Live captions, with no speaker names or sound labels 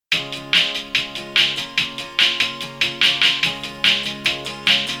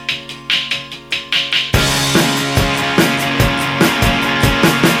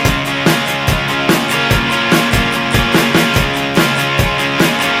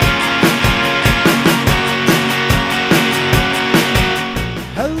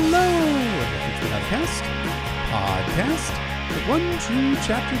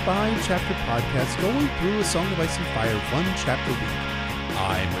chapter by chapter podcast going through A Song of Ice and Fire one chapter a week.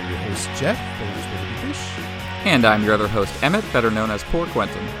 I'm your host, Jeff, and I'm your other host, Emmett, better known as Poor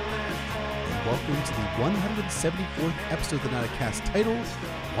Quentin. And welcome to the 174th episode of the Nauticast titled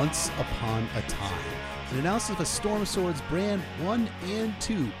Once Upon a Time, an analysis of A Storm of Swords Brand 1 and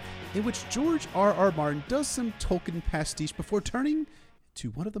 2, in which George R.R. Martin does some Tolkien pastiche before turning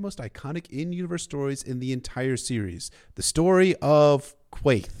to one of the most iconic in-universe stories in the entire series, the story of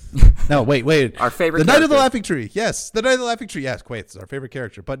Quaithe. No, wait. Our favorite The character. Knight of the Laughing Tree. Yes, the Knight of the Laughing Tree. Yes, Quaithe is our favorite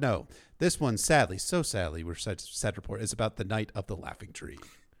character. But no, this one, sadly, we're sad to report, is about the Knight of the Laughing Tree.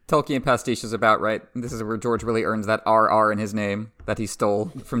 Tolkien pastiche is about right. This is where George really earns that RR in his name that he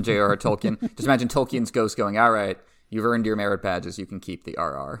stole from J.R.R. Tolkien. Just imagine Tolkien's ghost going, all right, you've earned your merit badges. You can keep the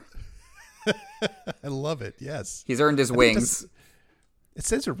RR. I love it, yes. He's earned his wings. It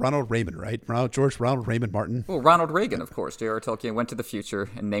says Ronald Raymond, right? Ronald Raymond Martin. Well, Ronald Reagan, of course. J.R.R. Tolkien went to the future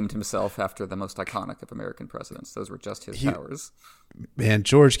and named himself after the most iconic of American presidents. Those were just his powers. Man,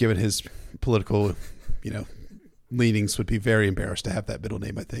 George, given his political, leanings, would be very embarrassed to have that middle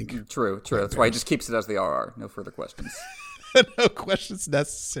name, I think. True. That's why he just keeps it as the RR. No further questions. No questions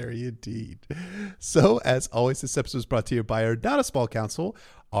necessary, indeed. So, as always, this episode is brought to you by our Not a Small Council,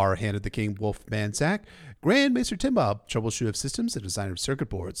 our Hand of the King, Wolfman Zach, Grand Maester Timbob, troubleshooter of systems and designer of circuit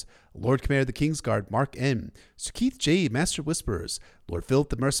boards, Lord Commander of the King's Guard, Mark N., Sir Keith J., Master of Whisperers, Lord Philip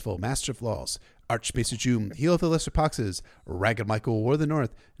the Merciful, Master of Laws, Archmaester Joom, Heal of the Lesser Poxes, Ragged Michael, War of the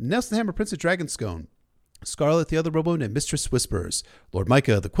North, Nelson Hammer, Prince of Dragonscone, Scarlet the Other Robone, and Mistress Whispers, Lord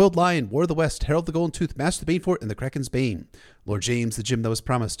Micah, the Quilled Lion, War of the West, Herald the Golden Tooth, Master of the Banefort, and the Kraken's Bane, Lord James, the Gem that was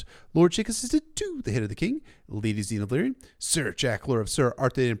promised, Lord Jake assisted to the Head of the King, Lady Xena Lyrian, Sir Jack, Lord of Sir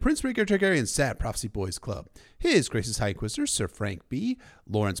Arthur, and Prince Rhaegar Targaryen, Sad Prophecy Boys Club, His Grace's High Inquisitor, Sir Frank B.,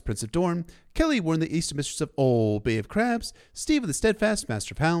 Lawrence, Prince of Dorne, Kelly, Warren the East, Mistress of Old Bay of Crabs, Stephen the Steadfast,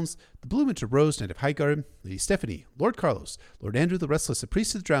 Master of Hounds, the Blue Winter Rose, Knight of Highgarden, Lady Stephanie, Lord Carlos, Lord Andrew the Restless, the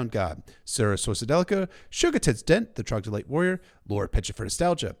Priest of the Drowned God, Sir Sorcedelica, Sugar Ted's Dent, the Trogdolite Warrior, Lord Petra for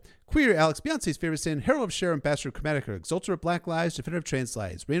Nostalgia, Queer Alex, Beyonce's favorite sin, Herald of Sharon, Bastard of Chromatica, Exalter of Black Lives, Defender of Trans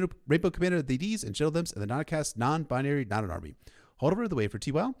Lives, Rainbow Commander of the D's and Gentle Them's, and the Nauticast non-binary, not an army. Holdover of the Way for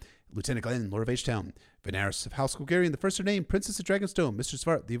T-Wow, Lieutenant Glenn, Lord of H-Town, Venaris of House Golgarian, the First Her Name, Princess of Dragonstone, Mistress of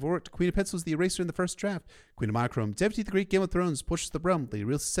Art, the Evorked, Queen of Pencils, the Eraser in the First Draft, Queen of Monochrome, Deputy the Great Game of Thrones, Portraits of the Realm, Lady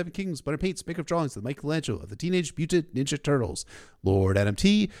Real Seven Kings, Butter Paints, Maker of Drawings, the Michelangelo of the Teenage Mutant Ninja Turtles, Lord Adam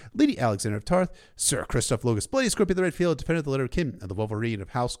T, Lady Alexander of Tarth, Sir Christoph Logus, Bloody Scorpion of the Redfield, Defender of the Letter of Kim, and the Wolverine of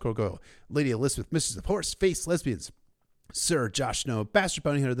House Corgo, Lady Elizabeth, Mistress of Horse-Faced Lesbians, Sir Josh Snow, Bastard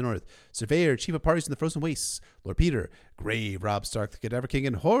Bounty Hunter of the North, Surveyor, Chief of Parties in the Frozen Wastes, Lord Peter, Grave, Rob Stark, the Cadaver King,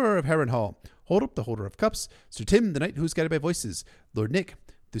 and Horror of Harrenhal, Hold Up, the Holder of Cups, Sir Tim, the Knight who is guided by voices, Lord Nick,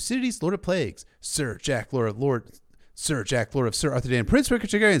 Thucydides, Lord of Plagues, Sir Jack, Lord of Sir Arthur Dan, Prince Rhaegar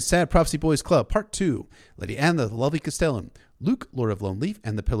Targaryen, Sad Prophecy Boys Club, Part 2, Lady Anna, the Lovely Castellan, Luke, Lord of Lone Leaf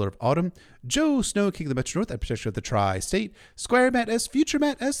and the Pillar of Autumn, Joe Snow, King of the Metro North and Protector of the Tri-State, Squire Matt S., Future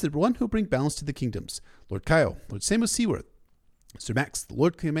Matt S., the one who will bring balance to the kingdoms, Lord Kyle, Lord Samuel Seaworth, Sir Max, the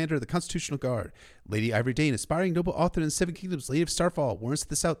Lord Commander of the Constitutional Guard, Lady Ivory Dane, aspiring noble author in the Seven Kingdoms, Lady of Starfall, Warrens of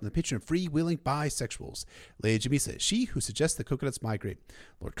the South, and the patron of free-wheeling bisexuals, Lady Jamisa, she who suggests the coconuts migrate,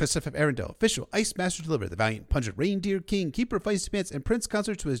 Lord Christoph of Arendelle, official Ice Master Deliverer, the valiant pungent Reindeer King, Keeper of Feisty Pants, and Prince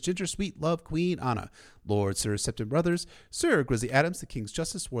Consort to his ginger sweet love Queen Anna, Lord Sir Septim Brothers, Sir Grizzly Adams, the King's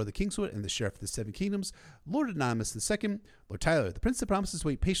Justice, War of the Kingswood, and the Sheriff of the Seven Kingdoms, Lord Anonymous II, Lord Tyler, the Prince that promises to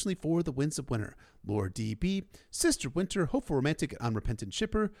wait patiently for the winds of winter, Lord D.B., Sister Winter, hopeful romantic and unrepentant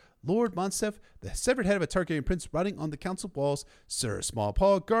shipper, Lord Monsef, the severed head of a Targaryen prince rotting on the council walls, Sir Small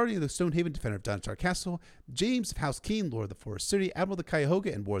Paw, guardian of the Stonehaven, defender of Donatar Castle, James of House Keen, Lord of the Forest City, Admiral of the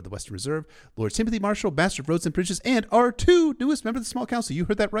Cuyahoga and Ward of the Western Reserve, Lord Timothy Marshall, Master of Roads and Bridges, and our two newest members of the Small Council. You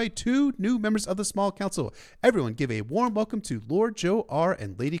heard that right, 2 new members of the Small Council. Everyone give a warm welcome to Lord Joe R.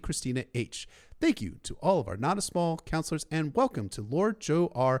 and Lady Christina H. Thank you to all of our Not a Small counselors, and welcome to Lord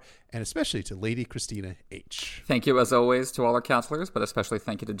Joe R., and especially to Lady Christina H. Thank you, as always, to all our counselors, but especially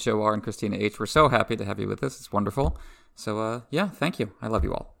thank you to Joe R. and Christina H. We're so happy to have you with us. It's wonderful. So, thank you. I love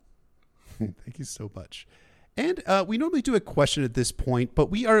you all. Thank you so much. And we normally do a question at this point,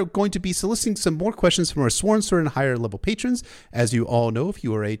 but we are going to be soliciting some more questions from our Sworn Sword and higher level patrons. As you all know, if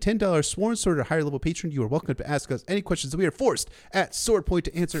you are a $10 Sworn Sword or higher level patron, you are welcome to ask us any questions that we are forced at Sword Point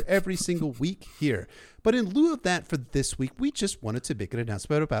to answer every single week here. But in lieu of that, for this week, we just wanted to make an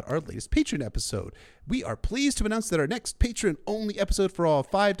announcement about our latest Patreon episode. We are pleased to announce that our next patron-only episode for all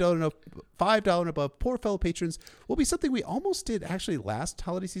 $5 and above poor fellow patrons will be something we almost did actually last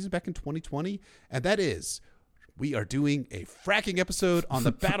holiday season back in 2020, and that is we are doing a fracking episode on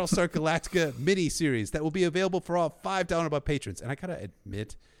the Battlestar Galactica mini-series that will be available for all $5 above patrons. And I gotta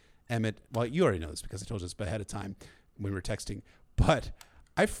admit, Emmett, well, you already know this because I told you this ahead of time when we were texting, but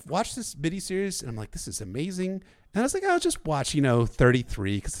I've watched this mini-series and I'm like, this is amazing. And I was like, I'll just watch,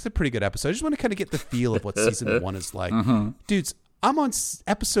 33 because it's a pretty good episode. I just want to kind of get the feel of what season 1 is like. Dudes, I'm on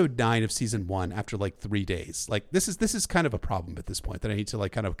episode 9 of season 1 after like 3 days. Like this is kind of a problem at this point that I need to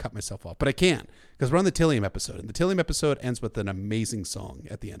like kind of cut myself off, but I can't because we're on the Tillium episode, and the Tillium episode ends with an amazing song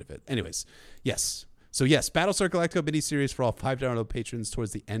at the end of it. Anyways, yes. So yes, Battlestar Galactica miniseries for all $5 patrons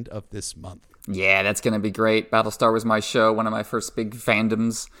towards the end of this month. Yeah, that's going to be great. Battlestar was my show, one of my first big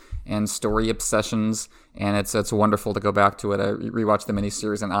fandoms and story obsessions, and it's wonderful to go back to it. I rewatched the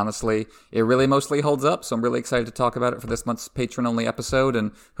miniseries, and honestly, it really mostly holds up, so I'm really excited to talk about it for this month's patron-only episode,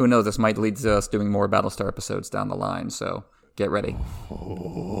 and who knows, this might lead to us doing more Battlestar episodes down the line, so get ready.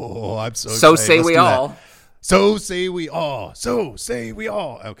 Oh, I'm so excited. So say we all. So say we all. So say we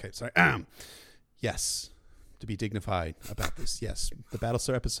all. Okay, sorry. Yes, to be dignified about this. Yes, the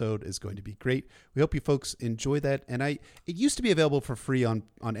Battlestar episode is going to be great. We hope you folks enjoy that. And it used to be available for free on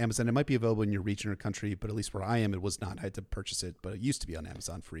Amazon. It might be available in your region or country, but at least where I am, it was not. I had to purchase it, but it used to be on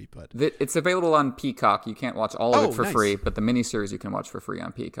Amazon free. But it's available on Peacock. You can't watch all of it for free, but the miniseries you can watch for free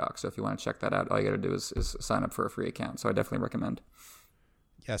on Peacock. So if you want to check that out, all you got to do is sign up for a free account. So I definitely recommend.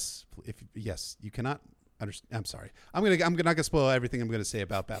 Yes, you cannot. I'm sorry. I'm not gonna spoil everything I'm gonna say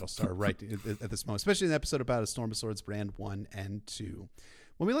about Battlestar right at this moment, especially in the episode about A Storm of Swords Brand 1 and 2.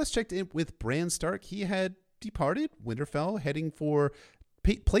 When we last checked in with Bran Stark, he had departed Winterfell, heading for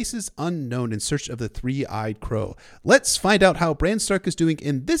places unknown in search of the Three-Eyed Crow. Let's find out how Bran Stark is doing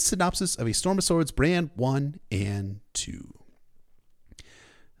in this synopsis of A Storm of Swords Brand 1 and 2.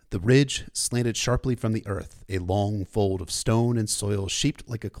 The ridge slanted sharply from the earth, a long fold of stone and soil shaped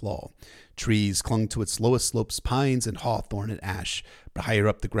like a claw. Trees clung to its lowest slopes, pines and hawthorn and ash, but higher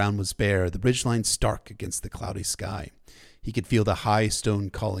up the ground was bare, the ridgeline stark against the cloudy sky. He could feel the high stone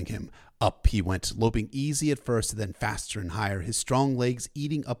calling him. Up he went, loping easy at first, then faster and higher, his strong legs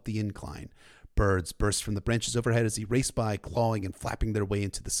eating up the incline. Birds burst from the branches overhead as he raced by, clawing and flapping their way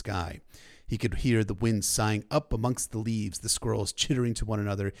into the sky. He could hear the wind sighing up amongst the leaves, the squirrels chittering to one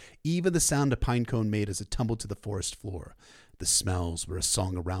another, even the sound a pinecone made as it tumbled to the forest floor. The smells were a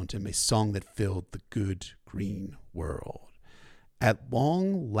song around him, a song that filled the good green world. At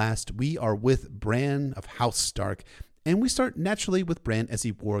long last, we are with Bran of House Stark, and we start naturally with Bran as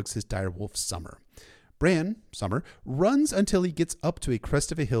he wargs his direwolf Summer. Bran, Summer, runs until he gets up to a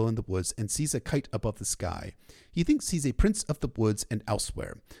crest of a hill in the woods and sees a kite above the sky. He thinks he's a prince of the woods and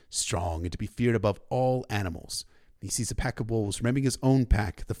elsewhere, strong and to be feared above all animals. He sees a pack of wolves, remembering his own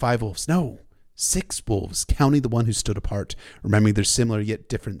pack, the 5 wolves. No, 6 wolves, counting the one who stood apart, remembering their similar yet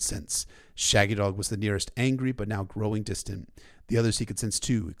different scents. Shaggy Dog was the nearest, angry but now growing distant. The others he could sense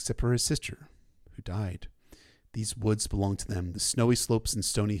too, except for his sister, who died. These woods belonged to them, the snowy slopes and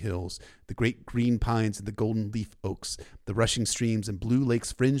stony hills, the great green pines and the golden leaf oaks, the rushing streams and blue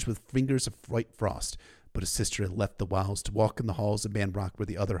lakes fringed with fingers of white frost. But his sister had left the wilds to walk in the halls of Man Rock where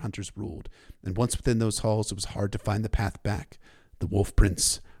the other hunters ruled, and once within those halls it was hard to find the path back. The Wolf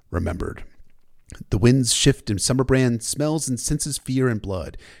Prince remembered. The winds shift and Summer Bran smells and senses fear and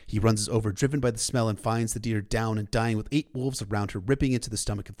blood. He runs over, driven by the smell, and finds the deer down and dying with 8 wolves around her, ripping into the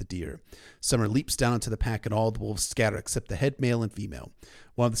stomach of the deer. Summer leaps down into the pack and all the wolves scatter except the head male and female.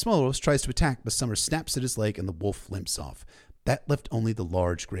 One of the smaller wolves tries to attack, but Summer snaps at his leg and the wolf limps off. That left only the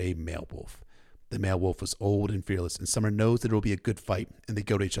large gray male wolf. The male wolf was old and fearless, and Summer knows that it will be a good fight, and they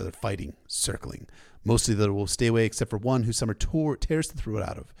go to each other fighting, circling. Mostly the other wolves stay away except for one who Summer tears the throat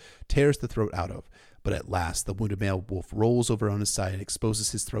out of. But at last, the wounded male wolf rolls over on his side and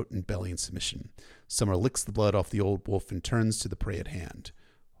exposes his throat and belly in submission. Summer licks the blood off the old wolf and turns to the prey at hand.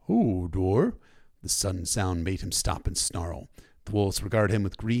 "Hodor!" The sudden sound made him stop and snarl. The wolves regarded him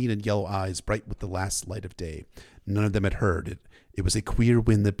with green and yellow eyes bright with the last light of day. None of them had heard it. It was a queer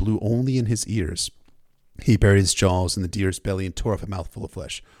wind that blew only in his ears. He buried his jaws in the deer's belly and tore off a mouthful of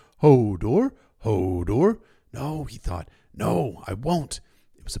flesh. "Hodor! Hodor!" No, he thought. No, I won't.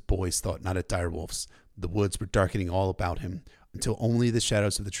 It was a boy's thought, not a direwolf's. The woods were darkening all about him, until only the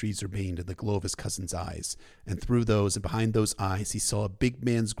shadows of the trees remained in the glow of his cousin's eyes. And through those and behind those eyes he saw a big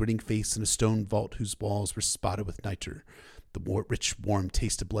man's grinning face in a stone vault whose walls were spotted with niter. The rich, warm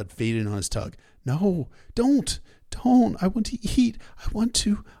taste of blood faded on his tongue. "No, don't. I want to eat. I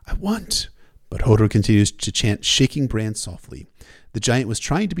want. But Hodor continues to chant, shaking Bran softly. The giant was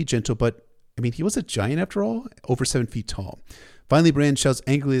trying to be gentle, but, he was a giant after all, over 7 feet tall. Finally, Bran shouts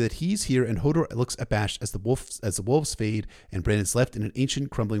angrily that he's here, and Hodor looks abashed as the wolves fade, and Bran is left in an ancient,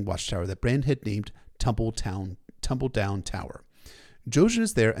 crumbling watchtower that Bran had named Tumbletown Tumble Down Tower. Jojen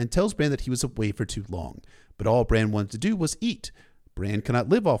is there and tells Bran that he was away for too long, but all Bran wanted to do was eat. Bran cannot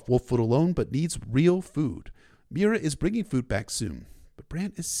live off wolf food alone, but needs real food. Meera is bringing food back soon, but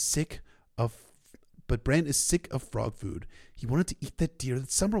Bran is sick of frog food. He wanted to eat that deer that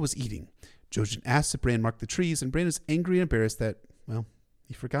Summer was eating. Jojen asks if Bran marked the trees, and Bran is angry and embarrassed that, well,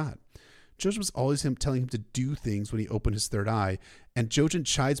 he forgot. Jojen was always telling him to do things when he opened his third eye, and Jojen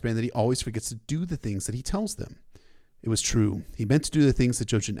chides Bran that he always forgets to do the things that he tells them. It was true. He meant to do the things that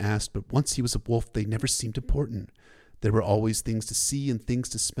Jojen asked, but once he was a wolf, they never seemed important. There were always things to see and things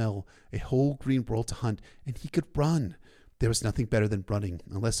to smell, a whole green world to hunt, and he could run. There was nothing better than running,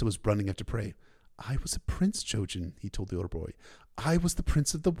 unless it was running after prey. I was a prince, Jojen, he told the older boy. I was the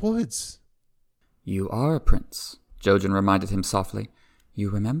prince of the woods. You are a prince, Jojen reminded him softly. You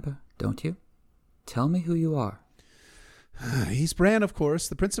remember, don't you? Tell me who you are. He's Bran, of course,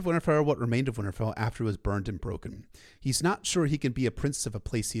 the Prince of Winterfell, or what remained of Winterfell after it was burned and broken. He's not sure he can be a prince of a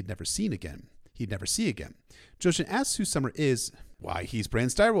place he'd never see again. Jojen asks who Summer is. Why, he's Bran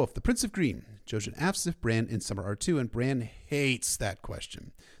Direwolf, the Prince of Green. Jojen asks if Bran and Summer are two, and Bran hates that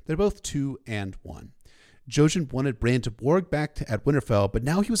question. They're both 2 and 1. Jojen wanted Bran to warg back at Winterfell, but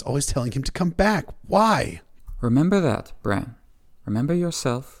now he was always telling him to come back. Why? Remember that, Bran. Remember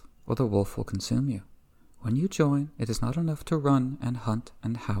yourself, or the wolf will consume you. When you join, it is not enough to run and hunt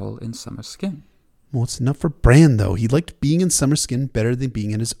and howl in Summer's skin. Well, it's enough for Bran, though. He liked being in Summer's skin better than being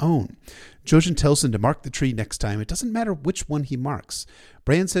in his own. Jojen tells him to mark the tree next time. It doesn't matter which one he marks.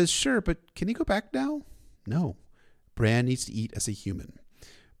 Bran says, sure, but can he go back now? No. Bran needs to eat as a human.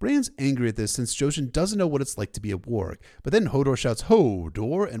 Bran's angry at this since Jojen doesn't know what it's like to be a warg. But then Hodor shouts,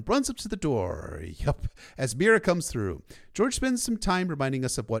 Hodor, and runs up to the door. Yup, as Meera comes through. George spends some time reminding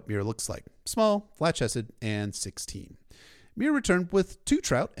us of what Meera looks like. Small, flat-chested, and 16. Meera returned with 2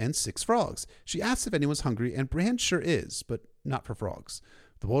 trout and 6 frogs. She asks if anyone's hungry, and Bran sure is, but not for frogs.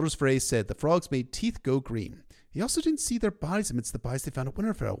 The Walder's Frey said the frogs made teeth go green. He also didn't see their bodies amidst the bodies they found at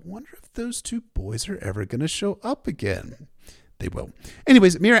Winterfell. Wonder if those 2 boys are ever going to show up again. They will.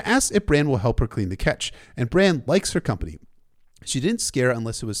 Anyways, Meera asks if Bran will help her clean the catch, and Bran likes her company. She didn't scare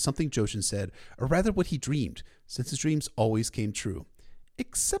unless it was something Jojen said, or rather what he dreamed, since his dreams always came true.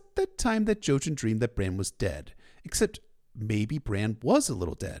 Except that time that Jojen dreamed that Bran was dead. Except maybe Bran was a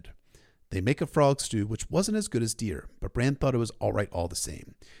little dead. They make a frog stew, which wasn't as good as deer, but Bran thought it was all right all the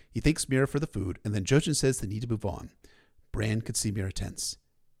same. He thanks Meera for the food, and then Jojen says they need to move on. Bran could see Meera tense.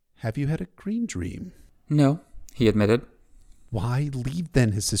 Have you had a green dream? No, he admitted. Why leave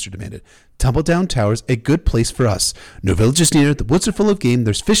then, his sister demanded. Tumble Down Tower's a good place for us. No villages near, the woods are full of game,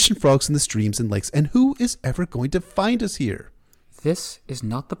 there's fish and frogs in the streams and lakes, and who is ever going to find us here? This is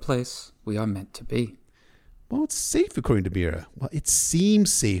not the place we are meant to be. Well, it's safe, according to Meera. Well, it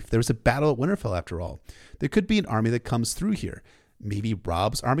seems safe. There was a battle at Winterfell, after all. There could be an army that comes through here. Maybe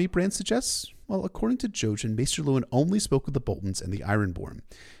Robb's army, Bran suggests? Well, according to Jojen, Maester Luwin only spoke with the Boltons and the Ironborn.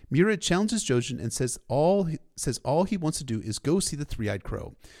 Meera challenges Jojen and says all he wants to do is go see the Three-Eyed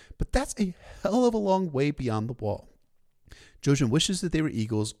Crow. But that's a hell of a long way beyond the wall. Jojen wishes that they were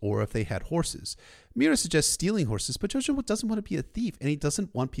eagles or if they had horses. Meera suggests stealing horses, but Jojen doesn't want to be a thief, and he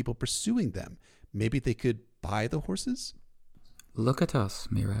doesn't want people pursuing them. Maybe they could buy the horses? Look at us,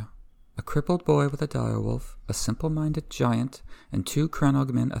 Meera. A crippled boy with a direwolf, a simple-minded giant, and 2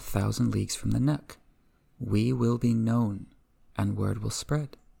 Cranogmen 1,000 leagues from the neck. We will be known, and word will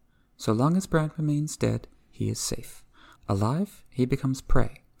spread. So long as Bran remains dead, he is safe. Alive, he becomes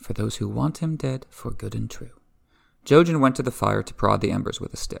prey for those who want him dead for good and true. Jojen went to the fire to prod the embers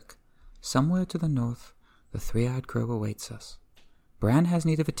with a stick. Somewhere to the north, the Three-Eyed Crow awaits us. Bran has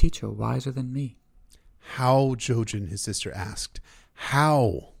need of a teacher wiser than me. How, Jojen, his sister asked.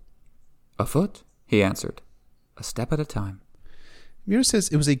 How? Afoot, he answered. A step at a time. Meera says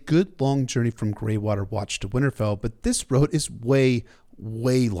it was a good long journey from Greywater Watch to Winterfell, but this road is way,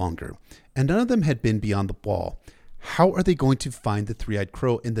 way longer, and none of them had been beyond the wall. How are they going to find the Three-Eyed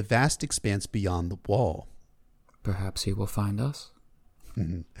Crow in the vast expanse beyond the wall? Perhaps he will find us.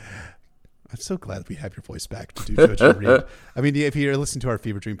 I'm so glad we have your voice back to do Jojen Reed. I mean, if you're listening to our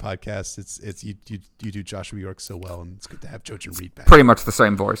Fever Dream podcast, it's you do Joshua York so well, and it's good to have Jojen Reed back. Pretty much the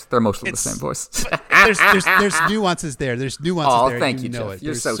same voice. They're mostly the same voice. there's nuances there. There's nuances there. Thank you, know Jeff. it.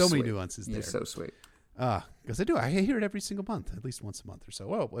 You're There's so many sweet. nuances there. You're so sweet. Because I do. I hear it every single month, at least once a month or so.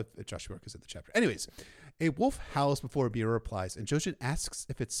 Well, if Joshua York is in the chapter. Anyways, a wolf howls before Meera replies, and Jojen asks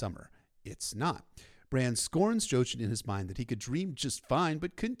if it's summer. It's not. Bran scorns Jojen in his mind that he could dream just fine,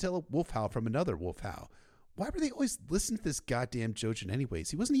 but couldn't tell a wolf howl from another wolf howl. Why were they always listening to this goddamn Jojen anyways?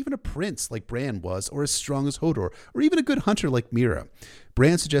 He wasn't even a prince like Bran was, or as strong as Hodor, or even a good hunter like Mira.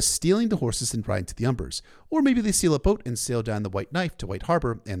 Bran suggests stealing the horses and riding to the Umbers. Or maybe they steal a boat and sail down the White Knife to White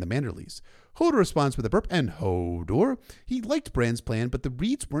Harbor and the Manderleys. Hodor responds with a burp, and Hodor. He liked Bran's plan, but the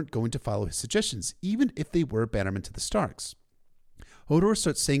Reeds weren't going to follow his suggestions, even if they were bannermen to the Starks. Hodor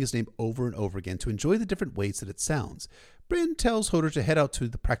starts saying his name over and over again to enjoy the different ways that it sounds. Bran tells Hodor to head out to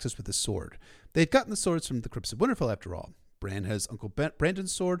the practice with his sword. They had gotten the swords from the Crypts of Winterfell after all. Bran has Uncle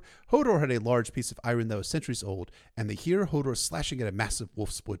Brandon's sword, Hodor had a large piece of iron that was centuries old, and they hear Hodor slashing at a massive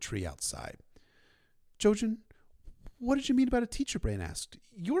wolf's wood tree outside. Jojen, what did you mean about a teacher? Bran asked.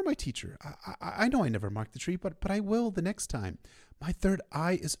 You're my teacher. I know I never marked the tree, but I will the next time. My third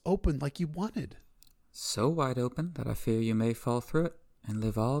eye is open like you wanted. So wide open that I fear you may fall through it and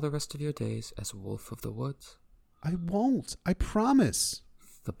live all the rest of your days as Wolf of the Woods. I won't. I promise.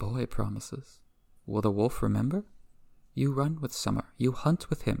 The boy promises. Will the wolf remember? You run with Summer. You hunt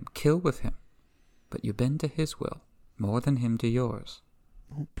with him, kill with him. But you bend to his will, more than him to yours.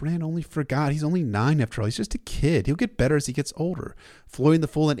 Oh, Bran only forgot. He's only 9 after all. He's just a kid. He'll get better as he gets older. Floyd the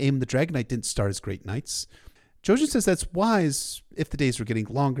Fool and Aemon the Dragonite didn't start as great knights. Jojen says that's wise if the days were getting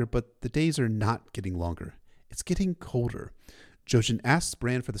longer, but the days are not getting longer. It's getting colder. Jojen asks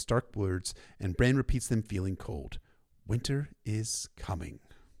Bran for the Stark words, and Bran repeats them, feeling cold. Winter is coming.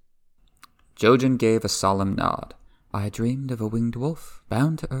 Jojen gave a solemn nod. I dreamed of a winged wolf,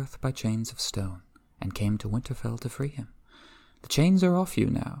 bound to earth by chains of stone, and came to Winterfell to free him. The chains are off you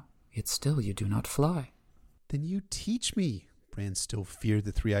now, yet still you do not fly. Then you teach me. Bran still feared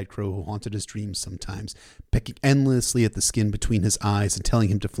the three-eyed crow who haunted his dreams sometimes, pecking endlessly at the skin between his eyes and telling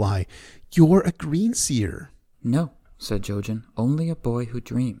him to fly. You're a greenseer. No, said Jojen, only a boy who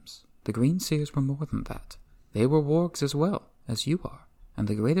dreams. The greenseers were more than that. They were wargs as well, as you are, and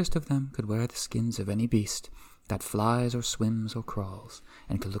the greatest of them could wear the skins of any beast that flies or swims or crawls,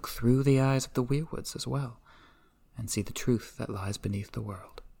 and could look through the eyes of the weirwoods as well, and see the truth that lies beneath the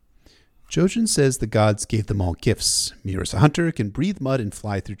world. Jojen says the gods gave them all gifts. Mira's a hunter, can breathe mud and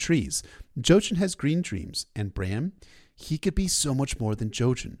fly through trees. Jojen has green dreams, and Bran, he could be so much more than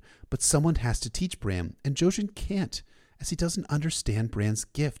Jojen, but someone has to teach Bran, and Jojen can't, as he doesn't understand Bran's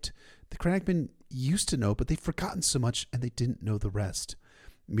gift. The cragmen used to know, but they've forgotten so much, and they didn't know the rest.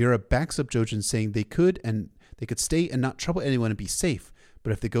 Mira backs up Jojen, saying they could stay and not trouble anyone and be safe,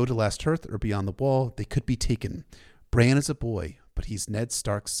 but if they go to Last Hearth or beyond the wall, they could be taken. Bran is a boy, but he's Ned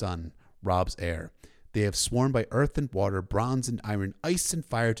Stark's son, Robb's heir. They have sworn by earth and water, bronze and iron, ice and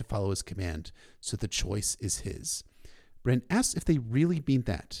fire to follow his command, so the choice is his. Bran asks if they really mean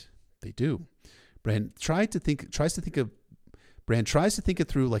that. They do. Bran tries to think it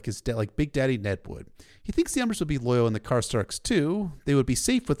through like Big Daddy Ned would. He thinks the Umbers would be loyal and the Karstarks too. They would be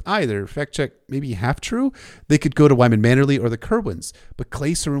safe with either. Fact check, maybe half true. They could go to Wyman Manderley or the Kerwins, but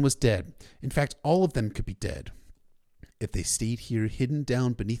Clay Sarun was dead. In fact, all of them could be dead. If they stayed here, hidden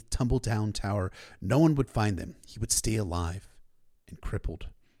down beneath Tumbledown Tower, no one would find them. He would stay alive and crippled.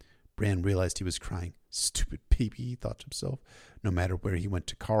 Bran realized he was crying. Stupid baby, he thought to himself. No matter where he went,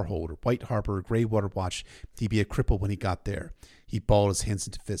 to Carhold or White Harbor or Greywater Watch, he'd be a cripple when he got there. He balled his hands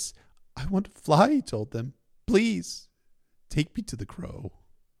into fists. I want to fly, he told them. Please, take me to the crow.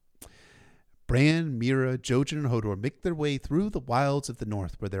 Bran, Mira, Jojen, and Hodor make their way through the wilds of the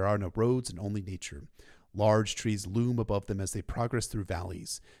north where there are no roads and only nature. Large trees loom above them as they progress through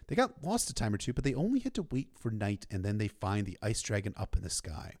valleys. They got lost a time or two, but they only had to wait for night, and then they find the ice dragon up in the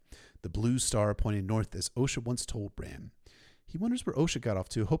sky. The blue star pointing north, as Osha once told Bran. He wonders where Osha got off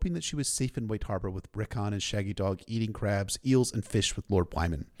to, hoping that she was safe in White Harbor with Rickon and Shaggy Dog eating crabs, eels, and fish with Lord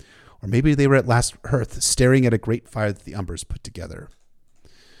Wyman. Or maybe they were at Last Hearth, staring at a great fire that the Umbers put together.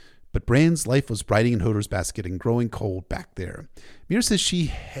 But Bran's life was riding in Hodor's basket and growing cold back there. Mira says she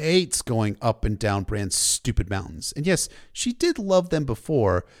hates going up and down Bran's stupid mountains. And yes, she did love them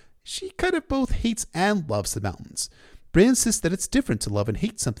before. She kind of both hates and loves the mountains. Bran insists that it's different to love and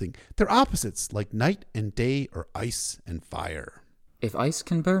hate something. They're opposites, like night and day or ice and fire. If ice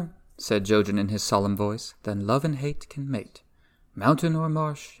can burn, said Jojen in his solemn voice, then love and hate can mate. Mountain or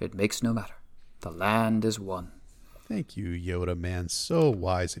marsh, it makes no matter. The land is one. Thank you, Yoda, man. So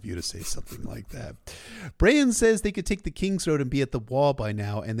wise of you to say something like that. Bran says they could take the King's Road and be at the wall by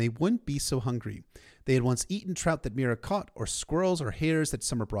now, and they wouldn't be so hungry. They had once eaten trout that Mira caught, or squirrels or hares that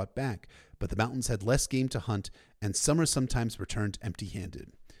Summer brought back, but the mountains had less game to hunt, and Summer sometimes returned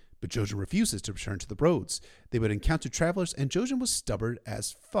empty-handed. But Jojen refuses to return to the roads. They would encounter travelers, and Jojen was stubborn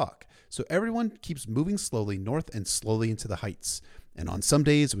as fuck. So everyone keeps moving slowly north and slowly into the heights. And on some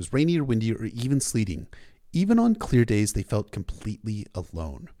days, it was rainy or windy or even sleeting. Even on clear days, they felt completely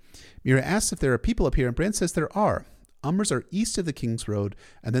alone. Mira asks if there are people up here, and Bran says there are. Umbers are east of the King's Road,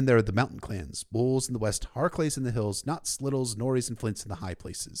 and then there are the mountain clans. Wolves in the west, Harclays in the hills, Knots, Littles, Norries, and Flints in the high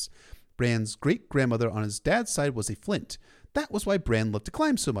places. Bran's great-grandmother on his dad's side was a Flint. That was why Bran loved to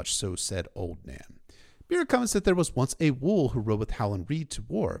climb so much, so said Old Nan. Mira comments that there was once a Wool who rode with Howland Reed to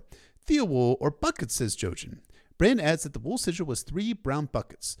war. Theowool or Bucket, says Jojen. Bran adds that the Wool sigil was 3 brown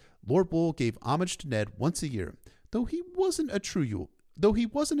buckets. Lord Wool gave homage to Ned once a year, though he wasn't a true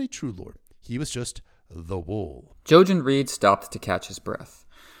lord. He was just the Wool. Jojen Reed stopped to catch his breath.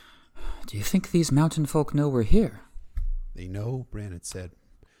 Do you think these mountain folk know we're here? They know, Bran had said.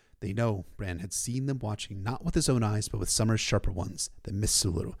 They know. Bran had seen them watching, not with his own eyes, but with Summer's sharper ones that missed so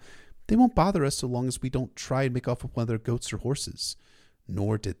little. They won't bother us so long as we don't try and make off with one of their goats or horses.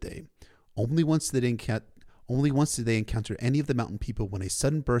 Nor did they. Only once did they encounter any of the mountain people when a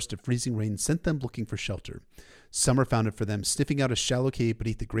sudden burst of freezing rain sent them looking for shelter. Summer found it for them, sniffing out a shallow cave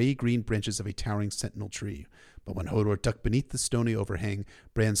beneath the gray-green branches of a towering sentinel tree. But when Hodor ducked beneath the stony overhang,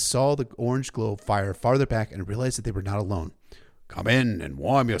 Bran saw the orange glow of fire farther back and realized that they were not alone. "Come in and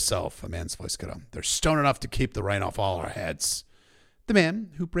warm yourself," a man's voice got up. "There's stone enough to keep the rain off all our heads." The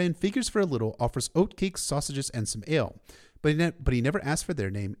man, who Bran figures for a little, offers oat cakes, sausages, and some ale, but he never asked for their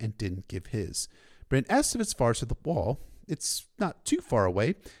name and didn't give his. Bran asks if it's far to the wall. It's not too far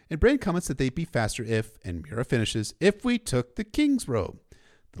away, and Bran comments that they'd be faster if, and Mira finishes, if we took the King's Road.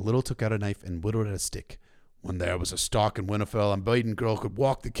 The little took out a knife and whittled at a stick. "When there was a Stark in Winterfell, a maiden girl could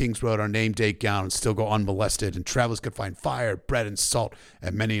walk the King's Road in her name-day gown and still go unmolested, and travelers could find fire, bread, and salt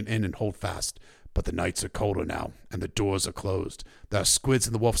at many an inn and hold fast. But the nights are colder now, and the doors are closed. There are squids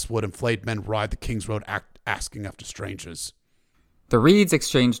in the Wolf's Wood, and flayed men ride the King's Road asking after strangers." The Reeds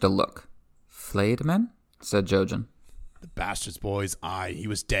exchanged a look. "Flayed men?" said Jojen. "The bastard's boys, aye, he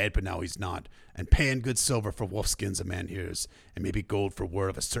was dead, but now he's not. And paying good silver for wolf skins a man hears, and maybe gold for word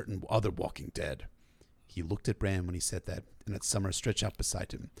of a certain other walking dead." He looked at Bran when he said that, and at Summer stretched out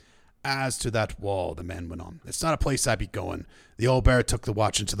beside him. "As to that wall," the man went on, "it's not a place I'd be going. The old bear took the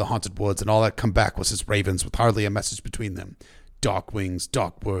watch into the haunted woods, and all that come back was his ravens, with hardly a message between them. Dark wings,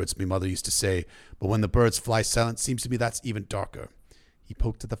 dark words, me mother used to say, but when the birds fly silent, seems to me that's even darker." He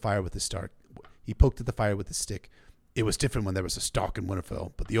poked at the fire with his stick. "It was different when there was a Stark in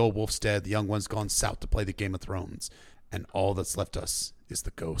Winterfell, but the old wolf's dead, the young one's gone south to play the Game of Thrones, and all that's left us is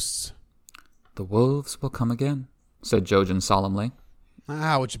the ghosts." "The wolves will come again," said Jojen solemnly.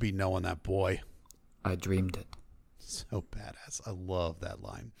 "How would you be knowing that, boy?" "I dreamed it." So badass. I love that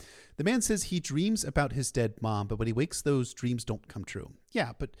line. The man says he dreams about his dead mom, but when he wakes, those dreams don't come true.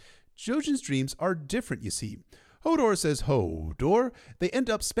 Yeah, but Jojen's dreams are different, you see. Hodor says Hodor. They end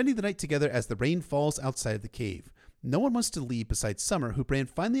up spending the night together as the rain falls outside of the cave. No one wants to leave besides Summer, who Bran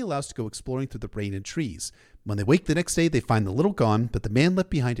finally allows to go exploring through the rain and trees. When they wake the next day, they find the little gone, but the man left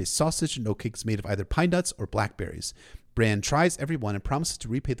behind a sausage and oatcakes made of either pine nuts or blackberries. Bran tries every one and promises to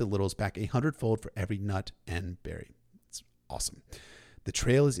repay the littles back 100-fold for every nut and berry. It's awesome. The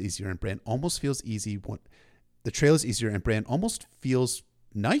trail is easier, and Bran almost feels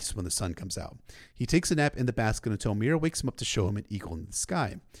nice when the sun comes out. He takes a nap in the basket until Mira wakes him up to show him an eagle in the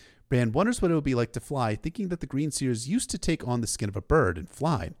sky. Bran wonders what it would be like to fly, thinking that the green seers used to take on the skin of a bird and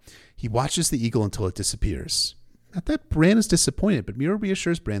fly. He watches the eagle until it disappears. At that, Bran is disappointed, but Mira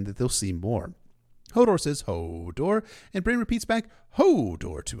reassures Bran that they'll see more. Hodor says Hodor, and Bran repeats back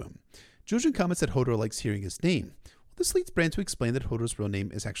Hodor to him. Jojen comments that Hodor likes hearing his name. Well, this leads Bran to explain that Hodor's real name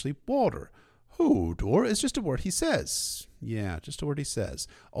is actually Walder. Hodor is just a word he says. Yeah, just a word he says.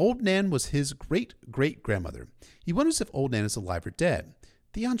 Old Nan was his great-great-grandmother. He wonders if Old Nan is alive or dead.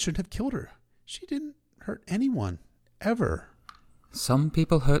 Theon shouldn't have killed her. She didn't hurt anyone, ever. "Some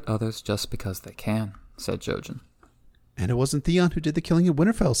people hurt others just because they can," said Jojen. "And it wasn't Theon who did the killing in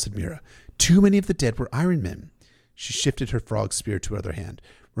Winterfell," said Mira. "Too many of the dead were Iron Men." She shifted her frog spear to her other hand.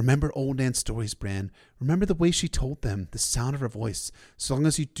 "Remember Old Nan's stories, Bran. Remember the way she told them, the sound of her voice. So long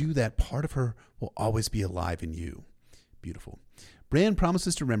as you do that, part of her will always be alive in you." Beautiful. Bran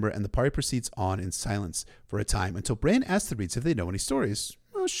promises to remember, and the party proceeds on in silence for a time until Bran asks the Reeds if they know any stories.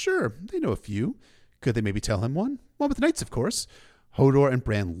 Well, sure, they know a few. Could they maybe tell him one? One with knights, of course. Hodor and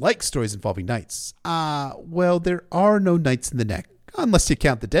Bran like stories involving knights. Well, there are no knights in the Neck, unless you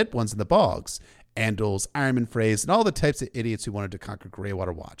count the dead ones in the bogs. Andals, Ironman Freys, and all the types of idiots who wanted to conquer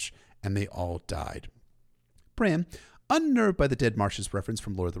Greywater Watch. And they all died. Bran, unnerved by the Dead Marshes reference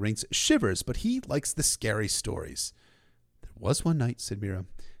from Lord of the Rings, shivers, but he likes the scary stories. "There was one night," said Mira,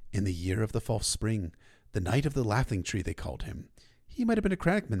 "in the year of the false spring. The night of the laughing tree, they called him. He might have been a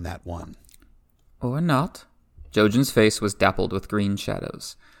cragman, that one." "Or not." Jojen's face was dappled with green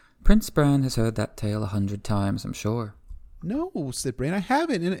shadows. "Prince Bran has heard that tale 100 times, I'm sure." No, said Bran, I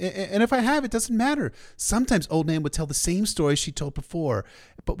haven't. And if I have, it doesn't matter. Sometimes Old Nan would tell the same story she told before,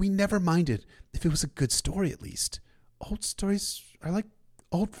 but we never minded if it was a good story at least. Old stories are like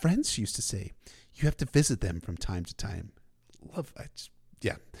old friends, she used to say. You have to visit them from time to time.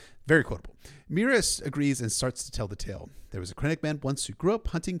 Yeah, very quotable. Miras agrees and starts to tell the tale. There was a Krennic man once who grew up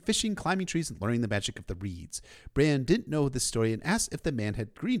hunting, fishing, climbing trees, and learning the magic of the reeds. Bran didn't know this story and asked if the man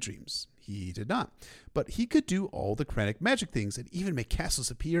had green dreams. He did not, but he could do all the Krennic magic things and even make castles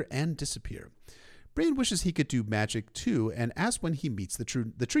appear and disappear. Bran wishes he could do magic too and asks when he meets the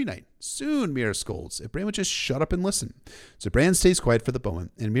Tree Knight. Soon, Mira scolds, if Bran would just shut up and listen. So Bran stays quiet for the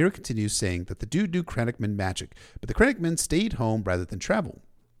moment, and Mira continues saying that the dude knew Krennicman magic, but the Krennicman stayed home rather than travel.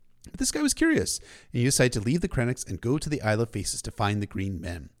 But this guy was curious, and he decided to leave the Krennics and go to the Isle of Faces to find the Green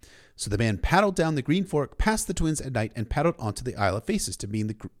Men. So the man paddled down the Green Fork, past the twins at night, and paddled onto the Isle of Faces to meet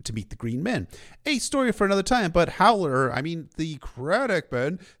the Green Men. A story for another time, but the Krennic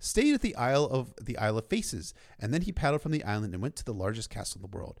men, stayed at the Isle of Faces, and then he paddled from the island and went to the largest castle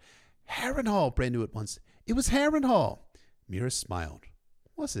in the world. Harrenhal, Bran knew at once. It was Harrenhal. Mira smiled.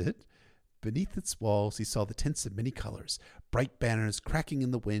 Was it? Beneath its walls, he saw the tents of many colors, bright banners cracking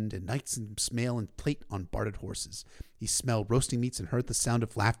in the wind, and knights in mail and plate on barded horses. He smelled roasting meats and heard the sound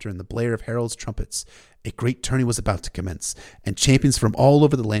of laughter and the blare of heralds' trumpets. A great tourney was about to commence, and champions from all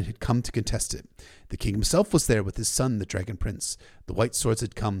over the land had come to contest it. The king himself was there with his son, the Dragon Prince. The White Swords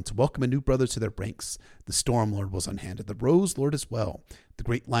had come to welcome a new brother to their ranks. The Storm Lord was on hand, and the Rose Lord as well. The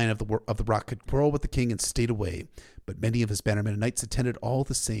great Lion of the Rock had quarreled with the king and stayed away, but many of his bannermen and knights attended all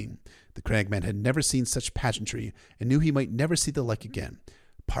the same. The Krennic man had never seen such pageantry and knew he might never see the like again.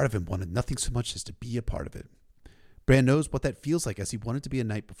 Part of him wanted nothing so much as to be a part of it. Bran knows what that feels like, as he wanted to be a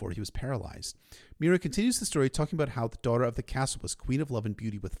knight before he was paralyzed. Mira continues the story talking about how the daughter of the castle was Queen of Love and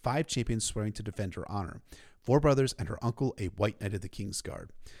Beauty with 5 champions swearing to defend her honor, 4 brothers and her uncle, a White Knight of the King's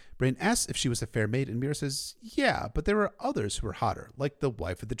Guard. Bran asks if she was a fair maid, and Mira says, yeah, but there were others who were hotter, like the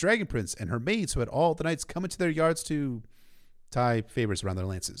wife of the Dragon Prince and her maids who had all the knights come into their yards to tie favors around their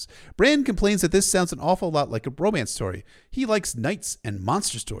lances. Bran complains that this sounds an awful lot like a romance story. He likes knights and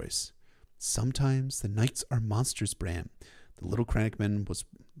monster stories. Sometimes the knights are monsters, Bran. The little Krennic man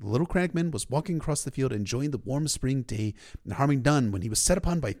was walking across the field, enjoying the warm spring day, and harming none when he was set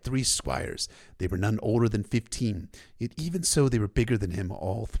upon by 3 squires. They were none older than 15, yet even so they were bigger than him,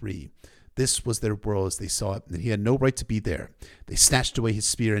 all 3. This was their world as they saw it, and he had no right to be there. They snatched away his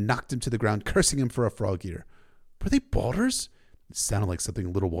spear and knocked him to the ground, cursing him for a frog eater. Were they balders? It sounded like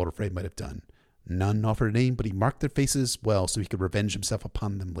something little Walder Frey might have done. None offered a name, but he marked their faces well so he could revenge himself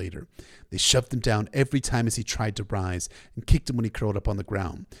upon them later. They shoved him down every time as he tried to rise, and kicked him when he curled up on the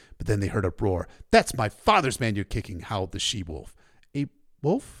ground. But then they heard a roar. That's my father's man you're kicking, howled the she-wolf. A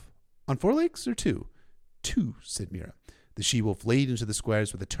wolf? On 4 legs or 2? 2, said Mira. The she-wolf laid into the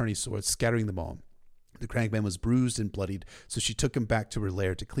squires with a tourney sword, scattering them all. The Krennic man was bruised and bloodied, so she took him back to her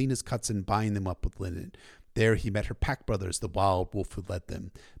lair to clean his cuts and bind them up with linen. There he met her pack brothers, the wild wolf who led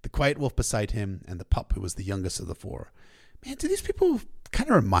them, the quiet wolf beside him, and the pup who was the youngest of the 4. Man, do these people kind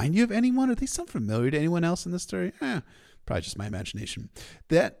of remind you of anyone? Or do they sound familiar to anyone else in this story? Probably just my imagination.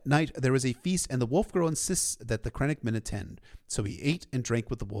 That night there was a feast, and the wolf girl insists that the Krennic men attend. So he ate and drank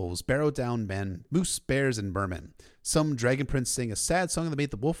with the wolves, barrowed down men, moose, bears, and mermen. Some dragon prince sang a sad song that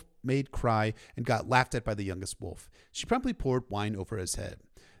made the wolf maid cry and got laughed at by the youngest wolf. She promptly poured wine over his head.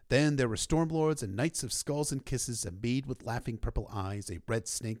 Then there were Stormlords and Knights of Skulls and Kisses, a maid with laughing purple eyes, a red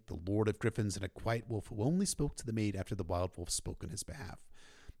snake, the Lord of Griffins, and a quiet wolf who only spoke to the maid after the wild wolf spoke on his behalf.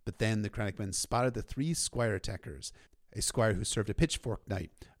 But then the Krennic men spotted the 3 squire attackers, a squire who served a pitchfork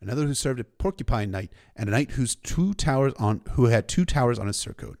knight, another who served a porcupine knight, and a knight who had 2 towers on his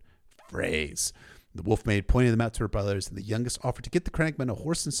surcoat. Phrase. The wolf maid pointed them out to her brothers, and the youngest offered to get the Krennic men a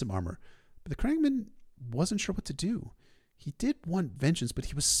horse and some armor. But the Krennic man wasn't sure what to do. He did want vengeance, but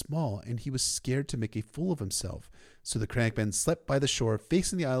he was small, and he was scared to make a fool of himself. So the Krennic men slept by the shore,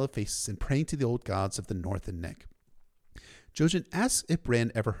 facing the Isle of Faces, and praying to the old gods of the north and neck. Jojen asks if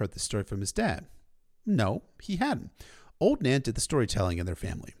Bran ever heard this story from his dad. No, he hadn't. Old Nan did the storytelling in their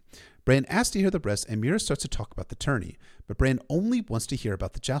family. Bran asks to hear the rest, and Mira starts to talk about the tourney, but Bran only wants to hear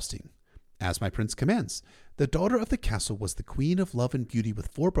about the jousting. As my prince commands, the daughter of the castle was the Queen of Love and Beauty with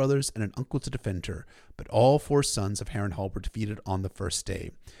 4 brothers and an uncle to defend her, but all 4 sons of Harrenhal were defeated on the first day.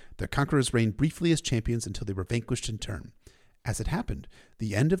 Their conquerors reigned briefly as champions until they were vanquished in turn. As it happened,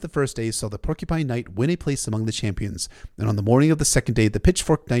 the end of the first day saw the Porcupine Knight win a place among the champions, and on the morning of the second day, the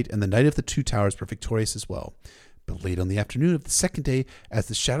Pitchfork Knight and the Knight of the 2 Towers were victorious as well. But late on the afternoon of the second day, as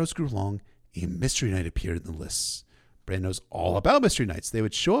the shadows grew long, a mystery knight appeared in the lists. Bran knows all about Mystery Knights. They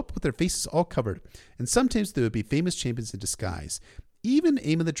would show up with their faces all covered, and sometimes they would be famous champions in disguise. Even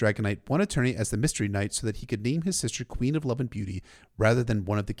Aemon the Dragon Knight won a tourney as the Mystery Knight so that he could name his sister Queen of Love and Beauty rather than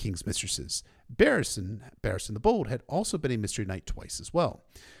one of the king's mistresses. Barristan the Bold, had also been a Mystery Knight twice as well.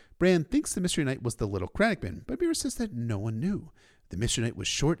 Bran thinks the Mystery Knight was the little Crannogman, but Meera says that no one knew. The Mystery Knight was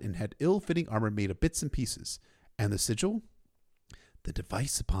short and had ill-fitting armor made of bits and pieces. And the sigil? The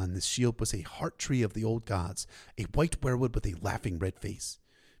device upon this shield was a heart tree of the old gods, a white werewood with a laughing red face.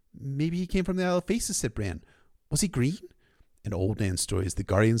 Maybe he came from the Isle of Faces, said Bran. Was he green? In old man stories, the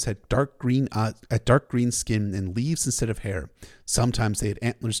Guardians had dark green skin and leaves instead of hair. Sometimes they had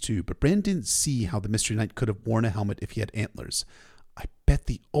antlers too, but Bran didn't see how the Mystery Knight could have worn a helmet if he had antlers. I bet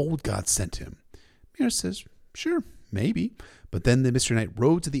the old gods sent him. Meera says, sure, maybe. But then the Mystery Knight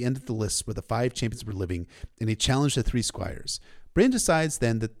rode to the end of the list where the 5 champions were living, and he challenged the 3 squires. Bran decides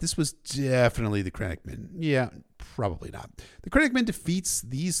then that this was definitely the Crannogman. Yeah, probably not. The Crannogman defeats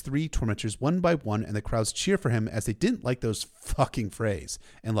these 3 tormentors one by one, and the crowds cheer for him as they didn't like those fucking Freys.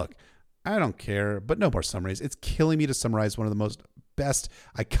 And look, I don't care, but no more summaries. It's killing me to summarize one of the most best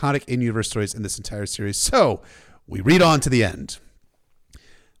iconic in-universe stories in this entire series. So we read on to the end.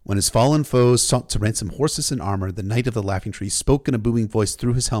 When his fallen foes sought to ransom horses and armor, the Knight of the Laughing Tree spoke in a booming voice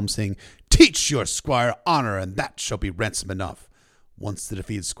through his helm, saying, "Teach your squire honor, and that shall be ransom enough." Once the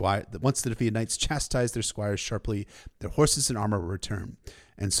defeated knights chastised their squires sharply, their horses and armor were returned.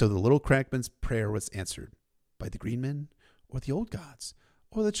 And so the little Crannogman's prayer was answered. By the green men, or the old gods,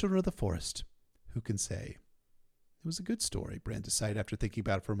 or the children of the forest. Who can say? It was a good story, Bran decided after thinking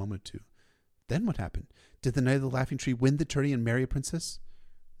about it for a moment or two. Then what happened? Did the Knight of the Laughing Tree win the tourney and marry a princess?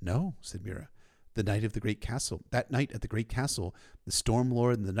 No, said Meera. That night at the great castle, the Storm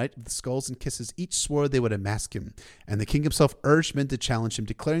Lord and the Knight of the Skulls and Kisses each swore they would unmask him, and the king himself urged men to challenge him,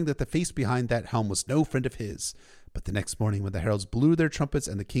 declaring that the face behind that helm was no friend of his. But the next morning, when the heralds blew their trumpets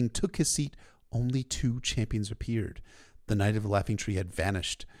and the king took his seat, only 2 champions appeared. The Knight of the Laughing Tree had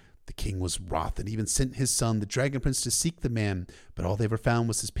vanished. The king was wroth and even sent his son, the Dragon Prince, to seek the man, but all they ever found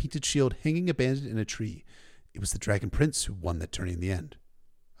was his painted shield hanging abandoned in a tree. It was the Dragon Prince who won that tourney in the end.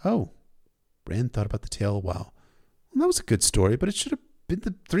 Oh. Bran thought about the tale a while. Well, that was a good story, but it should have been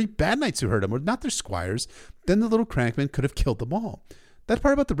the 3 bad knights who heard him, or not their squires. Then the little Crannogman could have killed them all. That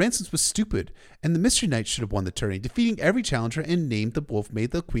part about the ransoms was stupid, and the Mystery Knight should have won the tourney, defeating every challenger and named the wolf maid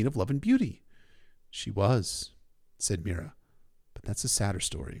the Queen of Love and Beauty. She was, said Meera, but that's a sadder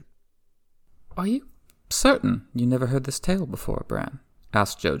story. Are you certain you never heard this tale before, Bran?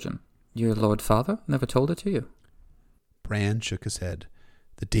 Asked Jojen. Your Lord Father never told it to you? Bran shook his head.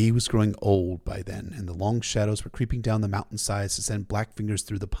 The day was growing old by then, and the long shadows were creeping down the mountainsides to send black fingers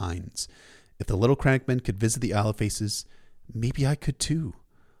through the pines. If the little Crannogman could visit the Isle of Faces, maybe I could too.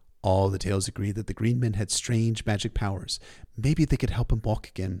 All the tales agreed that the green men had strange magic powers. Maybe they could help him walk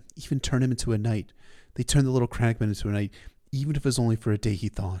again, even turn him into a knight. They turned the little Crannogman into a knight, even if it was only for a day, he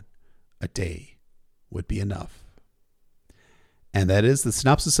thought. A day would be enough. And that is the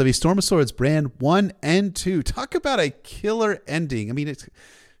synopsis of A Storm of Swords, Bran 1 and 2. Talk about a killer ending. I mean,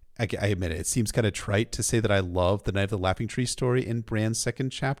 I admit it. It seems kind of trite to say that I love the Knight of the Laughing Tree story in Bran's second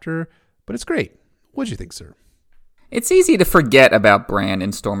chapter, but it's great. What do you think, sir? It's easy to forget about Bran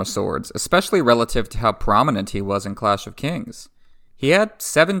in Storm of Swords, especially relative to how prominent he was in Clash of Kings. He had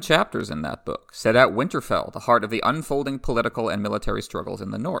 7 chapters in that book, set at Winterfell, the heart of the unfolding political and military struggles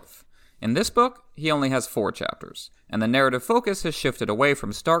in the north. In this book, he only has 4 chapters, and the narrative focus has shifted away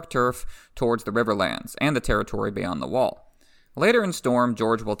from Stark turf towards the Riverlands and the territory beyond the Wall. Later in Storm,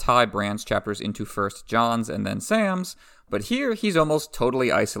 George will tie Bran's chapters into first Jon's and then Sam's, but here he's almost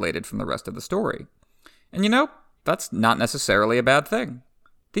totally isolated from the rest of the story. And that's not necessarily a bad thing.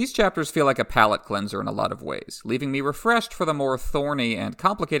 These chapters feel like a palate cleanser in a lot of ways, leaving me refreshed for the more thorny and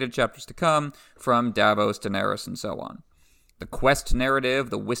complicated chapters to come from Davos, Daenerys, and so on. The quest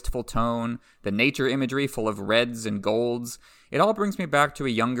narrative, the wistful tone, the nature imagery full of reds and golds, it all brings me back to a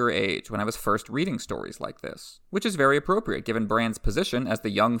younger age when I was first reading stories like this, which is very appropriate given Bran's position as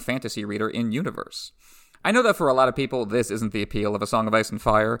the young fantasy reader in universe. I know that for a lot of people, this isn't the appeal of A Song of Ice and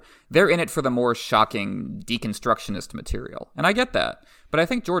Fire. They're in it for the more shocking, deconstructionist material, and I get that, but I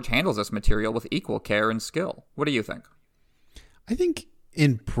think George handles this material with equal care and skill. What do you think? I think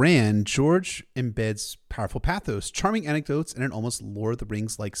in Bran, George embeds powerful pathos, charming anecdotes, and an almost Lord of the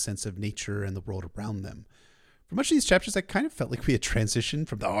Rings-like sense of nature and the world around them. For much of these chapters, I kind of felt like we had transitioned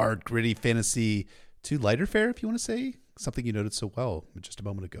from the hard, gritty fantasy to lighter fare, if you want to say, something you noted so well just a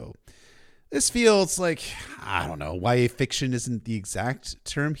moment ago. This feels like, I don't know, YA fiction isn't the exact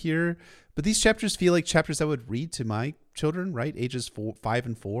term here, but these chapters feel like chapters I would read to my children, right? Ages 5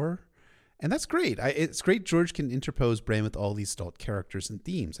 and 4. And that's great. It's great George can interpose Bran with all these adult characters and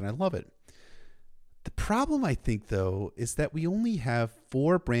themes, and I love it. The problem, I think, though, is that we only have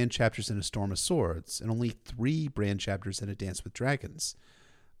 4 Bran chapters in A Storm of Swords and only 3 Bran chapters in A Dance with Dragons.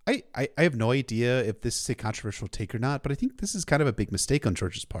 I have no idea if this is a controversial take or not, but I think this is kind of a big mistake on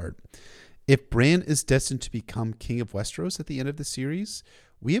George's part. If Bran is destined to become King of Westeros at the end of the series,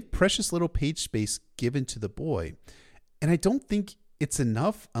 we have precious little page space given to the boy. And I don't think it's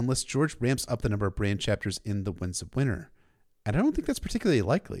enough unless George ramps up the number of Bran chapters in The Winds of Winter. And I don't think that's particularly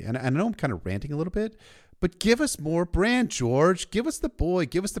likely. And I know I'm kind of ranting a little bit, but give us more Bran, George. Give us the boy.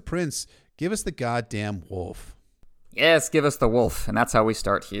 Give us the prince. Give us the goddamn wolf. Yes, give us the wolf, and that's how we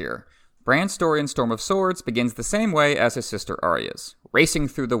start here. Bran's story in Storm of Swords begins the same way as his sister Arya's, racing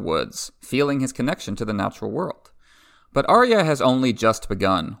through the woods, feeling his connection to the natural world. But Arya has only just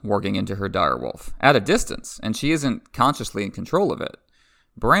begun warging into her direwolf, at a distance, and she isn't consciously in control of it.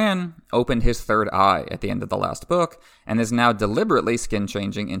 Bran opened his third eye at the end of the last book, and is now deliberately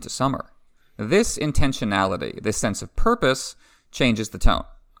skin-changing into Summer. This intentionality, this sense of purpose, changes the tone.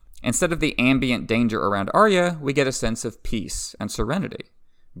 Instead of the ambient danger around Arya, we get a sense of peace and serenity.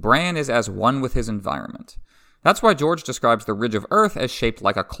 Bran is as one with his environment. That's why George describes the ridge of earth as shaped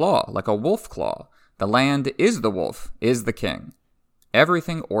like a claw, like a wolf claw. The land is the wolf, is the king.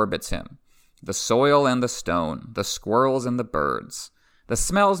 Everything orbits him. The soil and the stone, the squirrels and the birds. The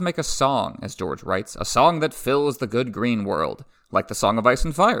smells make a song, as George writes, a song that fills the good green world, like the Song of Ice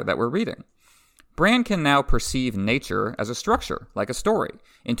and Fire that we're reading. Bran can now perceive nature as a structure, like a story,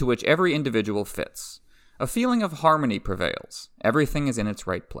 into which every individual fits. A feeling of harmony prevails. Everything is in its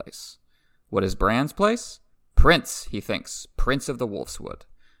right place. What is Bran's place? Prince, he thinks, Prince of the Wolfswood.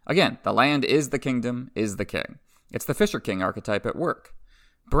 Again, the land is the kingdom, is the king. It's the Fisher King archetype at work.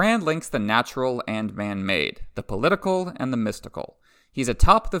 Bran links the natural and man-made, the political and the mystical. He's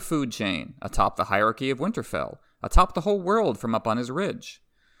atop the food chain, atop the hierarchy of Winterfell, atop the whole world from up on his ridge.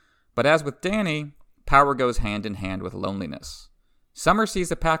 But as with Dany, power goes hand in hand with loneliness. Summer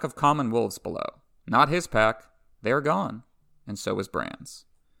sees a pack of common wolves below. Not his pack. They're gone. And so is Bran's.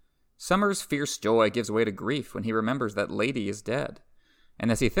 Summer's fierce joy gives way to grief when he remembers that Lady is dead.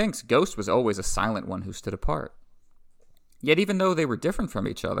 And as he thinks, Ghost was always a silent one who stood apart. Yet even though they were different from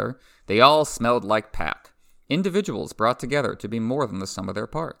each other, they all smelled like pack. Individuals brought together to be more than the sum of their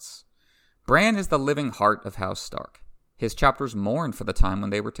parts. Bran is the living heart of House Stark. His chapters mourn for the time when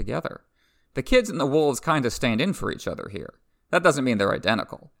they were together. The kids and the wolves kind of stand in for each other here. That doesn't mean they're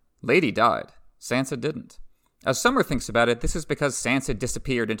identical. Lady died. Sansa didn't. As Summer thinks about it, this is because Sansa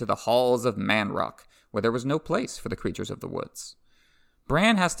disappeared into the halls of Manrock, where there was no place for the creatures of the woods.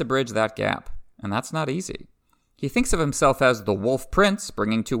 Bran has to bridge that gap, and that's not easy. He thinks of himself as the Wolf Prince,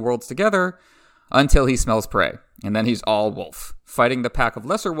 bringing 2 worlds together, until he smells prey, and then he's all wolf, fighting the pack of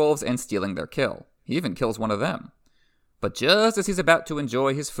lesser wolves and stealing their kill. He even kills one of them. But just as he's about to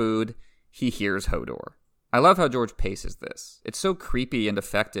enjoy his food, he hears Hodor. I love how George paces this. It's so creepy and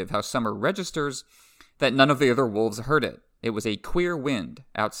effective how Summer registers that none of the other wolves heard it. It was a queer wind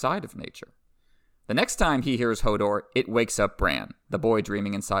outside of nature. The next time he hears Hodor, it wakes up Bran, the boy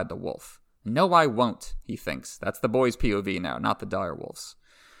dreaming inside the wolf. No, I won't, he thinks. That's the boy's POV now, not the direwolf's.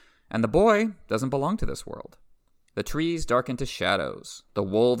 And the boy doesn't belong to this world. The trees darken to shadows. The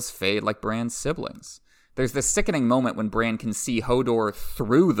wolves fade like Bran's siblings. There's this sickening moment when Bran can see Hodor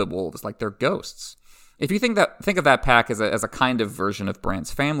through the wolves like they're ghosts. If you think of that pack as a kind of version of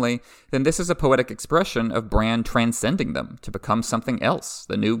Bran's family, then this is a poetic expression of Bran transcending them to become something else,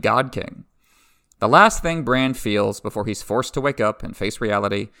 the new God King. The last thing Bran feels before he's forced to wake up and face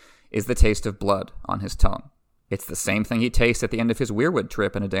reality is the taste of blood on his tongue. It's the same thing he tastes at the end of his Weirwood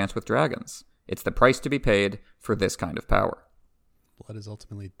trip in A Dance with Dragons. It's the price to be paid for this kind of power. Blood is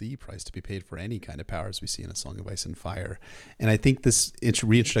ultimately the price to be paid for any kind of power, as we see in A Song of Ice and Fire. And I think this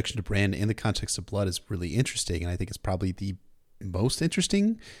reintroduction to Bran in the context of blood is really interesting, and I think it's probably the most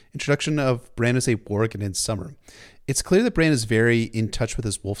interesting introduction of Bran as a Worgen in Summer. It's clear that Bran is very in touch with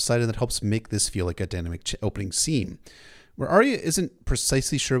his wolf side, and that helps make this feel like a dynamic opening scene. Where Arya isn't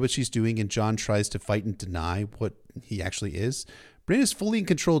precisely sure what she's doing and Jon tries to fight and deny what he actually is, Bran is fully in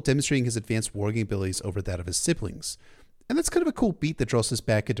control, demonstrating his advanced warging abilities over that of his siblings. And that's kind of a cool beat that draws us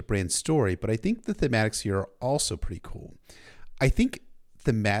back into Bran's story, but I think the thematics here are also pretty cool. I think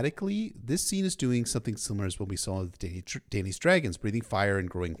thematically, this scene is doing something similar as what we saw with Dany's dragons, breathing fire and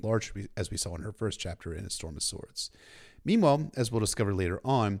growing large, as we saw in her first chapter in A Storm of Swords. Meanwhile, as we'll discover later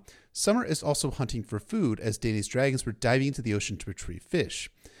on, Summer is also hunting for food as Dany's dragons were diving into the ocean to retrieve fish.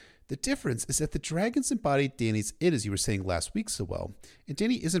 The difference is that the dragons embody Dany's it, as you were saying last week so well, and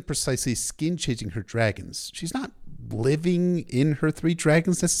Dany isn't precisely skin-changing her dragons. She's not living in her 3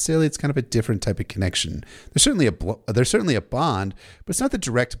 dragons necessarily. It's kind of a different type of connection. There's certainly a bond, but it's not the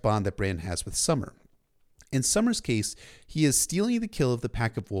direct bond that Bran has with Summer. In Summer's case, he is stealing the kill of the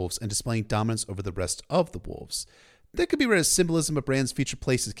pack of wolves and displaying dominance over the rest of the wolves. That could be read as symbolism of Bran's future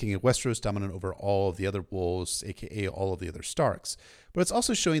place as King of Westeros, dominant over all of the other wolves, aka all of the other Starks. But it's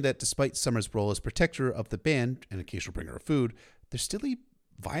also showing that despite Summer's role as protector of the band and occasional bringer of food, there's still a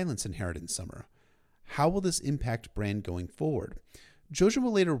violence inherent in Summer. How will this impact Bran going forward? Jojen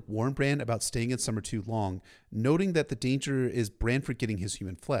will later warn Bran about staying in Summer too long, noting that the danger is Bran forgetting his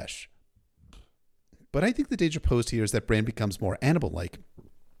human flesh. But I think the danger posed here is that Bran becomes more animal-like,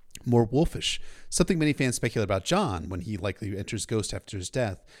 more wolfish, something many fans speculate about Jon when he likely enters Ghost after his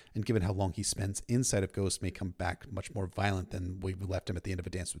death, and given how long he spends inside of Ghost may come back much more violent than we left him at the end of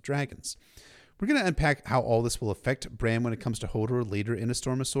A Dance with Dragons. We're going to unpack how all this will affect Bran when it comes to Hodor later in A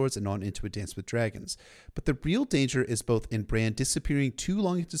Storm of Swords and on into A Dance with Dragons. But the real danger is both in Bran disappearing too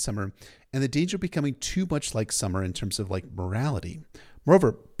long into Summer and the danger of becoming too much like Summer in terms of morality.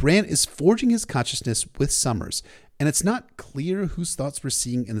 Moreover, Bran is forging his consciousness with Summers, and it's not clear whose thoughts we're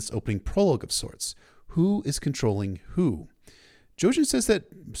seeing in this opening prologue of sorts. Who is controlling who? Jojen says that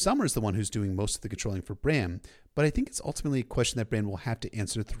Summer is the one who's doing most of the controlling for Bran, but I think it's ultimately a question that Bran will have to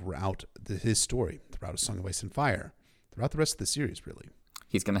answer throughout his story, throughout A Song of Ice and Fire, throughout the rest of the series, really.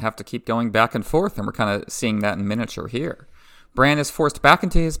 He's going to have to keep going back and forth, and we're kind of seeing that in miniature here. Bran is forced back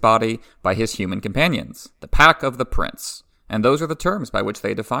into his body by his human companions, the Pack of the Prince, and those are the terms by which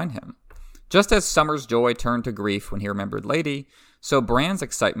they define him. Just as Summer's joy turned to grief when he remembered Lady, so Bran's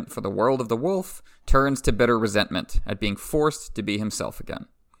excitement for the world of the wolf turns to bitter resentment at being forced to be himself again.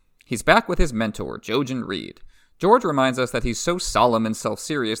 He's back with his mentor, Jojen Reed. George reminds us that he's so solemn and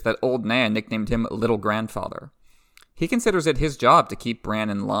self-serious that old Nan nicknamed him Little Grandfather. He considers it his job to keep Bran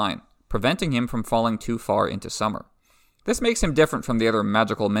in line, preventing him from falling too far into Summer. This makes him different from the other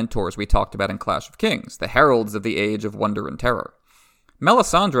magical mentors we talked about in Clash of Kings, the heralds of the Age of Wonder and Terror.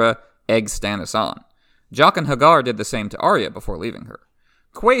 Melisandre eggs Stannis on. Jaqen H'ghar did the same to Arya before leaving her.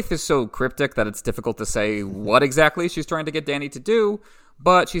 Quaithe is so cryptic that it's difficult to say what exactly she's trying to get Dany to do,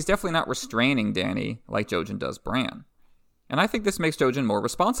 but she's definitely not restraining Dany like Jojen does Bran. And I think this makes Jojen more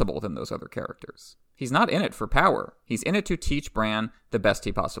responsible than those other characters. He's not in it for power. He's in it to teach Bran the best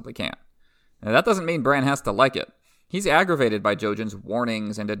he possibly can. Now, that doesn't mean Bran has to like it. He's aggravated by Jojen's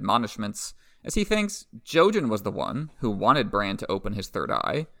warnings and admonishments, as he thinks Jojen was the one who wanted Bran to open his third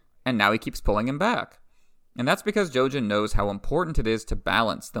eye, and now he keeps pulling him back. And that's because Jojen knows how important it is to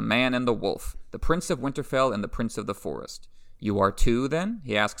balance the man and the wolf, the Prince of Winterfell and the Prince of the Forest. You are 2, then?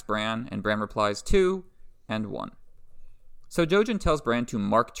 He asks Bran, and Bran replies 2 and 1. So Jojen tells Bran to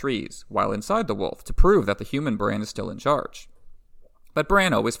mark trees while inside the wolf to prove that the human Bran is still in charge. But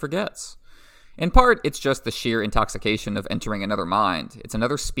Bran always forgets. In part, it's just the sheer intoxication of entering another mind. It's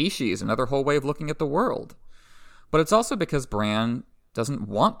another species, another whole way of looking at the world. But it's also because Bran doesn't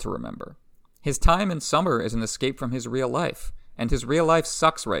want to remember. His time in Summer is an escape from his real life, and his real life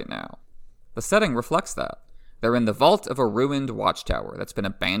sucks right now. The setting reflects that. They're in the vault of a ruined watchtower that's been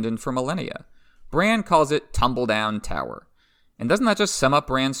abandoned for millennia. Bran calls it Tumbledown Tower. And doesn't that just sum up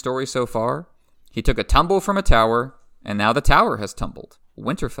Bran's story so far? He took a tumble from a tower, and now the tower has tumbled.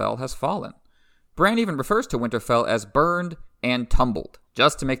 Winterfell has fallen. Bran even refers to Winterfell as burned and tumbled,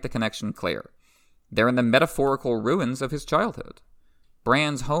 just to make the connection clear. They're in the metaphorical ruins of his childhood.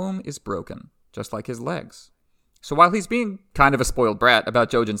 Bran's home is broken, just like his legs. So while he's being kind of a spoiled brat about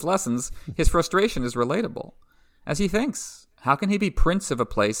Jojen's lessons, his frustration is relatable. As he thinks, how can he be prince of a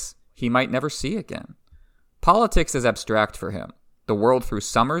place he might never see again? Politics is abstract for him. The world through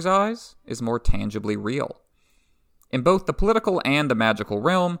Summer's eyes is more tangibly real. In both the political and the magical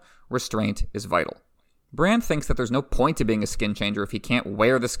realm, restraint is vital. Bran thinks that there's no point to being a skin changer if he can't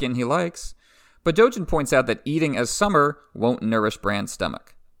wear the skin he likes, but Jojen points out that eating as Summer won't nourish Bran's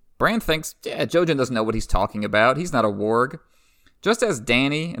stomach. Bran thinks, Jojen doesn't know what he's talking about. He's not a warg. Just as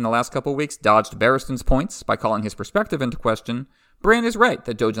Dany, in the last couple weeks, dodged Barristan's points by calling his perspective into question, Bran is right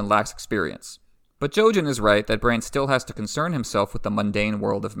that Jojen lacks experience. But Jojen is right that Bran still has to concern himself with the mundane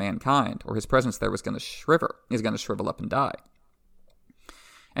world of mankind, or his presence there was going to shrivel up and die.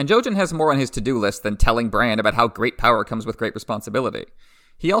 And Jojen has more on his to-do list than telling Bran about how great power comes with great responsibility.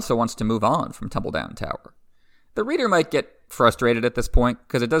 He also wants to move on from Tumbledown Tower. The reader might get frustrated at this point,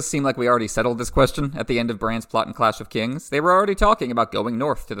 because it does seem like we already settled this question at the end of Bran's plot in Clash of Kings. They were already talking about going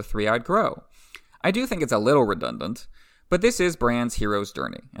north to the Three-Eyed Crow. I do think it's a little redundant, but this is Bran's hero's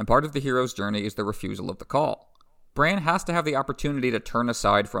journey, and part of the hero's journey is the refusal of the call. Bran has to have the opportunity to turn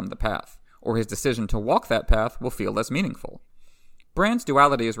aside from the path, or his decision to walk that path will feel less meaningful. Bran's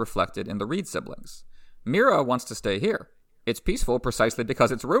duality is reflected in the Reed siblings. Meera wants to stay here. It's peaceful precisely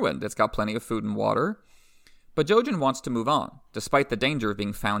because it's ruined. It's got plenty of food and water. But Jojen wants to move on, despite the danger of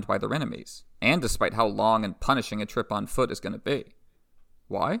being found by their enemies, and despite how long and punishing a trip on foot is going to be.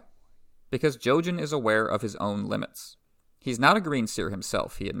 Why? Because Jojen is aware of his own limits. He's not a green seer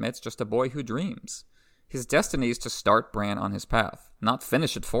himself, he admits, just a boy who dreams. His destiny is to start Bran on his path, not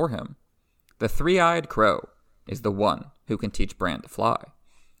finish it for him. The three-eyed crow is the one who can teach Bran to fly.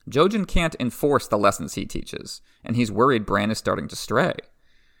 Jojen can't enforce the lessons he teaches, and he's worried Bran is starting to stray.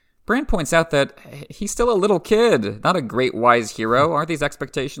 Bran points out that he's still a little kid, not a great wise hero. Aren't these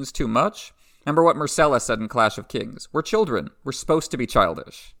expectations too much? Remember what Myrcella said in Clash of Kings. We're children. We're supposed to be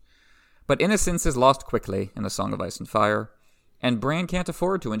childish. But innocence is lost quickly in A Song of Ice and Fire, and Bran can't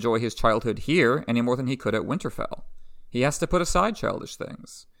afford to enjoy his childhood here any more than he could at Winterfell. He has to put aside childish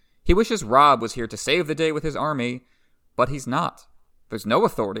things. He wishes Robb was here to save the day with his army, but he's not. There's no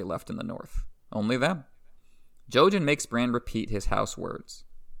authority left in the North. Only them. Jojen makes Bran repeat his house words.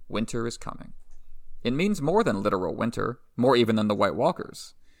 Winter is coming. It means more than literal winter, more even than the White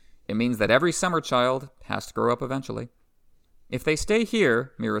Walkers. It means that every summer child has to grow up eventually. If they stay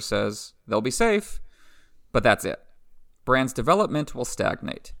here, Meera says, they'll be safe, but that's it. Bran's development will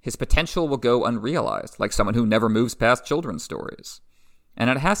stagnate. His potential will go unrealized, like someone who never moves past children's stories. And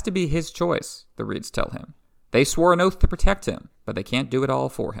it has to be his choice, the Reeds tell him. They swore an oath to protect him, but they can't do it all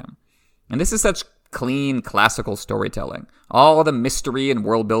for him. And this is such clean, classical storytelling. All the mystery and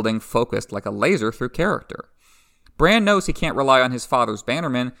world-building focused like a laser through character. Bran knows he can't rely on his father's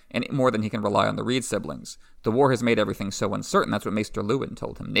bannermen any more than he can rely on the Reed siblings. The war has made everything so uncertain. That's what Maester Luwin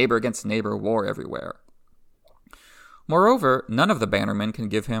told him. Neighbor against neighbor, war everywhere. Moreover, none of the bannermen can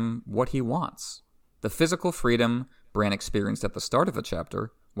give him what he wants. The physical freedom Bran experienced at the start of the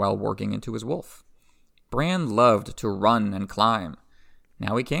chapter while working into his wolf. Bran loved to run and climb.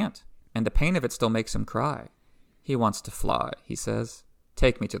 Now he can't, and the pain of it still makes him cry. He wants to fly, he says.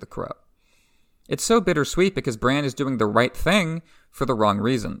 Take me to the crow. It's so bittersweet because Bran is doing the right thing for the wrong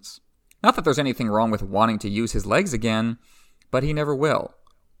reasons. Not that there's anything wrong with wanting to use his legs again, but he never will.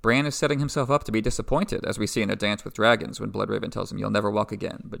 Bran is setting himself up to be disappointed, as we see in A Dance with Dragons when Bloodraven tells him, you'll never walk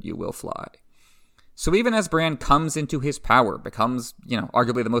again, but you will fly. So even as Bran comes into his power, becomes,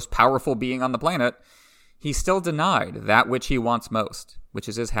 arguably the most powerful being on the planet, he's still denied that which he wants most, which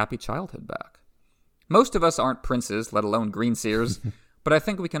is his happy childhood back. Most of us aren't princes, let alone greenseers, but I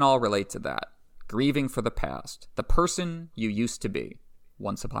think we can all relate to that. Grieving for the past, the person you used to be,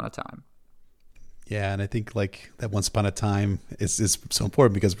 once upon a time. Yeah, and I think like that once upon a time is so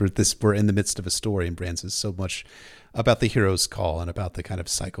important because we're in the midst of a story, and Bran's is so much about the hero's call and about the kind of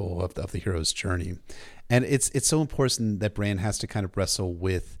cycle of the hero's journey. And it's so important that Bran has to kind of wrestle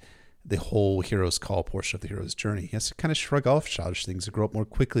with the whole hero's call portion of the hero's journey. He has to kind of shrug off childish things and grow up more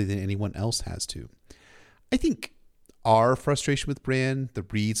quickly than anyone else has to. I think our frustration with Bran, the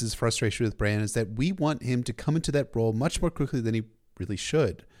Reeds' frustration with Bran, is that we want him to come into that role much more quickly than he really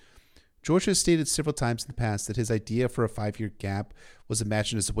should. George has stated several times in the past that his idea for a 5-year gap was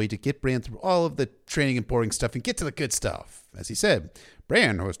imagined as a way to get Bran through all of the training and boring stuff and get to the good stuff. As he said,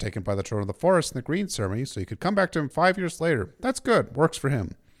 Bran was taken by the Children of the Forest in the Green ceremony, so he could come back to him 5 years later. That's good. Works for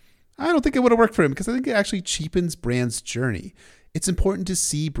him. I don't think it would have worked for him because I think it actually cheapens Bran's journey. It's important to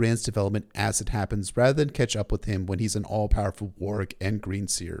see Bran's development as it happens rather than catch up with him when he's an all-powerful warg and green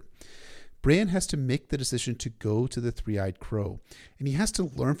seer. Bran has to make the decision to go to the Three-Eyed Crow, and he has to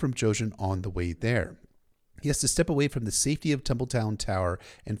learn from Jojen on the way there. He has to step away from the safety of Tumbletown Tower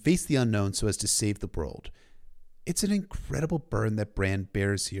and face the unknown so as to save the world. It's an incredible burden that Bran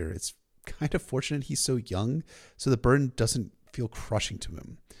bears here. It's kind of fortunate he's so young, so the burden doesn't feel crushing to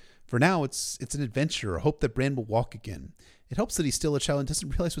him. For now, it's an adventure, a hope that Bran will walk again. It helps that he's still a child and doesn't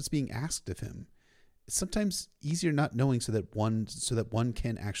realize what's being asked of him. It's sometimes easier not knowing so that one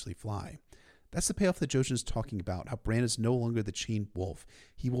can actually fly. That's the payoff that Jojen is talking about, how Bran is no longer the chained wolf.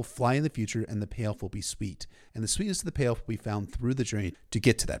 He will fly in the future, and the payoff will be sweet. And the sweetness of the payoff will be found through the journey to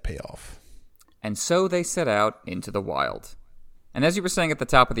get to that payoff. And so they set out into the wild. And as you were saying at the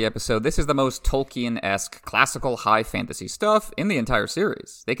top of the episode, this is the most Tolkien-esque, classical high fantasy stuff in the entire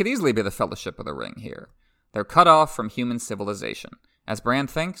series. They could easily be the Fellowship of the Ring here. They're cut off from human civilization. As Bran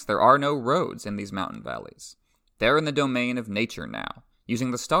thinks, there are no roads in these mountain valleys. They're in the domain of nature now,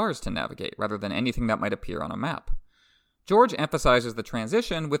 using the stars to navigate rather than anything that might appear on a map. George emphasizes the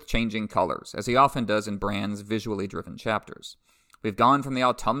transition with changing colors, as he often does in Bran's visually driven chapters. We've gone from the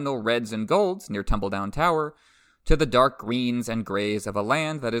autumnal reds and golds near Tumbledown Tower to the dark greens and grays of a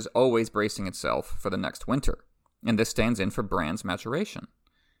land that is always bracing itself for the next winter. and this stands in for Bran's maturation.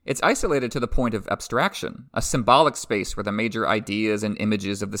 It's isolated to the point of abstraction, a symbolic space where the major ideas and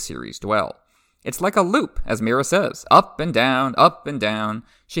images of the series dwell. It's like a loop, as Mira says, up and down, up and down.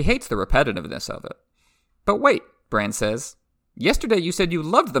 She hates the repetitiveness of it. But wait, Bran says, yesterday you said you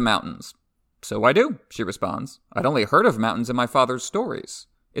loved the mountains. So I do, she responds. I'd only heard of mountains in my father's stories.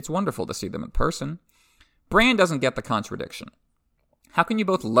 It's wonderful to see them in person. Bran doesn't get the contradiction. How can you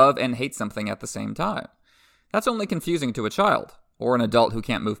both love and hate something at the same time? That's only confusing to a child, or an adult who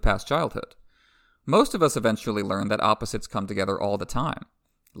can't move past childhood. Most of us eventually learn that opposites come together all the time.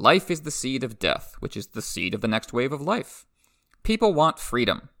 Life is the seed of death, which is the seed of the next wave of life. People want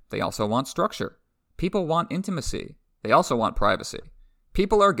freedom. They also want structure. People want intimacy. They also want privacy.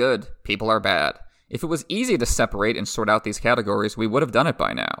 People are good. People are bad. If it was easy to separate and sort out these categories, we would have done it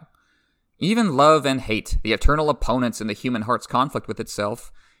by now. Even love and hate, the eternal opponents in the human heart's conflict with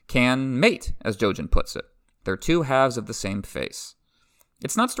itself, can mate, as Jojen puts it. They're two halves of the same face.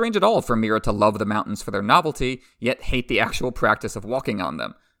 It's not strange at all for Mira to love the mountains for their novelty, yet hate the actual practice of walking on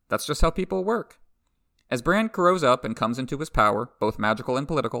them. That's just how people work. As Bran grows up and comes into his power, both magical and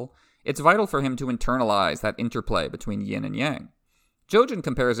political, it's vital for him to internalize that interplay between yin and yang. Jojen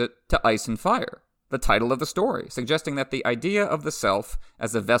compares it to ice and fire, the title of the story, suggesting that the idea of the self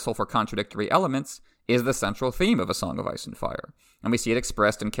as a vessel for contradictory elements is the central theme of A Song of Ice and Fire. And we see it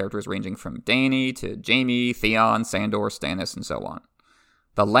expressed in characters ranging from Dany to Jaime, Theon, Sandor, Stannis, and so on.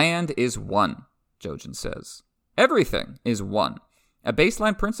 The land is one, Jojen says. Everything is one, a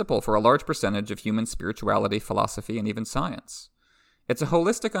baseline principle for a large percentage of human spirituality, philosophy, and even science. It's a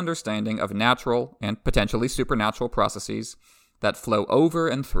holistic understanding of natural and potentially supernatural processes that flow over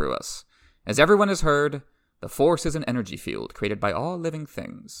and through us. As everyone has heard, the Force is an energy field created by all living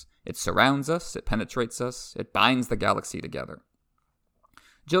things. It surrounds us, it penetrates us, it binds the galaxy together.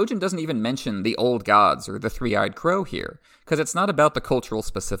 Jojen doesn't even mention the old gods or the three-eyed crow here, because it's not about the cultural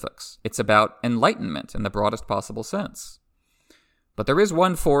specifics. It's about enlightenment in the broadest possible sense. But there is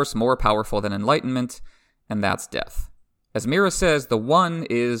one force more powerful than enlightenment, and that's death. As Mira says, the one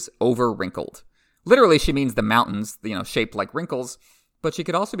is over-wrinkled. Literally, she means the mountains, shaped like wrinkles, but she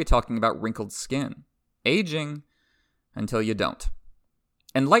could also be talking about wrinkled skin. Aging until you don't.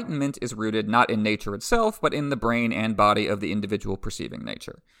 Enlightenment is rooted not in nature itself, but in the brain and body of the individual perceiving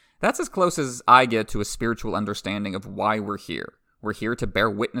nature. That's as close as I get to a spiritual understanding of why we're here. We're here to bear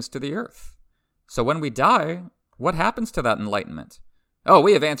witness to the earth. So when we die, what happens to that enlightenment? Oh,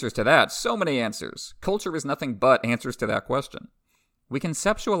 we have answers to that. So many answers. Culture is nothing but answers to that question. We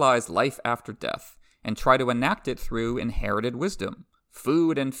conceptualize life after death and try to enact it through inherited wisdom,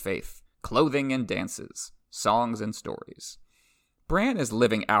 food and faith, clothing and dances, songs and stories. Bran is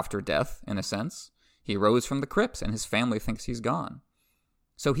living after death, in a sense. He rose from the crypts and his family thinks he's gone.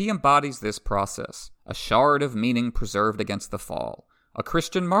 So he embodies this process, a shard of meaning preserved against the fall, a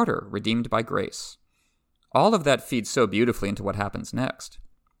Christian martyr redeemed by grace. All of that feeds so beautifully into what happens next.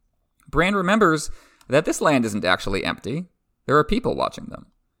 Bran remembers that this land isn't actually empty. There are people watching them.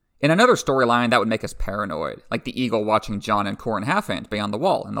 In another storyline, that would make us paranoid, like the eagle watching Jon and Qhorin Halfhand beyond the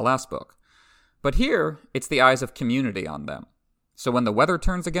wall in the last book. But here, it's the eyes of community on them. So when the weather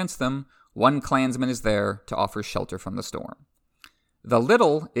turns against them, one clansman is there to offer shelter from the storm. The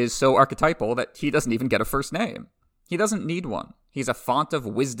little is so archetypal that he doesn't even get a first name. He doesn't need one. He's a font of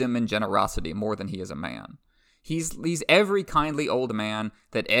wisdom and generosity more than he is a man. He's every kindly old man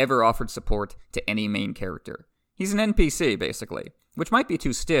that ever offered support to any main character. He's an NPC, basically, which might be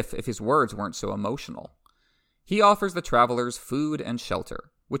too stiff if his words weren't so emotional. He offers the travelers food and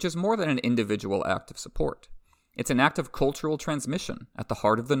shelter, which is more than an individual act of support. It's an act of cultural transmission at the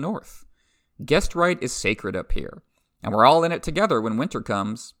heart of the North. Guest right is sacred up here, and we're all in it together when winter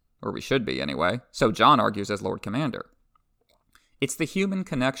comes, or we should be anyway, so Jon argues as Lord Commander. It's the human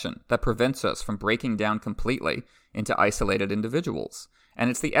connection that prevents us from breaking down completely into isolated individuals, and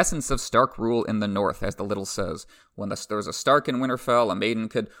it's the essence of Stark rule in the North, as the Little says. When there was a Stark in Winterfell, a maiden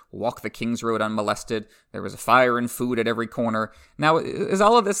could walk the King's Road unmolested, there was fire and food at every corner. Now, is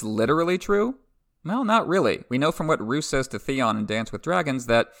all of this literally true? Well, not really. We know from what Roose says to Theon in Dance with Dragons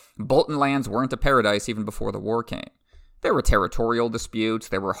that Bolton lands weren't a paradise even before the war came. There were territorial disputes,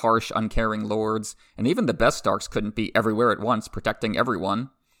 there were harsh, uncaring lords, and even the best Starks couldn't be everywhere at once, protecting everyone.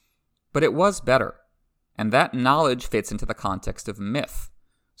 But it was better, and that knowledge fits into the context of myth.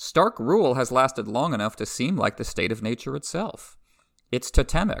 Stark rule has lasted long enough to seem like the state of nature itself. It's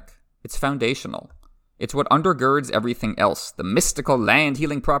totemic, it's foundational. It's what undergirds everything else, the mystical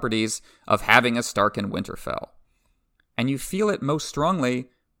land-healing properties of having a Stark in Winterfell. And you feel it most strongly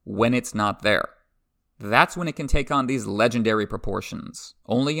when it's not there. That's when it can take on these legendary proportions.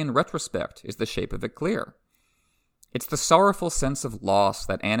 Only in retrospect is the shape of it clear. It's the sorrowful sense of loss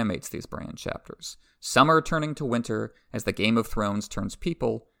that animates these Bran chapters. Summer turning to winter as the Game of Thrones turns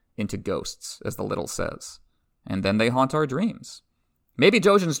people into ghosts, as the Little says. And then they haunt our dreams. Maybe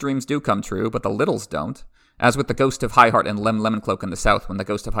Jojen's dreams do come true, but the Littles don't. As with the ghost of Highheart and Lem Lemoncloak in the South, when the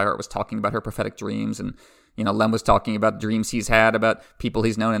ghost of Highheart was talking about her prophetic dreams, and, Lem was talking about dreams he's had about people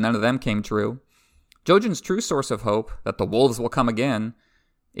he's known, and none of them came true. Jojen's true source of hope, that the wolves will come again,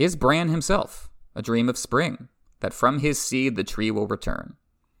 is Bran himself, a dream of spring, that from his seed the tree will return.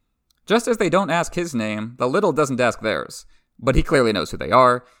 Just as they don't ask his name, the Little doesn't ask theirs, but he clearly knows who they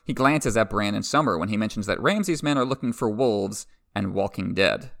are. He glances at Bran and Summer when he mentions that Ramsay's men are looking for wolves and walking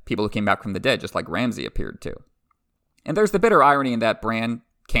dead, people who came back from the dead, just like Ramsay appeared to. And there's the bitter irony in that Bran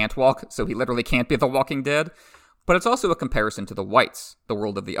can't walk, so he literally can't be the walking dead, but it's also a comparison to the Whites, the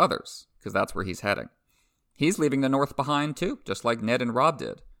world of the others, because that's where he's heading. He's leaving the North behind too, just like Ned and Robb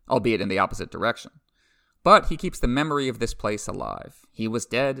did, albeit in the opposite direction. But he keeps the memory of this place alive. He was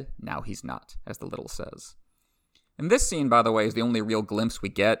dead, now he's not, as the Little says. And this scene, by the way, is the only real glimpse we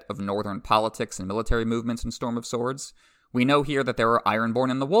get of northern politics and military movements in Storm of Swords. We know here that there are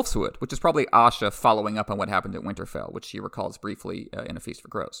Ironborn in the Wolfswood, which is probably Asha following up on what happened at Winterfell, which she recalls briefly in A Feast for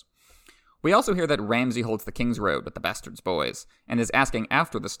Crows. We also hear that Ramsay holds the King's Road with the Bastards boys, and is asking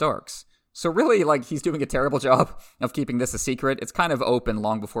after the Starks. So really, he's doing a terrible job of keeping this a secret. It's kind of open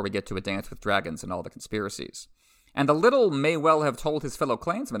long before we get to A Dance with Dragons and all the conspiracies. And the Little may well have told his fellow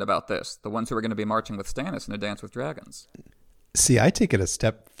clansmen about this, the ones who are going to be marching with Stannis in A Dance with Dragons. See, I take it a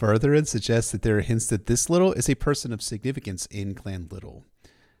step further and suggest that there are hints that this Little is a person of significance in Clan Little.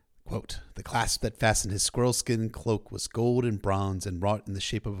 Quote, the clasp that fastened his squirrel skin cloak was gold and bronze and wrought in the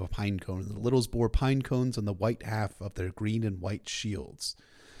shape of a pine cone. The Littles bore pine cones on the white half of their green and white shields.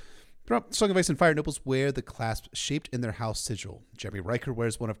 Throughout Song of Ice and Fire, nobles wear the clasp shaped in their house sigil. Jeremy Riker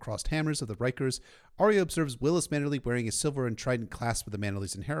wears one of crossed hammers of the Rikers. Arya observes Willis Manderly wearing a silver and trident clasp of the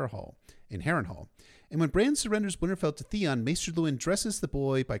Manderlys in Harrenhal. And when Bran surrenders Winterfell to Theon, Maester Luwin dresses the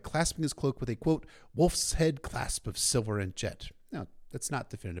boy by clasping his cloak with a, quote, wolf's head clasp of silver and jet. Now, that's not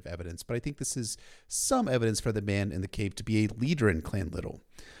definitive evidence, but I think this is some evidence for the man in the cave to be a leader in Clan Little.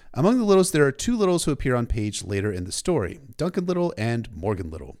 Among the Littles, there are two Littles who appear on page later in the story, Duncan Little and Morgan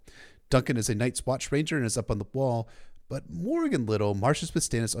Little. Duncan is a Night's Watch Ranger and is up on the wall, but Morgan Little marches with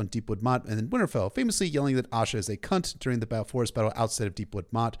Stannis on Deepwood Motte and in Winterfell, famously yelling that Asha is a cunt during the forest battle outside of Deepwood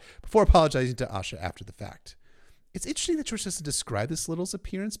Motte, before apologizing to Asha after the fact. It's interesting that George doesn't describe this Little's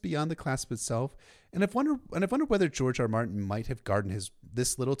appearance beyond the clasp itself, and I've wondered whether George R. R. Martin might have gardened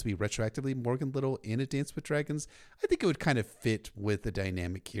this Little to be retroactively Morgan Little in A Dance with Dragons. I think it would kind of fit with the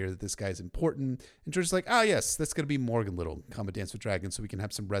dynamic here that this guy's important, and George is like, yes, that's going to be Morgan Little, come A Dance with Dragons, so we can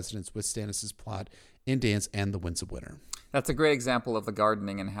have some resonance with Stannis' plot in Dance and the Winds of Winter. That's a great example of the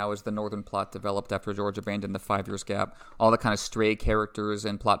gardening and how as the northern plot developed after George abandoned the 5 years gap, all the kind of stray characters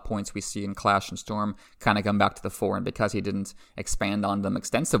and plot points we see in Clash and Storm kind of come back to the fore, and because he didn't expand on them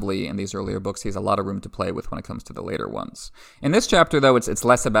extensively in these earlier books, he has a lot of room to play with when it comes to the later ones. In this chapter, though, it's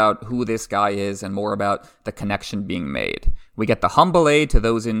less about who this guy is and more about the connection being made. We get the humble aid to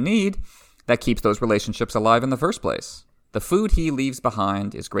those in need that keeps those relationships alive in the first place. The food he leaves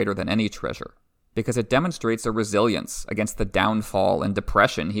behind is greater than any treasure, because it demonstrates a resilience against the downfall and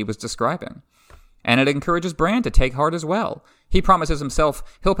depression he was describing. And it encourages Bran to take heart as well. He promises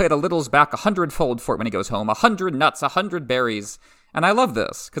himself he'll pay the Littles back 100-fold for it when he goes home, 100 nuts, 100 berries. And I love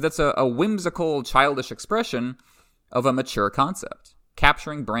this, because it's a whimsical, childish expression of a mature concept,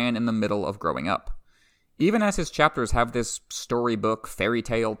 capturing Bran in the middle of growing up. Even as his chapters have this storybook, fairy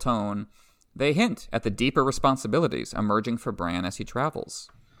tale tone, they hint at the deeper responsibilities emerging for Bran as he travels.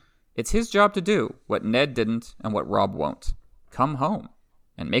 It's his job to do what Ned didn't and what Robb won't. Come home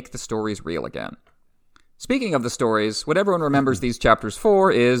and make the stories real again. Speaking of the stories, what everyone remembers these chapters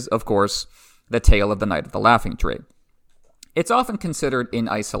for is, of course, the tale of the Night of the Laughing Tree. It's often considered in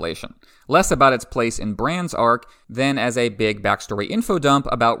isolation, less about its place in Bran's arc than as a big backstory info dump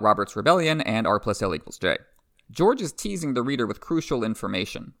about Robert's Rebellion and R+L=J. George is teasing the reader with crucial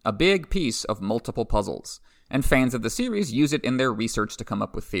information, a big piece of multiple puzzles, and fans of the series use it in their research to come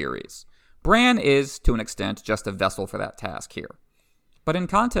up with theories. Bran is, to an extent, just a vessel for that task here. But in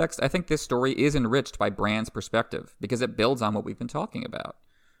context, I think this story is enriched by Bran's perspective, because it builds on what we've been talking about.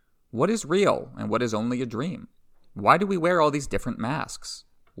 What is real, and what is only a dream? Why do we wear all these different masks?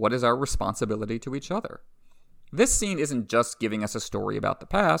 What is our responsibility to each other? This scene isn't just giving us a story about the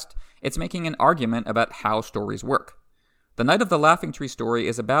past, it's making an argument about how stories work. The Night of the Laughing Tree story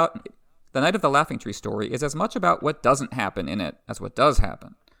is as much about what doesn't happen in it as what does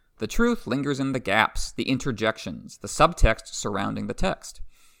happen. The truth lingers in the gaps, the interjections, the subtext surrounding the text.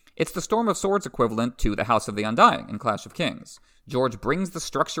 It's the Storm of Swords equivalent to the House of the Undying in Clash of Kings. George brings the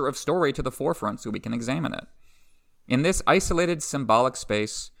structure of story to the forefront so we can examine it. In this isolated, symbolic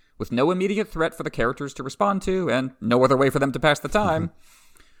space, with no immediate threat for the characters to respond to, and no other way for them to pass the time,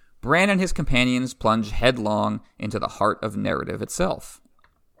 Bran and his companions plunge headlong into the heart of narrative itself.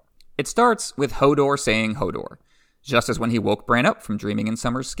 It starts with Hodor saying Hodor, just as when he woke Bran up from dreaming in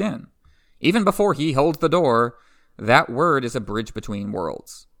Summer's skin. Even before he holds the door, that word is a bridge between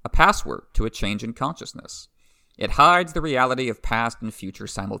worlds, a password to a change in consciousness. It hides the reality of past and future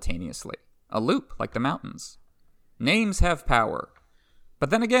simultaneously, a loop like the mountains. Names have power. But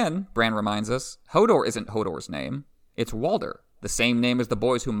then again, Bran reminds us, Hodor isn't Hodor's name. It's Walder, the same name as the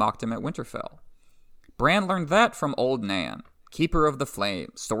boys who mocked him at Winterfell. Bran learned that from Old Nan, keeper of the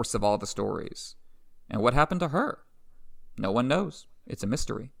flame, source of all the stories. And what happened to her? No one knows. It's a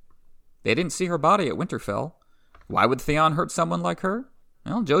mystery. They didn't see her body at Winterfell. Why would Theon hurt someone like her?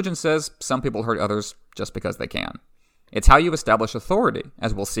 Well, Jojen says some people hurt others just because they can. It's how you establish authority,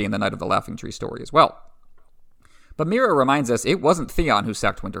 as we'll see in the Night of the Laughing Tree story as well. But Meera reminds us it wasn't Theon who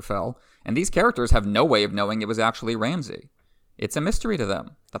sacked Winterfell, and these characters have no way of knowing it was actually Ramsay. It's a mystery to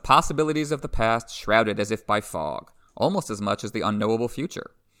them, the possibilities of the past shrouded as if by fog, almost as much as the unknowable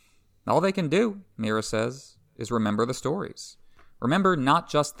future. All they can do, Meera says, is remember the stories. Remember not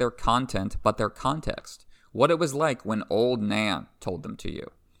just their content, but their context, what it was like when Old Nan told them to you.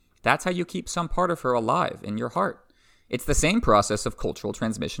 That's how you keep some part of her alive in your heart. It's the same process of cultural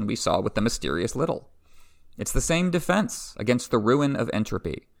transmission we saw with the mysterious Little. It's the same defense against the ruin of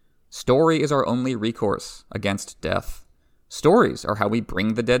entropy. Story is our only recourse against death. Stories are how we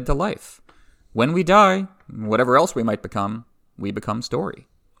bring the dead to life. When we die, whatever else we might become, we become story.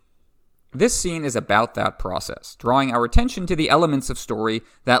 This scene is about that process, drawing our attention to the elements of story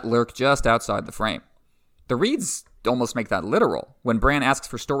that lurk just outside the frame. The Reeds almost make that literal. When Bran asks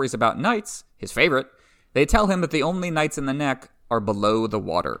for stories about knights, his favorite, they tell him that the only knights in the neck are below the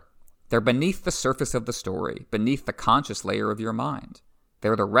water. They're beneath the surface of the story, beneath the conscious layer of your mind.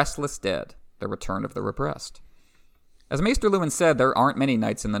 They're the restless dead, the return of the repressed. As Maester Luwin said, there aren't many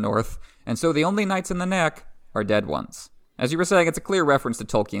knights in the north, and so the only knights in the neck are dead ones. As you were saying, it's a clear reference to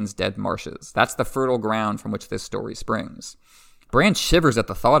Tolkien's Dead Marshes. That's the fertile ground from which this story springs. Bran shivers at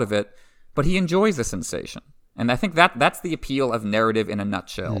the thought of it, but he enjoys the sensation. And I think that's the appeal of narrative in a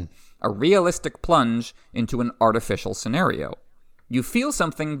nutshell. A realistic plunge into an artificial scenario. You feel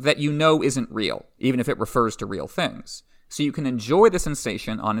something that you know isn't real, even if it refers to real things. So you can enjoy the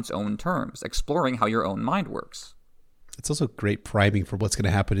sensation on its own terms, exploring how your own mind works. It's also great priming for what's going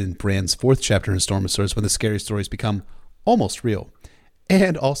to happen in Bran's 4th chapter in Storm of Swords when the scary stories become almost real.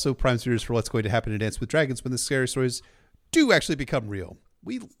 And also primes readers for what's going to happen in Dance with Dragons when the scary stories do actually become real.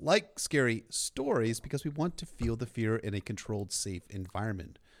 We like scary stories because we want to feel the fear in a controlled, safe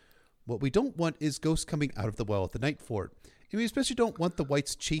environment. What we don't want is ghosts coming out of the well at the Night Fort. And we especially don't want the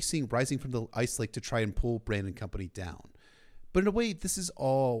Whites rising from the ice lake to try and pull Bran and company down. But in a way, this is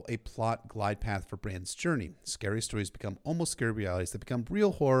all a plot glide path for Bran's journey. Scary stories become almost scary realities that become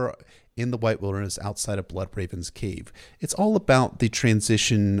real horror in the White Wilderness outside of Bloodraven's cave. It's all about the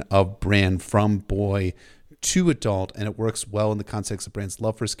transition of Bran from boy to adult, and it works well in the context of Bran's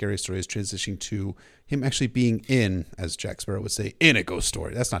love for scary stories, transitioning to him actually being in, as Jack Sparrow would say, in a ghost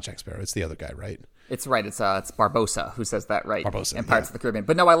story. That's not Jack Sparrow. It's the other guy, right? It's right. It's Barbossa who says that, right? Barbossa, in Pirates of the Caribbean.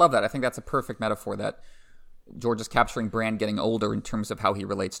 But no, I love that. I think that's a perfect metaphor that George is capturing Bran getting older in terms of how he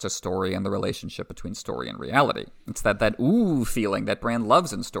relates to story and the relationship between story and reality. It's that ooh feeling that Bran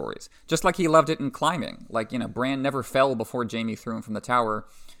loves in stories, just like he loved it in climbing. Like, Bran never fell before Jaime threw him from the tower.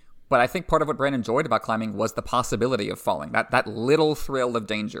 But I think part of what Bran enjoyed about climbing was the possibility of falling, that little thrill of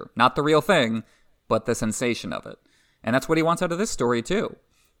danger. Not the real thing, but the sensation of it. And that's what he wants out of this story, too.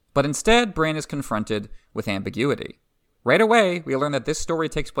 But instead, Bran is confronted with ambiguity. Right away, we learn that this story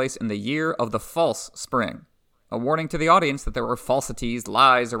takes place in the year of the false spring, a warning to the audience that there are falsities,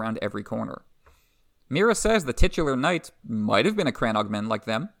 lies around every corner. Meera says the titular knight might have been a Cranogman like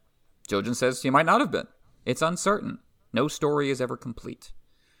them. Jojen says he might not have been. It's uncertain. No story is ever complete.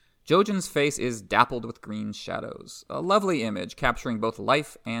 Jojen's face is dappled with green shadows, a lovely image capturing both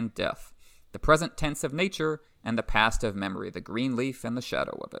life and death, the present tense of nature and the past of memory, the green leaf and the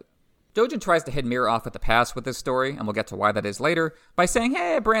shadow of it. Jojen tries to head Meera off at the pass with this story, and we'll get to why that is later, by saying,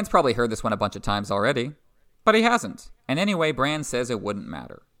 hey, Bran's probably heard this one a bunch of times already. But he hasn't, and anyway, Bran says it wouldn't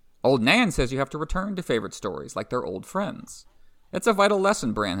matter. Old Nan says you have to return to favorite stories like they're old friends. It's a vital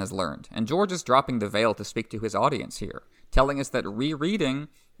lesson Bran has learned, and George is dropping the veil to speak to his audience here, telling us that rereading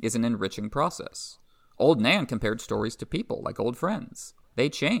is an enriching process. Old Nan compared stories to people like old friends. They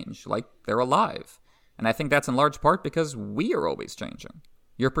change, like they're alive. And I think that's in large part because we are always changing.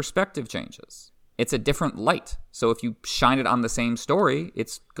 your perspective changes. It's a different light. So if you shine it on the same story,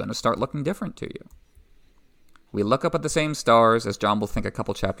 it's going to start looking different to you. We look up at the same stars, as John will think a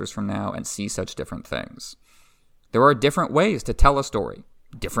couple chapters from now, and see such different things. There are different ways to tell a story,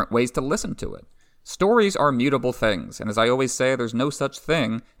 different ways to listen to it. Stories are mutable things, and as I always say, there's no such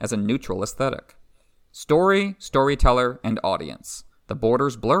thing as a neutral aesthetic. Story, storyteller, and audience. The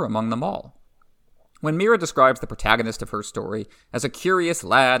borders blur among them all. When Mira describes the protagonist of her story as a curious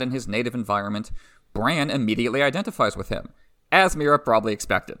lad in his native environment, Bran immediately identifies with him, as Mira probably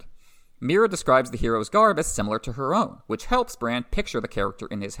expected. Mira describes the hero's garb as similar to her own, which helps Bran picture the character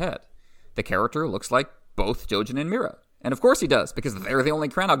in his head. The character looks like both Jojen and Mira. And of course he does, because they're the only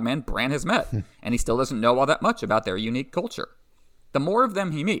Cranog men Bran has met, and he still doesn't know all that much about their unique culture. The more of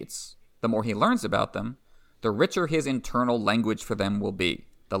them he meets, the more he learns about them, the richer his internal language for them will be,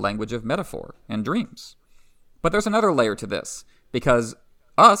 the language of metaphor and dreams. But there's another layer to this, because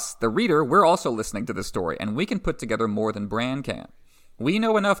us, the reader, we're also listening to this story, and we can put together more than Bran can. We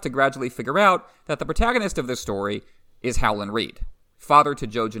know enough to gradually figure out that the protagonist of this story is Howland Reed, father to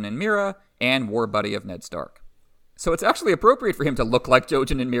Jojen and Mira, and war buddy of Ned Stark. So it's actually appropriate for him to look like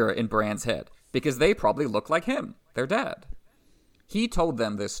Jojen and Mira in Bran's head, because they probably look like him, their dad. He told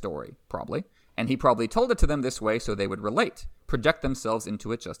them this story, probably, and he probably told it to them this way so they would relate, project themselves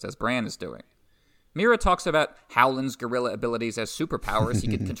into it just as Bran is doing. Mira talks about Howland's guerrilla abilities as superpowers. He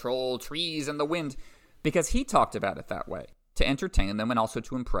could control trees and the wind, because he talked about it that way, to entertain them and also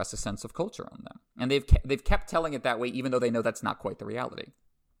to impress a sense of culture on them. And they've kept telling it that way, even though they know that's not quite the reality.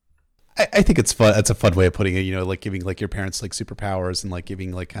 I think it's fun. It's a fun way of putting it, you know, like giving like your parents like superpowers and like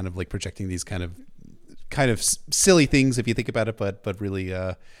giving like kind of like projecting these kind of silly things if you think about it, but really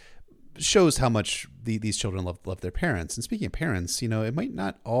shows how much these children love their parents. And speaking of parents, you know, it might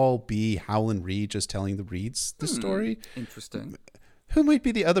not all be Howland Reed just telling the Reeds the story. Interesting. Who might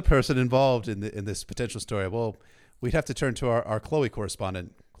be the other person involved in this potential story? Well, we'd have to turn to our Chloe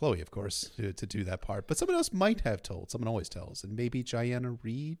correspondent, Chloe, of course, to do that part. But someone else might have told. Someone always tells. And maybe Diana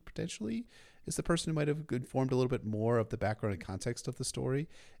Reed, potentially, is the person who might have informed a little bit more of the background and context of the story.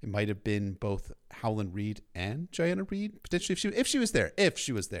 It might have been both Howland Reed and Diana Reed, potentially, if she was there.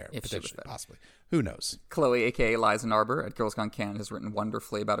 Possibly. Who knows? Chloe, a.k.a. Liza Narber at Girls Gone Canon, has written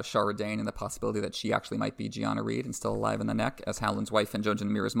wonderfully about Ashara Dane and the possibility that she actually might be Gianna Reed and still alive in the neck as Howland's wife and Jojen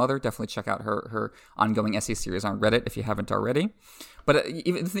and Mira's mother. Definitely check out her ongoing essay series on Reddit if you haven't already. But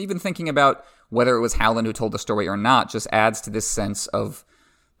even thinking about whether it was Howland who told the story or not just adds to this sense of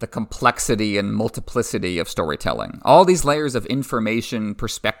the complexity and multiplicity of storytelling. All these layers of information,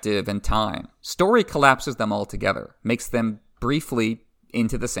 perspective, and time. Story collapses them all together, makes them briefly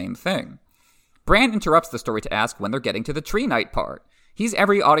into the same thing. Bran interrupts the story to ask when they're getting to the tree night part. He's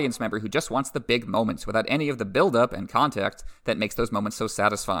every audience member who just wants the big moments without any of the build-up and context that makes those moments so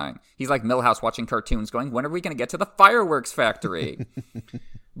satisfying. He's like Milhouse watching cartoons going, when are we going to get to the fireworks factory?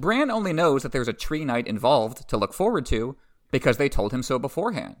 Bran only knows that there's a tree night involved to look forward to because they told him so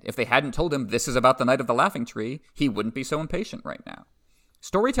beforehand. If they hadn't told him this is about the Night of the Laughing Tree, he wouldn't be so impatient right now.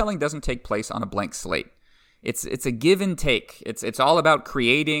 Storytelling doesn't take place on a blank slate. It's a give and take. It's all about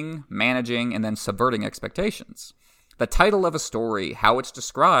creating, managing, and then subverting expectations. The title of a story, how it's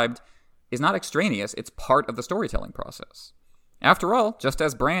described, is not extraneous. It's part of the storytelling process. After all, just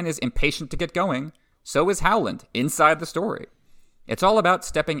as Bran is impatient to get going, so is Howland inside the story. It's all about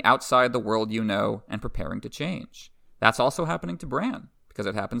stepping outside the world you know and preparing to change. That's also happening to Bran, because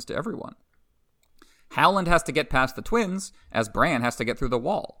it happens to everyone. Howland has to get past the twins, as Bran has to get through the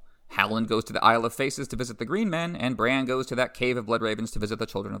wall. Howland goes to the Isle of Faces to visit the Green Men, and Bran goes to that Cave of Blood Ravens to visit the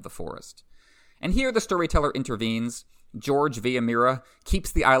Children of the Forest. And here the storyteller intervenes. George, via Mira,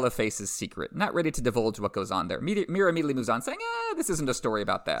 keeps the Isle of Faces secret, not ready to divulge what goes on there. Mira immediately moves on, saying, this isn't a story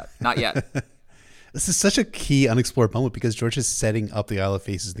about that. Not yet. This is such a key unexplored moment because George is setting up the Isle of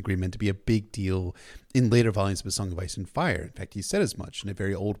Faces and the Green Men to be a big deal in later volumes of A Song of Ice and Fire. In fact, he said as much in a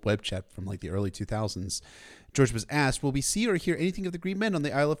very old web chat from like the early 2000s. George was asked, will we see or hear anything of the Green Men on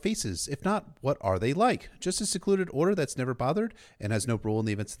the Isle of Faces? If not, what are they like? Just a secluded order that's never bothered and has no role in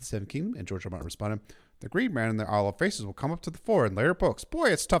the events of the Seven Kingdom? And George R. Martin responded, the Green Men in the Isle of Faces will come up to the fore and layer books. Boy,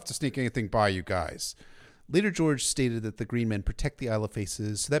 it's tough to sneak anything by you guys. Later, George stated that the Green Men protect the Isle of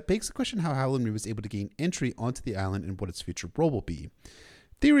Faces, so that begs the question how Howland Reed was able to gain entry onto the island and what its future role will be.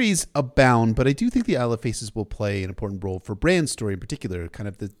 Theories abound, but I do think the Isle of Faces will play an important role for Bran's story in particular. Kind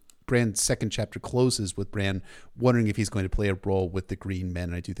of the Bran's second chapter closes with Bran wondering if he's going to play a role with the Green Men,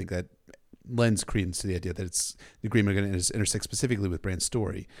 and I do think that lends credence to the idea that it's the agreement are going to intersect specifically with Bran's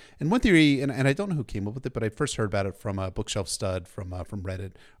story. And one theory, and I don't know who came up with it, but I first heard about it from a Bookshelf Stud from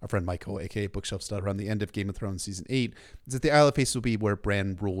Reddit, our friend Michael, aka Bookshelf Stud, around the end of Game of Thrones season 8, is that the Isle of Faces will be where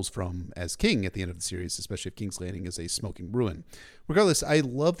Bran rules from as king at the end of the series, especially if King's Landing is a smoking ruin. Regardless, I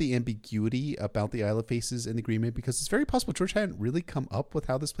love the ambiguity about the Isle of Faces in the agreement because it's very possible George hadn't really come up with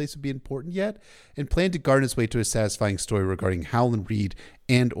how this place would be important yet and planned to garden his way to a satisfying story regarding Howland Reed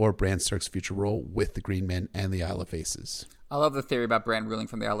and or Bran Stark's future role with the Green Men and the Isle of Faces. I love the theory about Bran ruling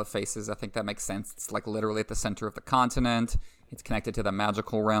from the Isle of Faces. I think that makes sense. It's like literally at the center of the continent. It's connected to the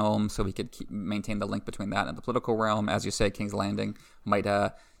magical realm, so we could maintain the link between that and the political realm. As you say, King's Landing might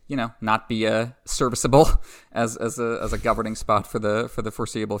not be serviceable as a governing spot for the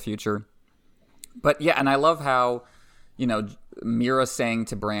foreseeable future. But yeah, and I love how, Meera saying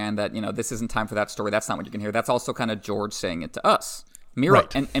to Bran that, this isn't time for that story. That's not what you can hear. That's also kind of George saying it to us. Meera,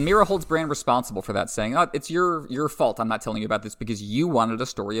 right. and Meera holds Bran responsible for that, saying, it's your fault I'm not telling you about this because you wanted a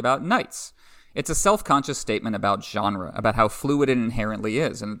story about knights. It's a self-conscious statement about genre, about how fluid it inherently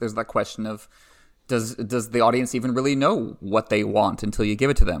is. And there's that question of, does the audience even really know what they want until you give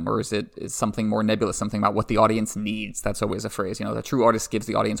it to them? Or is it something more nebulous, something about what the audience needs? That's always a phrase. The true artist gives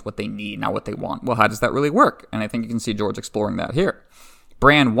the audience what they need, not what they want. Well, how does that really work? And I think you can see George exploring that here.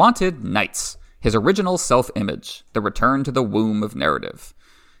 Bran wanted knights, his original self-image, the return to the womb of narrative.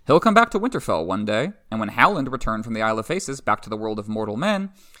 He'll come back to Winterfell one day, and when Howland returned from the Isle of Faces back to the world of mortal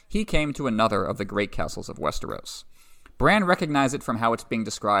men, he came to another of the great castles of Westeros. Bran recognized it from how it's being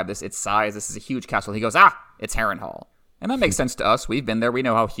described, its size. This is a huge castle. He goes, it's Harrenhal. And that makes sense to us. We've been there. We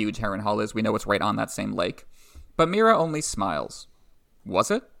know how huge Harrenhal is. We know it's right on that same lake. But Meera only smiles.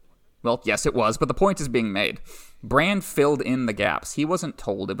 Was it? Well, yes, it was, but the point is being made. Bran filled in the gaps. He wasn't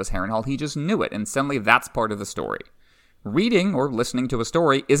told it was Harrenhal. He just knew it, and suddenly that's part of the story. Reading or listening to a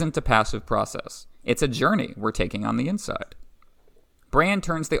story isn't a passive process. It's a journey we're taking on the inside. Bran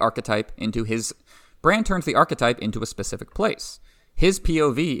turns the archetype into a specific place. His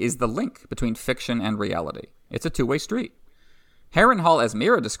POV is the link between fiction and reality. It's a two-way street. Harrenhal, as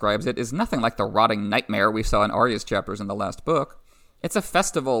Meera describes it, is nothing like the rotting nightmare we saw in Arya's chapters in the last book. It's a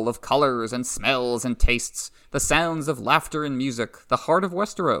festival of colors and smells and tastes, the sounds of laughter and music, the heart of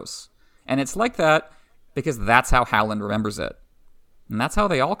Westeros. And it's like that because that's how Howland remembers it. And that's how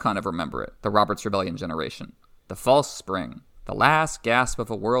they all kind of remember it, the Robert's Rebellion generation. The false spring, the last gasp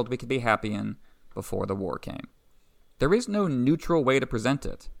of a world we could be happy in before the war came. There is no neutral way to present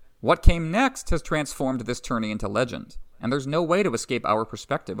it. What came next has transformed this tourney into legend, and there's no way to escape our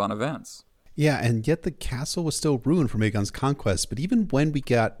perspective on events. Yeah, and yet the castle was still ruined from Aegon's conquest, but even when we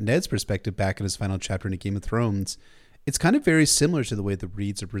got Ned's perspective back in his final chapter in A Game of Thrones, it's kind of very similar to the way the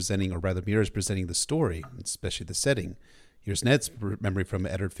Reeds are presenting, or rather Meera is presenting the story, especially the setting. Here's Ned's memory from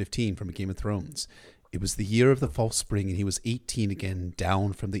Eddard 15 from A Game of Thrones. It was the year of the false spring, and he was 18 again,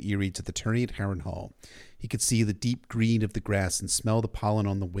 down from the Eyrie to the tourney at Harrenhal. He could see the deep green of the grass and smell the pollen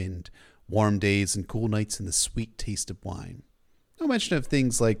on the wind, warm days and cool nights and the sweet taste of wine. No mention of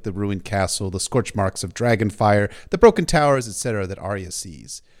things like the ruined castle, the scorch marks of dragon fire, the broken towers, etc. that Arya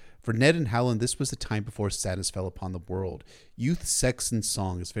sees. For Ned and Howland, this was the time before sadness fell upon the world. Youth, sex, and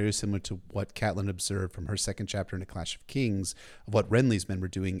song is very similar to what Catelyn observed from her second chapter in A Clash of Kings, of what Renly's men were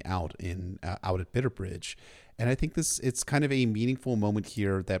doing out at Bitterbridge. And I think it's kind of a meaningful moment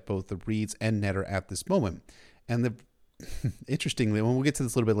here that both the Reeds and Ned are at this moment. And interestingly, when we'll get to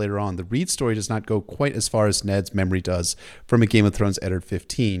this a little bit later on, the Reed story does not go quite as far as Ned's memory does from A Game of Thrones Eddard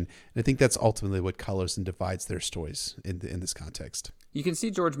 15. And I think that's ultimately what colors and divides their stories in this context. You can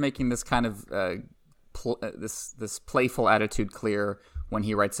see George making this kind of this playful attitude clear when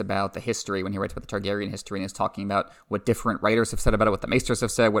he writes about the history, when he writes about the Targaryen history, and is talking about what different writers have said about it, what the Maesters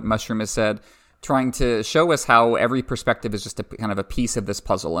have said, what Mushroom has said, trying to show us how every perspective is just a kind of a piece of this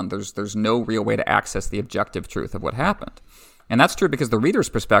puzzle, and there's no real way to access the objective truth of what happened. And that's true because the reader's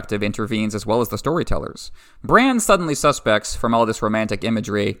perspective intervenes as well as the storyteller's. Bran suddenly suspects from all this romantic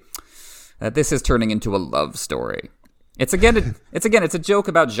imagery that this is turning into a love story. It's a joke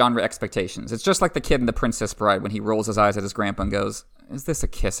about genre expectations. It's just like the kid in The Princess Bride when he rolls his eyes at his grandpa and goes, "Is this a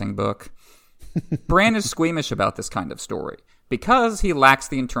kissing book?" Bran is squeamish about this kind of story because he lacks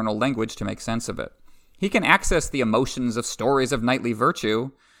the internal language to make sense of it. He can access the emotions of stories of knightly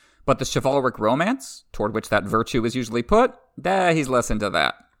virtue, but the chivalric romance, toward which that virtue is usually put, he's less into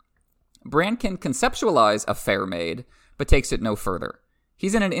that. Bran can conceptualize a fair maid, but takes it no further.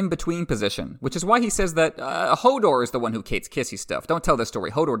 He's in an in-between position, which is why he says that Hodor is the one who hates kissy stuff. Don't tell this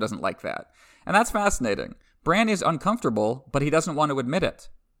story. Hodor doesn't like that. And that's fascinating. Bran is uncomfortable, but he doesn't want to admit it,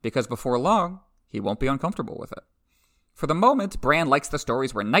 because before long, he won't be uncomfortable with it. For the moment, Bran likes the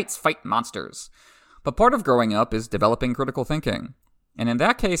stories where knights fight monsters. But part of growing up is developing critical thinking. And in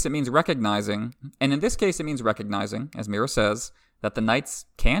that case, it means recognizing, as Meera says, that the knights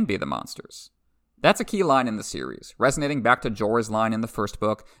can be the monsters. That's a key line in the series, resonating back to Jorah's line in the first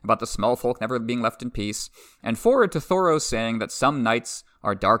book about the small folk never being left in peace, and forward to Thoros saying that some knights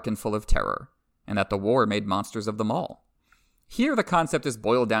are dark and full of terror, and that the war made monsters of them all. Here, the concept is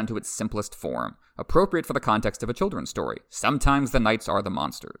boiled down to its simplest form, appropriate for the context of a children's story. Sometimes the knights are the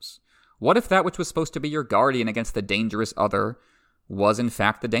monsters. What if that which was supposed to be your guardian against the dangerous other was in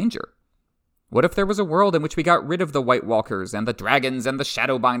fact the danger? What if there was a world in which we got rid of the White Walkers and the dragons and the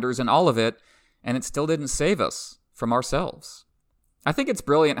Shadowbinders and all of it, and it still didn't save us from ourselves? I think it's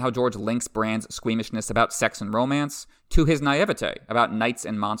brilliant how George links Bran's squeamishness about sex and romance to his naivete about knights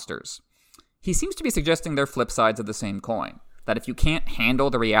and monsters. He seems to be suggesting they're flip sides of the same coin. That if you can't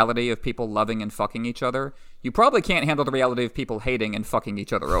handle the reality of people loving and fucking each other, you probably can't handle the reality of people hating and fucking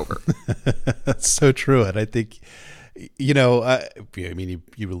each other over. That's so true. And I think, I mean,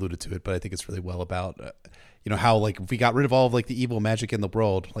 you alluded to it, but I think it's really well about, how like if we got rid of all of like the evil magic in the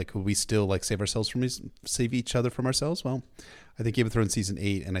world, like would we still like save each other from ourselves? Well, I think Game of Thrones season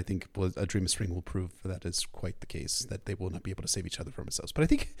 8, and I think A Dream of Spring will prove that is quite the case, that they will not be able to save each other from themselves. But I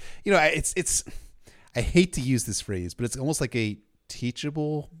think, it's I hate to use this phrase, but it's almost like a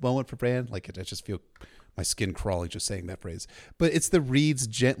teachable moment for Bran. Like I just feel my skin crawling just saying that phrase. But it's the Reeds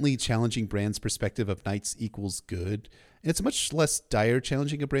gently challenging Bran's perspective of knights equals good. And it's much less dire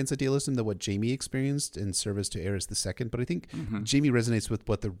challenging of Bran's idealism than what Jaime experienced in Service to Aerys II. But I think Jaime resonates with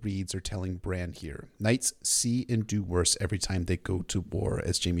what the Reeds are telling Bran here. Knights see and do worse every time they go to war,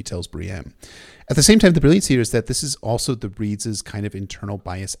 as Jaime tells Brienne. At the same time, the brilliance here is that this is also the Reeds' kind of internal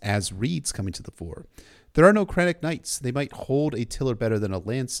bias as Reeds coming to the fore. There are no Crannoc knights. They might hold a tiller better than a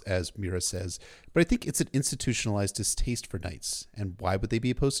lance, as Meera says, but I think it's an institutionalized distaste for knights. And why would they be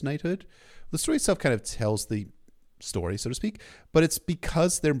opposed to knighthood? The story itself kind of tells the story, so to speak, but it's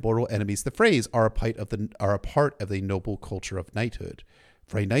because their mortal enemies, the Freys, are a part of the noble culture of knighthood.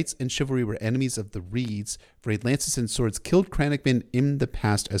 Frey knights and chivalry were enemies of the Reeds. Frey lances and swords killed Crannoc men in the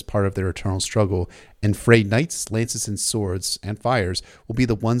past as part of their eternal struggle, and Frey knights, lances, and swords and fires will be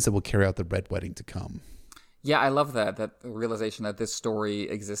the ones that will carry out the Red Wedding to come. Yeah, I love that realization that this story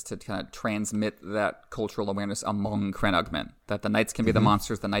exists to kind of transmit that cultural awareness among Crannoc men, that the knights can be the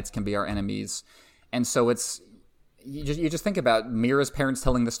monsters, the knights can be our enemies. And so it's, you just think about Meera's parents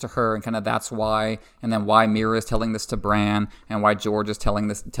telling this to her, and kind of that's why, and then why Meera is telling this to Bran, and why George is telling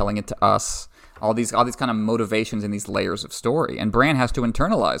it to us. All these kind of motivations and these layers of story, and Bran has to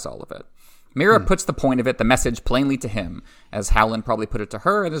internalize all of it. Meera puts the point of it, the message, plainly to him, as Howland probably put it to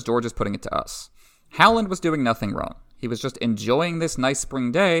her, and as George is putting it to us. Howland was doing nothing wrong. He was just enjoying this nice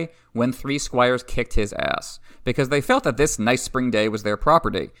spring day when 3 squires kicked his ass, because they felt that this nice spring day was their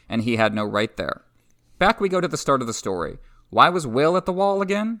property, and he had no right there. Back we go to the start of the story. Why was Will at the wall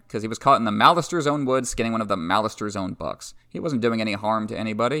again? Because he was caught in the Mallister's own woods skinning one of the Mallister's own bucks. He wasn't doing any harm to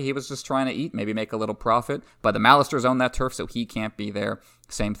anybody. He was just trying to eat, maybe make a little profit. But the Mallisters own that turf, so he can't be there.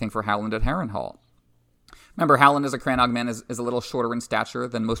 Same thing for Howland at Harrenhal. Remember, Howland as a Crannog man is a little shorter in stature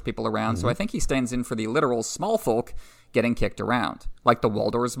than most people around, so I think he stands in for the literal small folk getting kicked around. Like the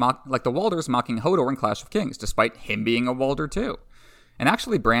Walders mocking Hodor in Clash of Kings, despite him being a Walder too. And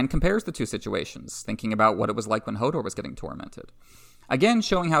actually, Bran compares the two situations, thinking about what it was like when Hodor was getting tormented. Again,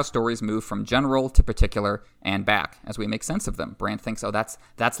 showing how stories move from general to particular and back as we make sense of them. Bran thinks, oh, that's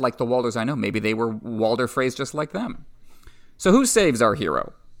like the Walders I know. Maybe they were Walder Freys just like them. So who saves our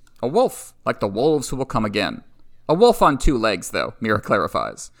hero? A wolf, like the wolves who will come again. A wolf on 2 legs, though, Meera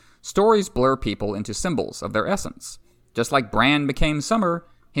clarifies. Stories blur people into symbols of their essence. Just like Bran became Summer,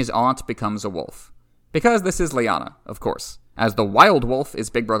 his aunt becomes a wolf. Because this is Lyanna, of course. As the wild wolf is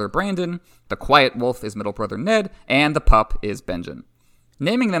Big Brother Brandon, the quiet wolf is Middle Brother Ned, and the pup is Benjen.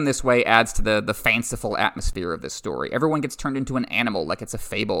 Naming them this way adds to the fanciful atmosphere of this story. Everyone gets turned into an animal, like it's a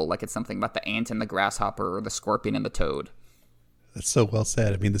fable, like it's something about the ant and the grasshopper, or the scorpion and the toad. That's so well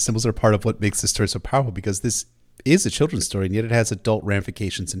said. I mean, the symbols are part of what makes this story so powerful, because this is a children's story, and yet it has adult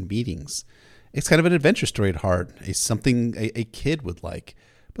ramifications and meanings. It's kind of an adventure story at heart, something a kid would like.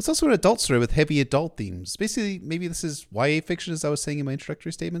 But it's also an adult story with heavy adult themes. Basically, maybe this is YA fiction, as I was saying in my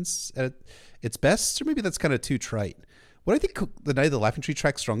introductory statements, at its best, or maybe that's kind of too trite. What I think the Night of the Laughing Tree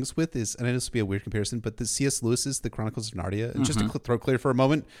tracks strongest with is, and I know this will be a weird comparison, but the C.S. Lewis's The Chronicles of Narnia. And just to throw clear for a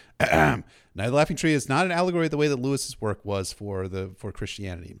moment, Night of the Laughing Tree is not an allegory the way that Lewis's work was for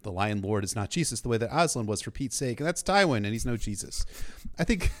Christianity. The Lion Lord is not Jesus the way that Aslan was, for Pete's sake, and that's Tywin, and he's no Jesus. I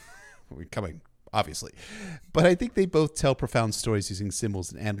think, obviously. But I think they both tell profound stories using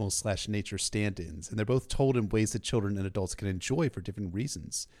symbols and animal/nature stand-ins, and they're both told in ways that children and adults can enjoy for different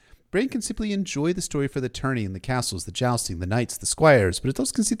reasons. Bran can simply enjoy the story for the tourney, the castles, the jousting, the knights, the squires, but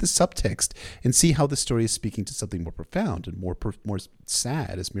adults can see the subtext and see how the story is speaking to something more profound and more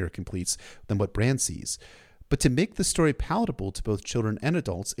sad, as Mira completes, than what Bran sees. But to make the story palatable to both children and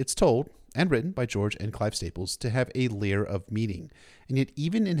adults, it's told, and written by George and Clive Staples, to have a layer of meaning. And yet,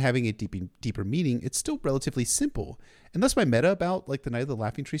 even in having a deeper meaning, it's still relatively simple. And that's my meta about the Night of the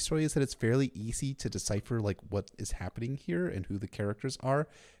Laughing Tree story, is that it's fairly easy to decipher what is happening here and who the characters are,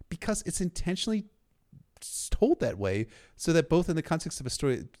 because it's intentionally told that way, so that both in the context of a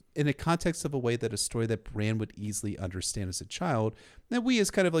story, in a context of a way that a story that Bran would easily understand as a child, that we,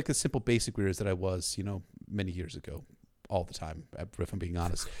 as kind of a simple basic readers that I was, many years ago, all the time, if I'm being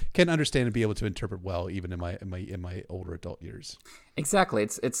honest, can understand and be able to interpret well, even in my older adult years. Exactly.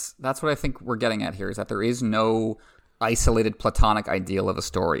 It's that's what I think we're getting at here, is that there is no isolated platonic ideal of a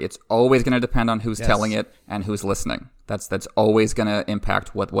story. It's always going to depend on who's telling it and who's listening. That's always going to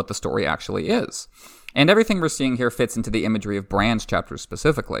impact what the story actually is. And everything we're seeing here fits into the imagery of Bran's chapters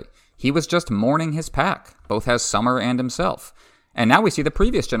specifically. He was just mourning his pack, both as Summer and himself. And now we see the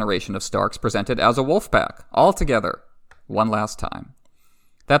previous generation of Starks presented as a wolf pack, all together, one last time.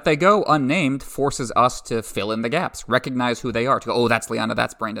 That they go unnamed forces us to fill in the gaps, recognize who they are, to go, oh, that's Lyanna,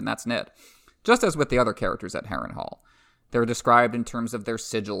 that's Brandon, that's Ned. Just as with the other characters at Harrenhal. They're described in terms of their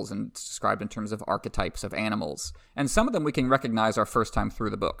sigils and described in terms of archetypes of animals. And some of them we can recognize our first time through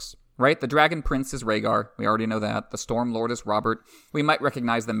the books, right? The Dragon Prince is Rhaegar. We already know that. The Storm Lord is Robert. We might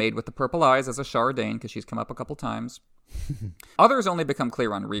recognize the Maid with the Purple Eyes as Ashara Dane because she's come up a couple times. Others only become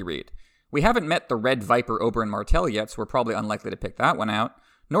clear on reread. We haven't met the Red Viper Oberyn Martell yet, so we're probably unlikely to pick that one out.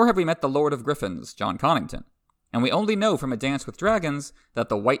 Nor have we met the Lord of Griffins, Jon Connington. And we only know from A Dance with Dragons that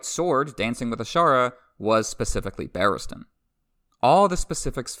the White Sword dancing with Ashara was specifically Barristan. All the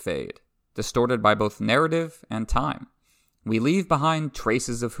specifics fade, distorted by both narrative and time. We leave behind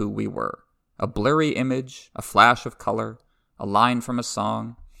traces of who we were. A blurry image, a flash of color, a line from a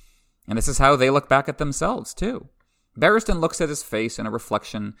song. And this is how they look back at themselves, too. Barristan looks at his face in a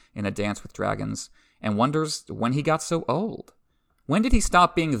reflection in A Dance with Dragons and wonders when he got so old. When did he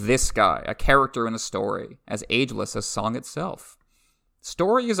stop being this guy, a character in a story, as ageless as song itself?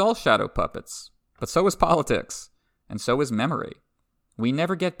 Story is all shadow puppets, but so is politics, and so is memory. We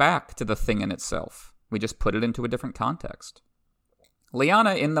never get back to the thing in itself. We just put it into a different context.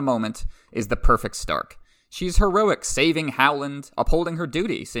 Lyanna, in the moment, is the perfect Stark. She's heroic, saving Howland, upholding her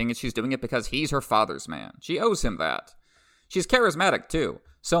duty, seeing that she's doing it because he's her father's man. She owes him that. She's charismatic, too,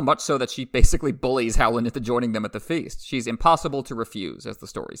 so much so that she basically bullies Howland into joining them at the feast. She's impossible to refuse, as the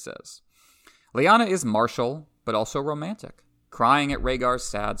story says. Lyanna is martial, but also romantic, crying at Rhaegar's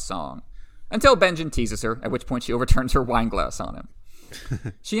sad song, until Benjen teases her, at which point she overturns her wine glass on him.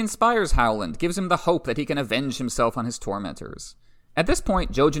 She inspires Howland, gives him the hope that he can avenge himself on his tormentors. At this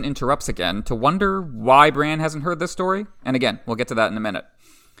point, Jojen interrupts again to wonder why Bran hasn't heard this story. And again, we'll get to that in a minute.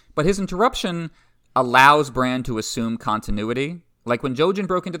 But his interruption allows Bran to assume continuity. Like when Jojen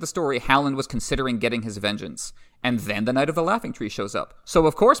broke into the story, Howland was considering getting his vengeance. And then the Knight of the Laughing Tree shows up. So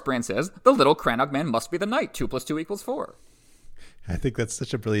of course, Bran says, the little Crannog man must be the knight. 2 + 2 = 4. I think that's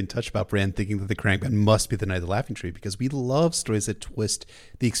such a brilliant touch about Bran thinking that the Crannog Man must be the Knight of the Laughing Tree, because we love stories that twist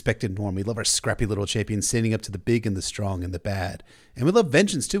the expected norm. We love our scrappy little champion standing up to the big and the strong and the bad. And we love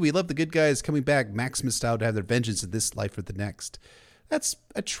vengeance, too. We love the good guys coming back Maximus style to have their vengeance in this life or the next. That's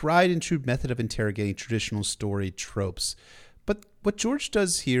a tried and true method of interrogating traditional story tropes. But what George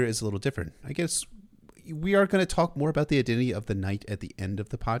does here is a little different. I guess we are going to talk more about the identity of the knight at the end of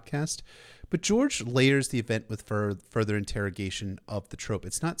the podcast. But George layers the event with further interrogation of the trope.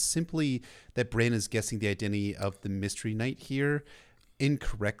 It's not simply that Bran is guessing the identity of the mystery knight here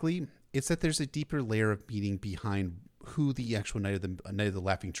incorrectly. It's that there's a deeper layer of meaning behind who the actual Knight of the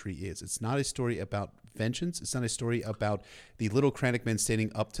Laughing Tree is. It's not a story about vengeance. It's not a story about the little Crannog men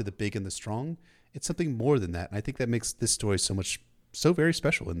standing up to the big and the strong. It's something more than that. And I think that makes this story so very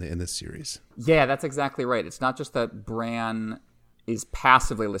special in this series. Yeah, that's exactly right. It's not just that Bran is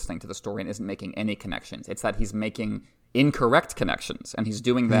passively listening to the story and isn't making any connections. It's that he's making incorrect connections, and he's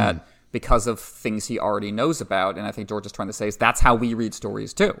doing that because of things he already knows about. And I think George is trying to say is that's how we read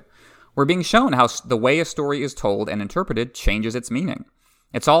stories too. We're being shown how the way a story is told and interpreted changes its meaning.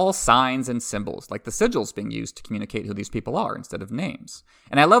 It's all signs and symbols, like the sigils being used to communicate who these people are instead of names.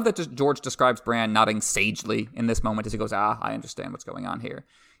 And I love that George describes Bran nodding sagely in this moment as he goes, I understand what's going on here.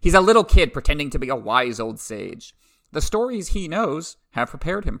 He's a little kid pretending to be a wise old sage. The stories he knows have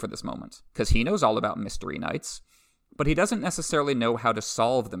prepared him for this moment, because he knows all about mystery knights, but he doesn't necessarily know how to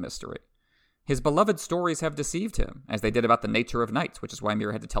solve the mystery. His beloved stories have deceived him, as they did about the nature of knights, which is why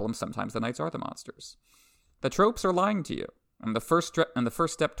Mira had to tell him sometimes the knights are the monsters. The tropes are lying to you, and the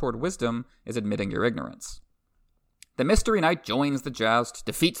first step toward wisdom is admitting your ignorance. The Mystery Knight joins the joust,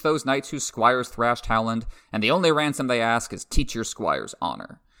 defeats those knights whose squires thrashed Howland, and the only ransom they ask is teach your squires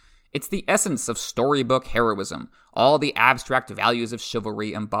honor. It's the essence of storybook heroism, all the abstract values of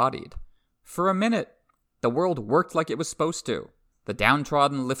chivalry embodied. For a minute, the world worked like it was supposed to. The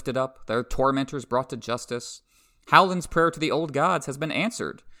downtrodden lifted up, their tormentors brought to justice. Howland's prayer to the old gods has been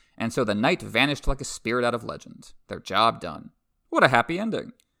answered, and so the knight vanished like a spirit out of legend. Their job done. What a happy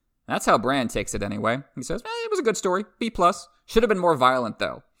ending. That's how Bran takes it anyway. He says, it was a good story, B+. Should have been more violent,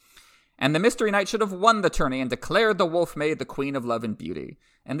 though. And the Mystery Knight should have won the tourney and declared the Wolf Maid the Queen of Love and Beauty.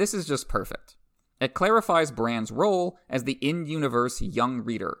 And this is just perfect. It clarifies Bran's role as the in-universe young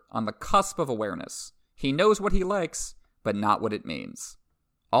reader on the cusp of awareness. He knows what he likes, but not what it means.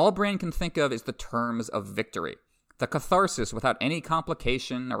 All Bran can think of is the terms of victory, the catharsis without any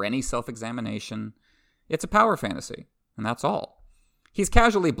complication or any self-examination. It's a power fantasy, and that's all. He's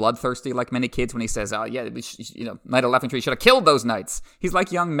casually bloodthirsty, like many kids, when he says, Knight of Laughing Tree should have killed those knights. He's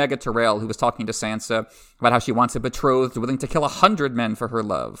like young Mega Tyrell, who was talking to Sansa about how she wants a betrothed willing to kill 100 men for her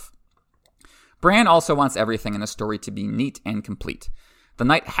love. Bran also wants everything in a story to be neat and complete. The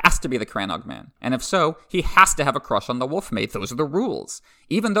knight has to be the Crannog man, and if so, he has to have a crush on the Wolf Maid. Those are the rules.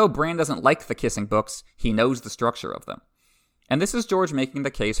 Even though Bran doesn't like the kissing books, he knows the structure of them. And this is George making the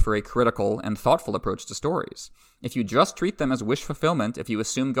case for a critical and thoughtful approach to stories. If you just treat them as wish fulfillment, if you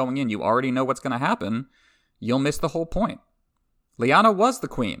assume going in you already know what's going to happen, you'll miss the whole point. Lyanna was the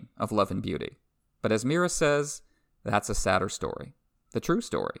queen of love and beauty. But as Mira says, that's a sadder story. The true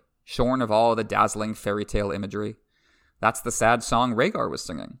story, shorn of all the dazzling fairy tale imagery. That's the sad song Rhaegar was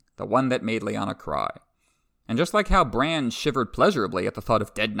singing, the one that made Lyanna cry. And just like how Bran shivered pleasurably at the thought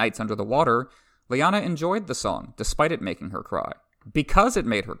of dead knights under the water, Lyanna enjoyed the song, despite it making her cry. Because it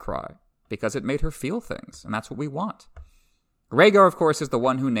made her cry. Because it made her feel things, and that's what we want. Rhaegar, of course, is the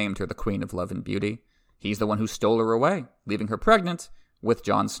one who named her the Queen of Love and Beauty. He's the one who stole her away, leaving her pregnant with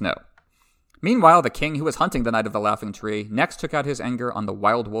Jon Snow. Meanwhile, the king who was hunting the Knight of the Laughing Tree next took out his anger on the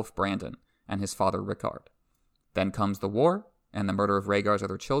wild wolf Brandon and his father Rickard. Then comes the war and the murder of Rhaegar's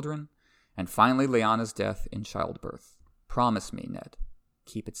other children, and finally Lyanna's death in childbirth. Promise me, Ned.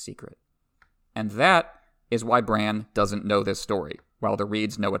 Keep it secret. And that is why Bran doesn't know this story, while the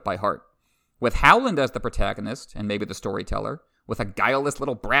Reeds know it by heart. With Howland as the protagonist, and maybe the storyteller, with a guileless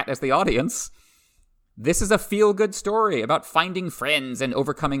little brat as the audience, this is a feel-good story about finding friends and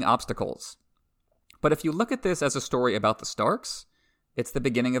overcoming obstacles. But if you look at this as a story about the Starks, it's the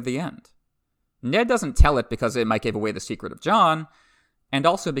beginning of the end. Ned doesn't tell it because it might give away the secret of Jon, and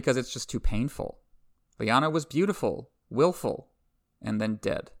also because it's just too painful. Lyanna was beautiful, willful, and then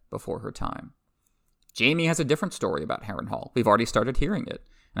dead before her time. Jaime has a different story about Harrenhal. We've already started hearing it.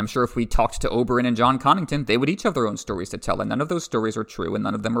 And I'm sure if we talked to Oberyn and Jon Connington, they would each have their own stories to tell, and none of those stories are true, and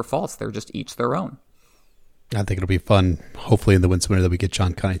none of them are false. They're just each their own. I think it'll be fun, hopefully in the Windsor that we get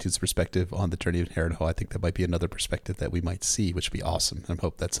Jon Connington's perspective on the journey of Harrenhal. I think that might be another perspective that we might see, which would be awesome. And I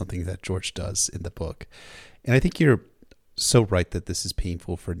hope that's something that George does in the book. And I think you're so right that this is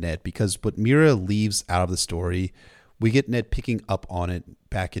painful for Ned, because what Mira leaves out of the story, we get Ned picking up on it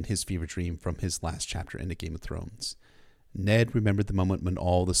back in his fever dream from his last chapter in the Game of Thrones. Ned remembered the moment when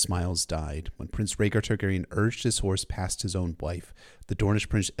all the smiles died, when Prince Rhaegar Targaryen urged his horse past his own wife, the Dornish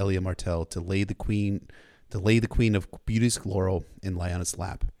Prince Elia Martell, to lay the Queen of Beauty's laurel in Lyanna's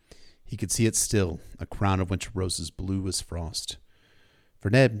lap. He could see it still, a crown of winter roses blue as frost. For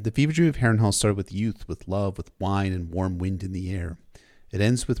Ned, the fever dream of Harrenhal started with youth, with love, with wine and warm wind in the air. It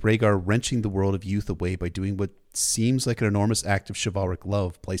ends with Rhaegar wrenching the world of youth away by doing what seems like an enormous act of chivalric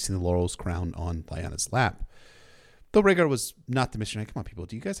love, placing the laurel's crown on Lyanna's lap. Though Rhaegar was not the missionary. Come on, people.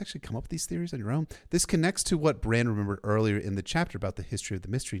 Do you guys actually come up with these theories on your own? This connects to what Bran remembered earlier in the chapter about the history of the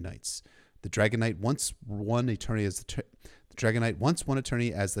Mystery Knights. The Dragon Knight once won eternity as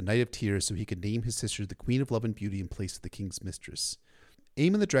the Knight of Tears, so he could name his sister the Queen of Love and Beauty in place of the king's mistress.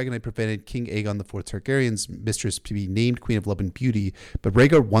 Aemon the Dragon Knight prevented King Aegon IV Targaryen's mistress to be named Queen of Love and Beauty, but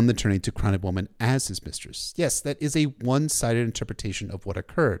Rhaegar won the tourney to crown a woman as his mistress. Yes, that is a one-sided interpretation of what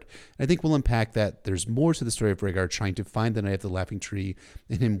occurred. I think we'll unpack that there's more to the story of Rhaegar trying to find the Knight of the Laughing Tree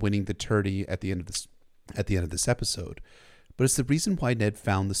and him winning the tourney at the end of this episode. But it's the reason why Ned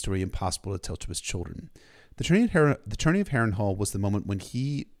found the story impossible to tell to his children. The tourney of Harrenhal was the moment when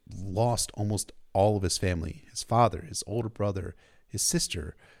he lost almost all of his family, his father, his older brother, his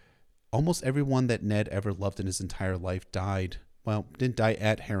sister. Almost everyone that Ned ever loved in his entire life died. Well, didn't die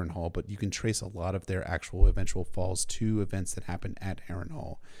at Harrenhal, but you can trace a lot of their actual eventual falls to events that happened at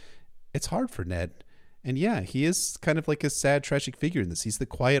Harrenhal. it's hard for Ned. And yeah, he is kind of like a sad, tragic figure in this. He's the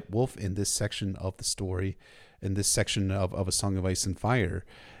quiet wolf in this section of the story, in this section of A Song of Ice and Fire.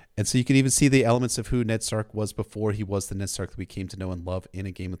 And so you can even see the elements of who Ned Stark was before he was the Ned Stark that we came to know and love in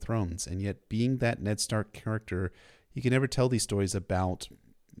A Game of Thrones. And yet, being that Ned Stark character, he can never tell these stories about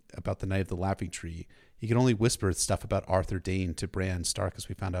the Night of the Laughing Tree. He can only whisper stuff about Arthur Dayne to Bran Stark, as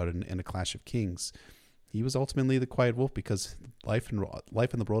we found out in A Clash of Kings. He was ultimately the quiet wolf because life in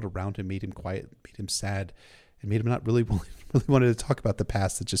the world around him made him quiet, made him sad, and made him not really wanted to talk about the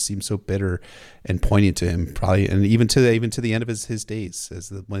past that just seemed so bitter and poignant to him, probably, and even to the end of his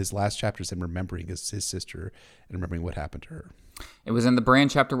days, when his last chapters, him remembering his sister and remembering what happened to her. It was in the Bran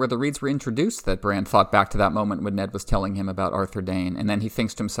chapter where the Reeds were introduced that Bran thought back to that moment when Ned was telling him about Arthur Dayne, and then he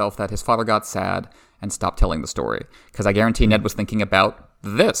thinks to himself that his father got sad and stopped telling the story. Because I guarantee Ned was thinking about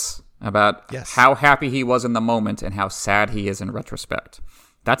this, about how happy he was in the moment and how sad he is in retrospect.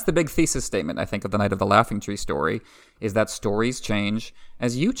 That's the big thesis statement, I think, of the Night of the Laughing Tree story, is that stories change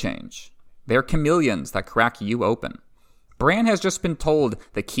as you change. They're chameleons that crack you open. Bran has just been told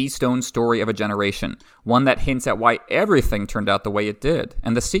the keystone story of a generation, one that hints at why everything turned out the way it did,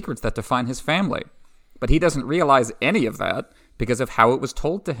 and the secrets that define his family. But he doesn't realize any of that because of how it was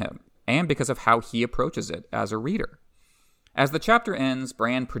told to him, and because of how he approaches it as a reader. As the chapter ends,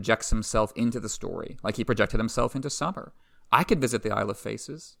 Bran projects himself into the story, like he projected himself into summer. I could visit the Isle of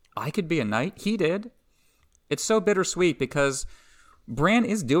Faces. I could be a knight. He did. It's so bittersweet because Bran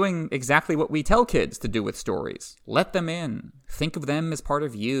is doing exactly what we tell kids to do with stories. Let them in. Think of them as part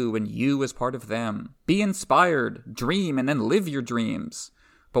of you and you as part of them. Be inspired. Dream and then live your dreams.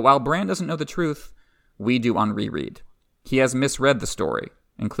 But while Bran doesn't know the truth, we do on reread. He has misread the story,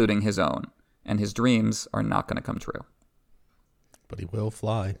 including his own, and his dreams are not going to come true. But he will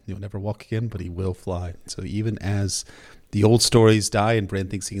fly. He'll never walk again, but he will fly. So even as the old stories die and Bran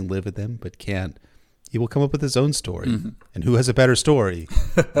thinks he can live with them but can't, he will come up with his own story. Mm-hmm. And who has a better story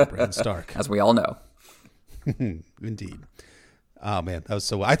than Bran Stark? As we all know. Indeed. Oh, man. That was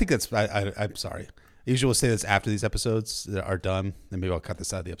so... I think that's... I'm sorry. I usually will say this after these episodes are done, and maybe I'll cut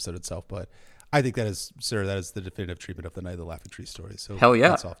this out of the episode itself, but I think that is the definitive treatment of the Night of the Laughing Tree story. So hell yeah.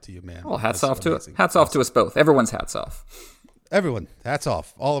 Hats off to you, man. Well, hats off to us both. Everyone's hats off. Everyone, hats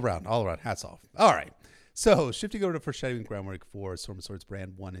off. All around, hats off. All right. So, shifting over to foreshadowing groundwork for Storm of Swords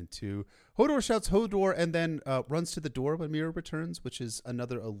Brand 1 and 2. Hodor shouts Hodor and then runs to the door when Meera returns, which is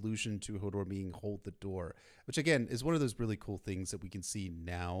another allusion to Hodor being hold the door, which again is one of those really cool things that we can see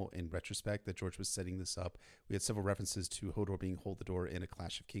now in retrospect that George was setting this up. We had several references to Hodor being hold the door in A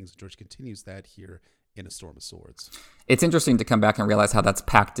Clash of Kings, and George continues that here in A Storm of Swords. It's interesting to come back and realize how that's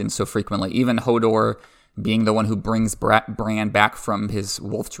packed in so frequently. Even Hodor being the one who brings Bran back from his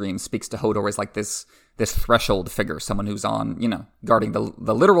wolf dream speaks to Hodor as like this threshold figure, someone who's on, guarding the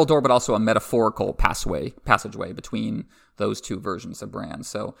literal door, but also a metaphorical passageway between those two versions of Bran.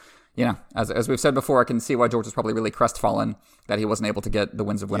 So, as we've said before, I can see why George was probably really crestfallen that he wasn't able to get The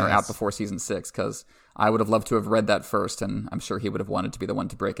Winds of Winter out before season 6, because I would have loved to have read that first, and I'm sure he would have wanted to be the one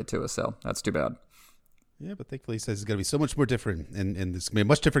to break it to us. So that's too bad. Yeah, but thankfully he says it's going to be so much more different, and this going to be a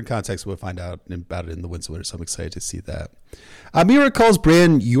much different context. We'll find out about it in The Winds of Winter, so I'm excited to see that. Meera calls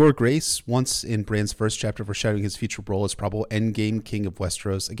Bran Your Grace once in Bran's first chapter, foreshadowing his future role as probable endgame king of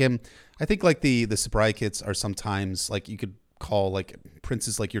Westeros. Again, I think like the Sabrai kits are sometimes like you could call like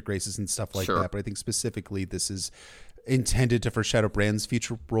princes like Your Graces and stuff like that, but I think specifically this is intended to foreshadow Bran's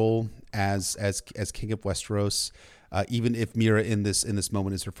future role as king of Westeros. Even if Meera in this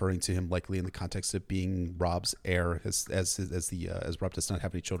moment is referring to him likely in the context of being Robb's heir, as Robb does not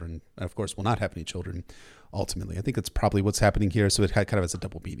have any children, and of course will not have any children ultimately. I think that's probably what's happening here. So it kind of has a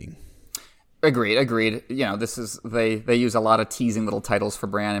double meaning. Agreed. This is they use a lot of teasing little titles for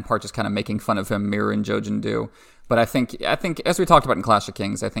Bran, in part just kind of making fun of him. Meera and Jojen do. But I think as we talked about in Clash of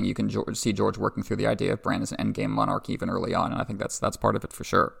Kings, I think you can see George working through the idea of Bran as an endgame monarch even early on, and I think that's part of it for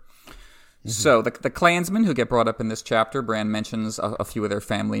sure. Mm-hmm. So the clansmen who get brought up in this chapter, Bran mentions a few of their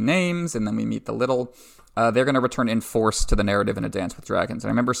family names, and then we meet the Little. They're going to return in force to the narrative in A Dance with Dragons. And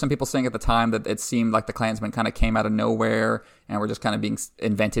I remember some people saying at the time that it seemed like the clansmen kind of came out of nowhere and were just kind of being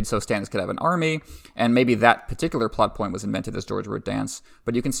invented so Stannis could have an army. And maybe that particular plot point was invented as George wrote Dance.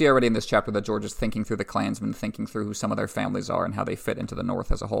 But you can see already in this chapter that George is thinking through the clansmen, thinking through who some of their families are and how they fit into the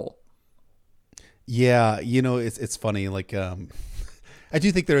North as a whole. Yeah, it's funny, like... I do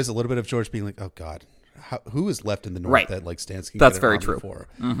think there is a little bit of George being like, oh, God, who is left in the North that like Stannis can That's get very an army true. For?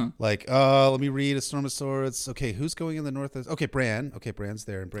 Mm-hmm. Like, let me read A Storm of Swords. Okay, who's going in the North? Okay, Bran. Okay, Bran's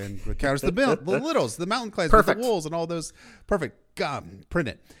there. And Bran encounters the Littles, the mountain clans, with the wolves and all those. Perfect. Print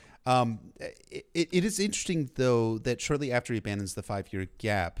it. It is interesting, though, that shortly after he abandons the 5-year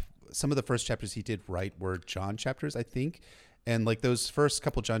gap, some of the first chapters he did write were Jon chapters, I think. And like those first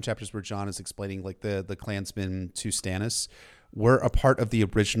couple Jon chapters where Jon is explaining like the clansmen to Stannis were a part of the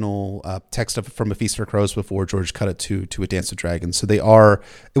original text of From a Feast for Crows before George cut it to A Dance with Dragons. So they are.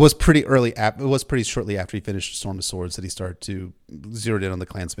 It was pretty early. It was pretty shortly after he finished Storm of Swords that he started to zero in on the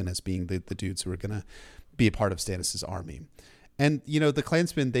clansmen as being the dudes who were going to be a part of Stannis' army. And, you know, the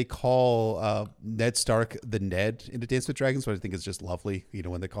clansmen, they call Ned Stark the Ned in A Dance with Dragons, which I think is just lovely. You know,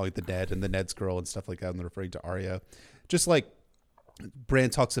 when they call it the Ned and the Ned's girl and stuff like that, and they're referring to Arya. Just like Bran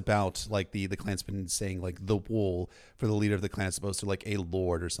talks about like the clansmen saying like the wool for the leader of the clan as opposed to like a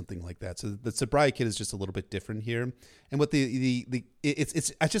lord or something like that. So the Sobriety Kid is just a little bit different here. And what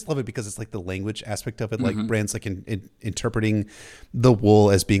it's I just love it because it's like the language aspect of it. Like Bran's like interpreting the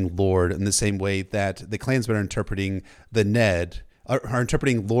wool as being lord in the same way that the clansmen are interpreting the Ned are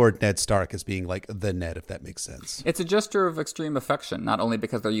interpreting Lord Ned Stark as being like the Ned, if that makes sense. It's a gesture of extreme affection, not only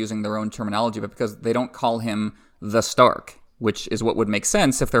because they're using their own terminology, but because they don't call him the Stark, which is what would make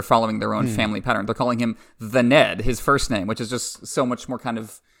sense if they're following their own family pattern. They're calling him the Ned, his first name, which is just so much more kind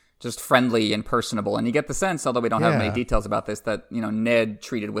of just friendly and personable. And you get the sense, although we don't have many details about this, that, you know, Ned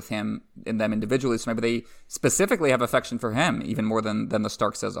treated with him and them individually. So maybe they specifically have affection for him even more than the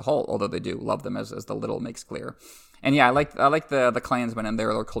Starks as a whole, although they do love them, as the Little makes clear. And yeah, I like the clansmen and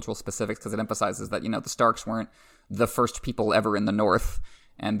their cultural specifics because it emphasizes that, you know, the Starks weren't the first people ever in the North,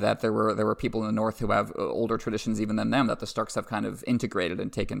 and that there were people in the North who have older traditions even than them that the Starks have kind of integrated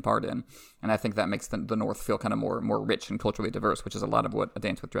and taken part in. And I think that makes the North feel kind of more rich and culturally diverse, which is a lot of what A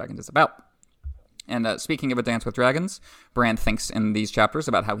Dance with Dragons is about. And speaking of A Dance with Dragons, Bran thinks in these chapters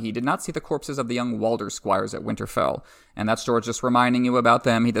about how he did not see the corpses of the young Walder squires at Winterfell. And that's George just reminding you about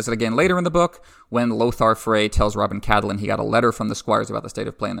them. He does it again later in the book when Lothar Frey tells Robin Catelyn he got a letter from the squires about the state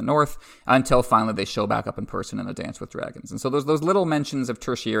of play in the North, until finally they show back up in person in A Dance with Dragons. And so those little mentions of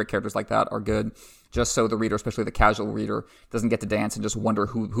tertiary characters like that are good, just so the reader, especially the casual reader, doesn't get to dance and just wonder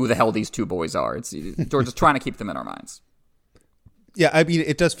who the hell these two boys are. George is trying to keep them in our minds. Yeah, I mean,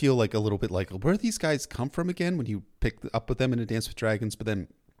 it does feel like a little bit like, where do these guys come from again when you pick up with them in A Dance with Dragons? But then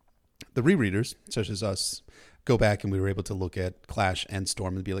the rereaders, such as us, go back and we were able to look at Clash and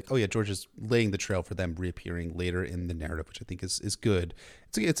Storm and be like, oh yeah, George is laying the trail for them reappearing later in the narrative, which I think is good.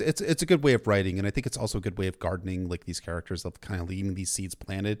 It's a good way of writing, and I think it's also a good way of gardening like these characters, of kind of leaving these seeds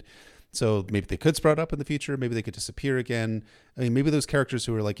planted. So maybe they could sprout up in the future. Maybe they could disappear again. I mean, maybe those characters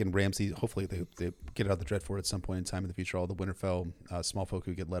who are like in Ramsay, hopefully they get out of the Dreadfort at some point in time in the future. All the Winterfell small folk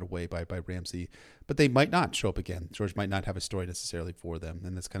who get led away by Ramsay, but they might not show up again. George might not have a story necessarily for them,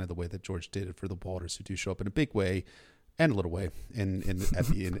 and that's kind of the way that George did it for the Walders, who do show up in a big way and a little way in A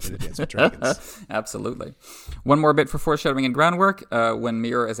Dance with Dragons. Absolutely. One more bit for foreshadowing and groundwork. When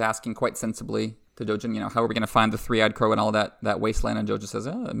Mira is asking quite sensibly to Jojen, how are we going to find the three-eyed crow and all that wasteland? And Jojen says,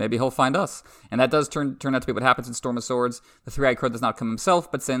 maybe he'll find us. And that does turn out to be what happens in Storm of Swords. The three-eyed crow does not come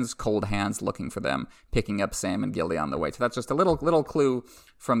himself, but sends cold hands looking for them, picking up Sam and Gilly on the way. So that's just a little clue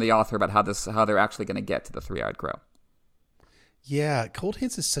from the author about how they're actually going to get to the three-eyed crow. Yeah, Cold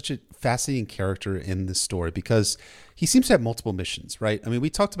Hands is such a fascinating character in this story because he seems to have multiple missions, right? I mean,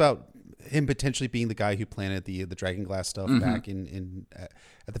 we talked about him potentially being the guy who planted the Dragon Glass stuff back in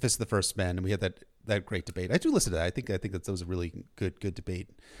at the Fist of the First Men, and we had that great debate. I do listen to that. I think that was a really good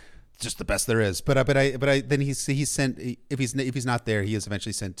debate, just the best there is. But then he's sent, if he's not there, he is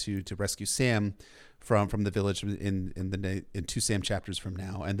eventually sent to rescue Sam from the village in 2 Sam chapters from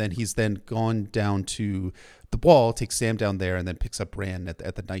now, and then he's then gone down to the Wall, takes Sam down there, and then picks up Bran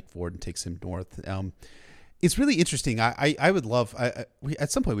at the Night Ford and takes him north. It's really interesting. I would love.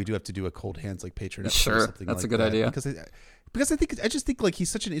 At some point we do have to do a Cold Hands like Patreon episode. Sure, or something that's like a good that, idea. Because I just think like he's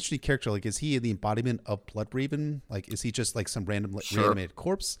such an interesting character. Like, is he the embodiment of Bloodraven? Like, is he just like some random reanimated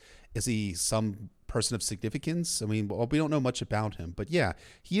corpse? Is he some person of significance? I mean, well, we don't know much about him, but yeah,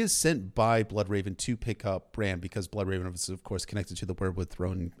 he is sent by Bloodraven to pick up Bran because Bloodraven is of course connected to the Weirwood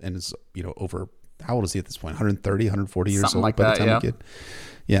throne and is over. How old is he at this point? 130, 140 years Something old like by that, the time we get.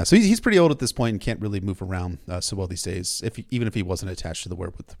 Yeah, so he's pretty old at this point and can't really move around so well these days. Even if he wasn't attached to the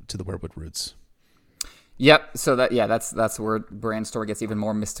Weirwood roots. Yep. So that's where Bran's story gets even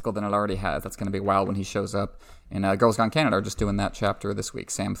more mystical than it already has. That's going to be wild when he shows up. And Girls Gone Canada are just doing that chapter this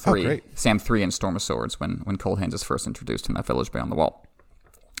week. Sam 3. Oh, great. Sam 3 in Storm of Swords when Cold Hands is first introduced in that village beyond the wall.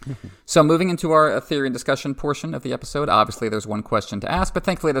 So moving into our theory and discussion portion of the episode, obviously there's one question to ask, but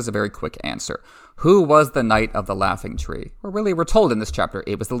thankfully there's a very quick answer. Who was the Knight of the Laughing Tree? Or really, we're told in this chapter,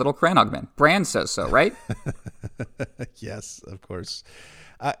 it was the little Cranogman. Bran says so, right? Yes, of course.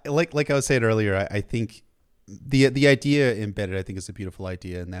 Like I was saying earlier, I think the idea embedded, I think, is a beautiful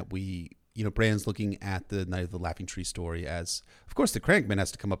idea in that we Bran's looking at the Night of the Laughing Tree story as, of course, the Crankman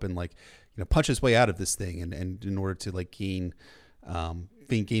has to come up and punch his way out of this thing, and in order to gain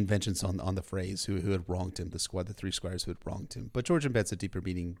vengeance on the Freys who had wronged him, the three squires who had wronged him. But George embeds a deeper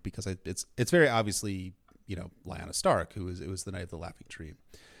meaning because it's very obviously Lyanna Stark who was the Night of the Laughing Tree.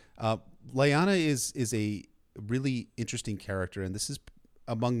 Lyanna is a really interesting character, and this is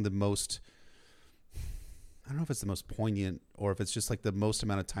among the most, I don't know if it's the most poignant or if it's just the most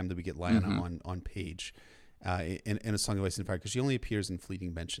amount of time that we get Lyanna on page in A Song of Ice and Fire, because she only appears in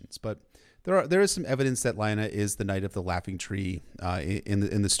fleeting mentions. But there is some evidence that Lyanna is the Knight of the Laughing Tree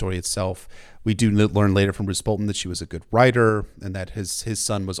in the story itself. We do learn later from Roose Bolton that she was a good writer, and that his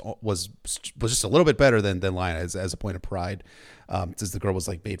son was just a little bit better than Lyanna as a point of pride, since the girl was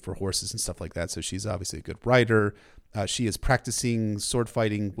made for horses and stuff like that. So she's obviously a good writer. She is practicing sword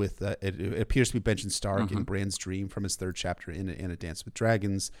fighting with it appears to be Benjen Stark in Bran's dream from his third chapter in A Dance with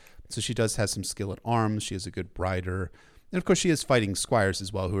Dragons. So she does have some skill at arms. She is a good rider. And of course, she is fighting squires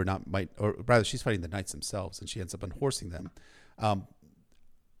as well, who are not or rather, she's fighting the knights themselves, and she ends up unhorsing them.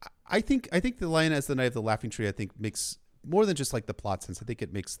 I think the Lyanna as the Knight of the Laughing Tree, I think, makes more than just the plot sense. I think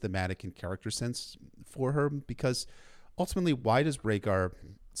it makes thematic and character sense for her, because ultimately, why does Rhaegar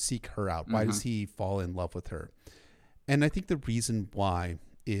seek her out? Why does he fall in love with her? And I think the reason why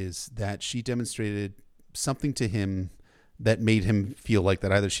is that she demonstrated something to him that made him feel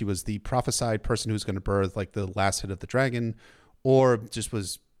that either she was the prophesied person who was going to birth the last head of the dragon, or just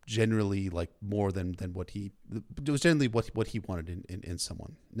was generally more than what he, it was generally what he wanted in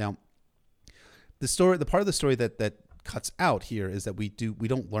someone. Now, the part of the story that cuts out here is that we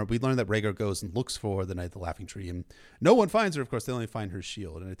learn that Rhaegar goes and looks for the Night of the Laughing Tree, and no one finds her. Of course, they only find her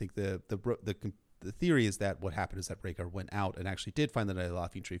shield. And I think the theory is that what happened is that Rhaegar went out and actually did find the Night of the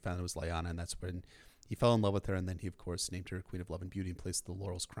Laughing Tree, found it was Lyanna, and that's when he fell in love with her. And then he, of course, named her Queen of Love and Beauty and placed the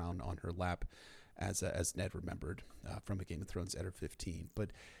Laurel's crown on her lap, as Ned remembered from A Game of Thrones Eddard 15. But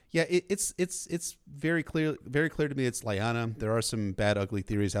yeah, it's very clear to me it's Lyanna. There are some bad, ugly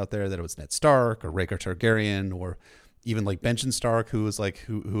theories out there that it was Ned Stark or Rhaegar Targaryen, or even Benjen Stark, who was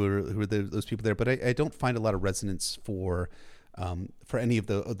who are those people there. But I don't find a lot of resonance for any of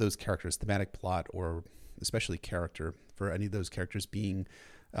those characters, thematic, plot, or especially character, for any of those characters being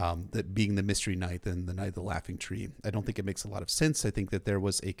the Mystery Knight and the Night of the Laughing Tree. I don't think it makes a lot of sense. I think that there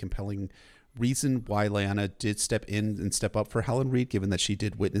was a compelling reason why Lyanna did step in and step up for Howland Reed, given that she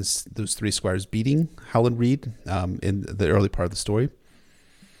did witness those three squires beating Howland Reed in the early part of the story.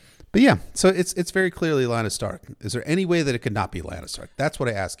 But yeah, so it's very clearly Lyanna Stark. Is there any way that it could not be Lyanna Stark? That's what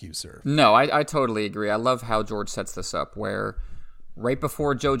I ask you, sir. No, I totally agree. I love how George sets this up, where right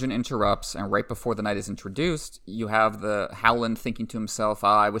before Jojen interrupts and right before the night is introduced, you have the Howland thinking to himself,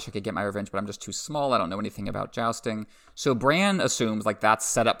 I wish I could get my revenge, but I'm just too small. I don't know anything about jousting. So Bran assumes that's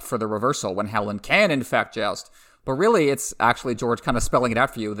set up for the reversal, when Howland can in fact joust. But really, it's actually George kind of spelling it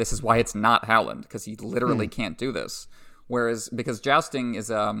out for you. This is why it's not Howland, because he literally can't do this. Whereas, because jousting is,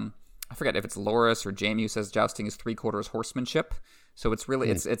 I forget if it's Loras or Jaime who says jousting is 3/4 horsemanship. So it's really,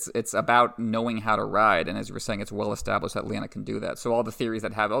 it's about knowing how to ride. And as you were saying, it's well established that Lyanna can do that. So all the theories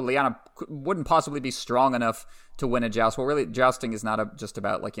that have, Lyanna wouldn't possibly be strong enough to win a joust. Well, really, jousting is not just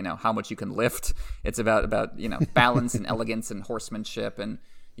about how much you can lift. It's about balance and elegance and horsemanship. And,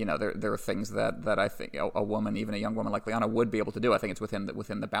 there are things that I think a woman, even a young woman like Lyanna, would be able to do. I think it's within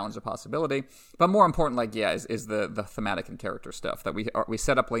the bounds of possibility. But more important, is the thematic and character stuff that we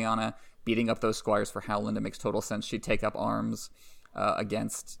set up Lyanna beating up those squires for Howland. It makes total sense. She'd take up arms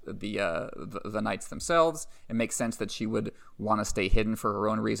against the knights themselves. It makes sense that she would want to stay hidden for her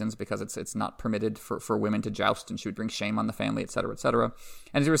own reasons, because it's not permitted for women to joust, and she would bring shame on the family, etc., etc.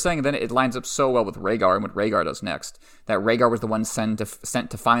 And as you were saying, then it lines up so well with Rhaegar and what Rhaegar does next, that Rhaegar was the one sent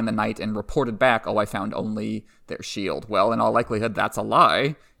to find the knight and reported back, I found only their shield. Well, in all likelihood, that's a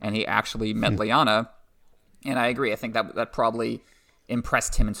lie, and he actually met Lyanna. And I agree. I think that probably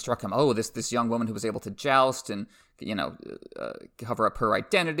impressed him and struck him. Oh, this young woman who was able to joust and cover up her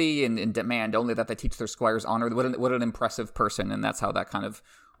identity and demand only that they teach their squires honor. What an impressive person. And that's how that kind of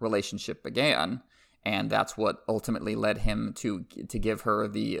relationship began. And that's what ultimately led him to give her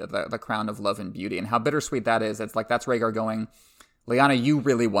the crown of love and beauty. And how bittersweet that is. It's that's Rhaegar going, Lyanna, you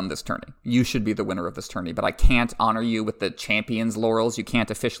really won this tourney. You should be the winner of this tourney, but I can't honor you with the champion's laurels. You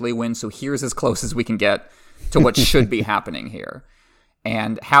can't officially win. So here's as close as we can get to what should be happening here.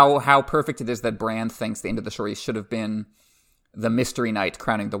 And how perfect it is that Bran thinks the end of the story should have been the Mystery Knight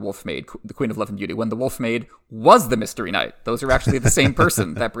crowning the Wolf Maid, the Queen of Love and Beauty, when the Wolf Maid was the Mystery Knight. Those are actually the same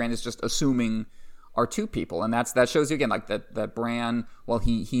person that Bran is just assuming are two people. And that shows you again, that Bran, while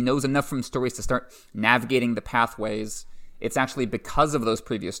he knows enough from stories to start navigating the pathways it's actually because of those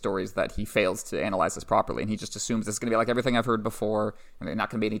previous stories that he fails to analyze this properly, and he just assumes it's going to be like everything I've heard before, and there's not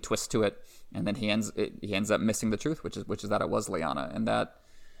going to be any twist to it, and then he ends up missing the truth, which is that it was Lyanna, and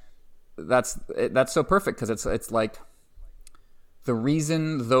that's so perfect, because it's like the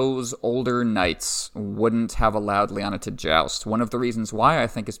reason those older knights wouldn't have allowed Lyanna to joust. One of the reasons why, I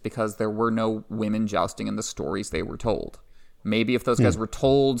think, is because there were no women jousting in the stories they were told. Maybe if those guys were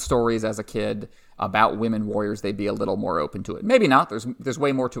told stories as a kid about women warriors, they'd be a little more open to it. Maybe not. There's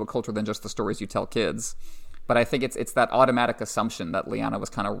way more to a culture than just the stories you tell kids. But I think it's that automatic assumption that Lyanna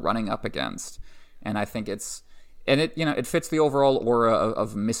was kind of running up against. And I think it fits the overall aura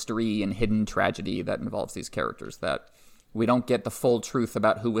of mystery and hidden tragedy that involves these characters, that we don't get the full truth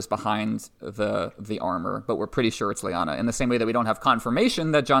about who was behind the armor, but we're pretty sure it's Lyanna. In the same way that we don't have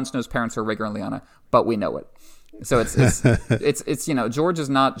confirmation that Jon Snow's parents are Rhaegar and Lyanna, but we know it. So it's George is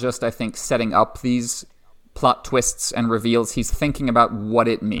not just, I think, setting up these plot twists and reveals. He's thinking about what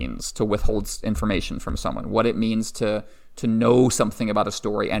it means to withhold information from someone, what it means to know something about a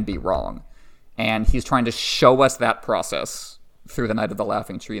story and be wrong. And he's trying to show us that process through the Night of the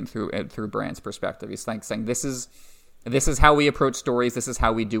Laughing Tree and through Bran's perspective. He's saying this is how we approach stories, this is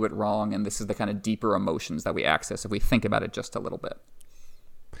how we do it wrong, and this is the kind of deeper emotions that we access if we think about it just a little bit.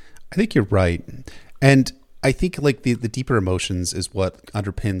 I think you're right. And I think like the deeper emotions is what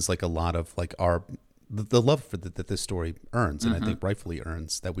underpins like a lot of like the love that this story earns, and I think rightfully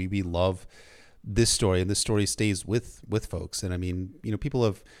earns, that we love this story, and this story stays with folks. And I mean,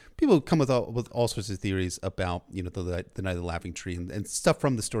 people come with all sorts of theories about the Night of the Laughing Tree and stuff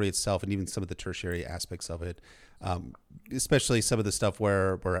from the story itself, and even some of the tertiary aspects of it, especially some of the stuff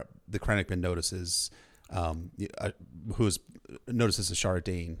where the Cranachman notices notices Ashara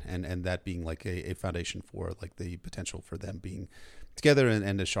Dane, and that being like a foundation for like the potential for them being together,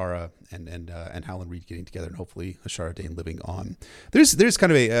 and Ashara and Howland Reed getting together, and hopefully Ashara Dane living on. There's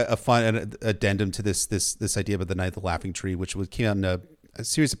kind of a fun addendum to this idea about the Night of the Laughing Tree, which came out in a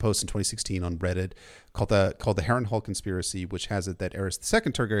series of posts in 2016 on Reddit called the Harrenhal Conspiracy, which has it that Aerys II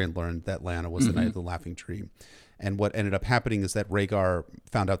Targaryen learned that Lyanna was the Night of the Laughing Tree. And what ended up happening is that Rhaegar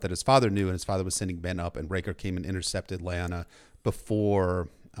found out that his father knew, and his father was sending men up, and Rhaegar came and intercepted Lyanna before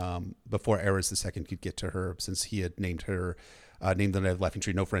Aerys II could get to her, since he had named the Night of the Laughing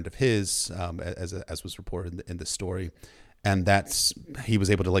Tree no friend of his, as was reported in the story. And he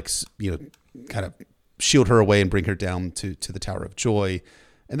was able to kind of shield her away and bring her down to the Tower of Joy.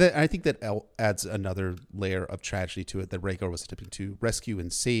 And then I think that adds another layer of tragedy to it, that Rhaegar was attempting to rescue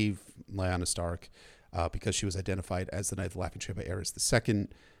and save Lyanna Stark, because she was identified as the Night of the Laughing Tree by Aerys II,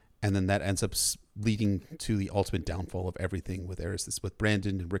 and then that ends up leading to the ultimate downfall of everything, with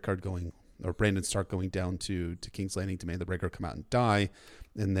Brandon and Brandon Stark going down to King's Landing to demand that Rhaegar come out and die,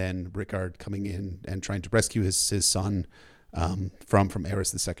 and then Rickard coming in and trying to rescue his son from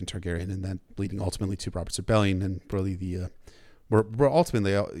Aerys II Targaryen, and then leading ultimately to Robert's Rebellion, and really we're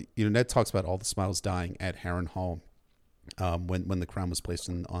ultimately Ned talks about all the smiles dying at Harrenhal when the crown was placed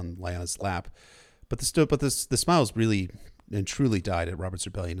on Lyanna's lap. But the smiles really and truly died at Robert's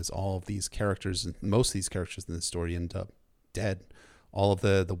Rebellion, as all of these characters, and most of these characters in the story, end up dead. All of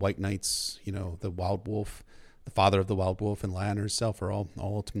the White Knights, the Wild Wolf, the father of the Wild Wolf, and Lyanna herself all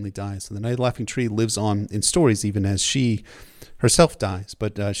ultimately die. So the Night of the Laughing Tree lives on in stories, even as she herself dies.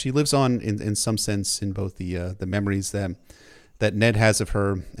 But she lives on in some sense in both the memories that Ned has of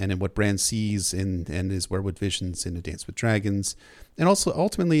her, and in what Bran sees in his werewood visions in A Dance with Dragons, and also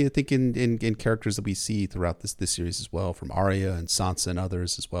ultimately I think in characters that we see throughout this series as well, from Arya and Sansa and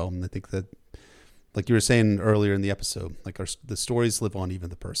others as well. And I think that, like you were saying earlier in the episode, like the stories live on even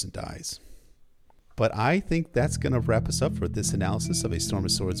the person dies. But I think that's going to wrap us up for this analysis of A Storm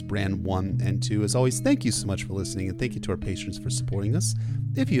of Swords Bran 1 and 2. As always, thank you so much for listening, and thank you to our patrons for supporting us.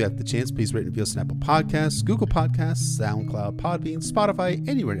 If you have the chance, please rate and review us on Apple Podcasts, Google Podcasts, SoundCloud, Podbean, Spotify,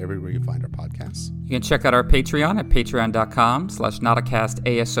 anywhere and everywhere you find our podcasts. You can check out our Patreon at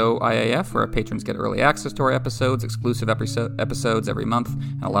patreon.com/NotaCastASOIAF, where our patrons get early access to our episodes, exclusive episodes every month,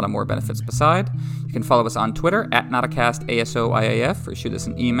 and a lot of more benefits beside. You can follow us on Twitter at NotaCastASOIAF, or shoot us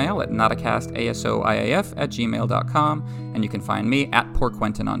an email at NotaCastASOIAF@gmail.com, and you can find me at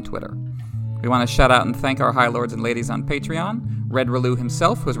PoorQuentin on Twitter. We want to shout out and thank our high lords and ladies on Patreon: Red Relu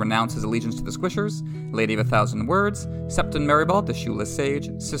himself, who has renounced his allegiance to the Squishers; Lady of 1,000 Words; Septon Merrybald, the Shoeless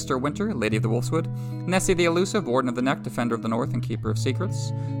Sage; Sister Winter, Lady of the Wolfswood; Nessie the Elusive, Warden of the Neck, Defender of the North, and Keeper of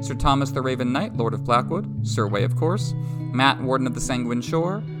Secrets; Sir Thomas the Raven Knight, Lord of Blackwood; Sir Way, of course; Matt, Warden of the Sanguine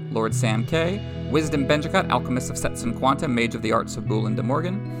Shore; Lord Sam K; Wisdom Benjicott, Alchemist of Setson Quanta, Mage of the Arts of Boolin de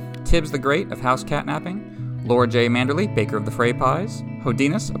Morgan; Tibbs the Great of House Catnapping; Lord J. Manderley, Baker of the Frey Pies;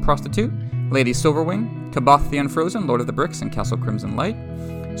 Hodinus, a Prostitute; Lady Silverwing; Kaboth the Unfrozen, Lord of the Bricks and Castle Crimson Light.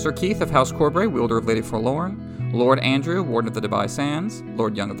 Sir Keith of House Corbray, wielder of Lady Forlorn. Lord Andrew, Warden of the Dubai Sands.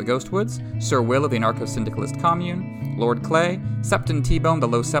 Lord Young of the Ghostwoods. Sir Will of the Anarcho-Syndicalist Commune. Lord Clay. Septon T-Bone, the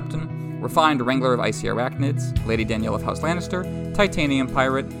Low Septon. Refined Wrangler of Icy Arachnids. Lady Danielle of House Lannister. Titanium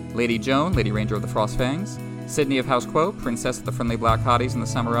Pirate. Lady Joan, Lady Ranger of the Frostfangs. Sydney of House Quo, Princess of the Friendly Black Hotties in the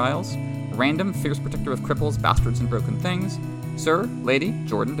Summer Isles. Random, Fierce Protector of Cripples, Bastards, and Broken Things. Sir, Lady,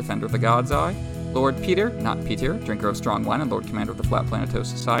 Jordan, Defender of the God's Eye. Lord Peter, not Peter, Drinker of Strong Wine and Lord Commander of the Flat Planetos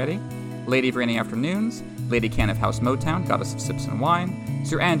Society. Lady of Rainy Afternoons. Lady Can of House Motown, Goddess of Sips and Wine.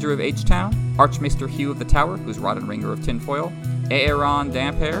 Sir Andrew of H-Town. Archmaester Hugh of the Tower, who's Rod and Ringer of Tinfoil. Aeron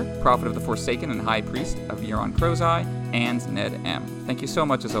Damphair, Prophet of the Forsaken and High Priest of Euron Crow's Eye. And Ned M. Thank you so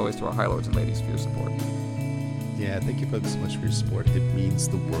much, as always, to our High Lords and Ladies for your support. Yeah, thank you folks so much for your support. It means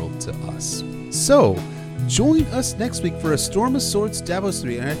the world to us. So, join us next week for A Storm of Swords Davos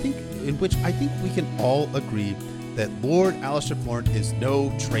 3, and I think we can all agree that Lord Alistair Florent is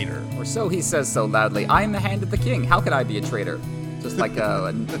no traitor. Or so he says so loudly. I am the hand of the king. How could I be a traitor? Just like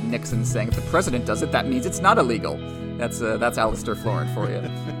Nixon saying, if the president does it, that means it's not illegal. That's Alistair Florent for you.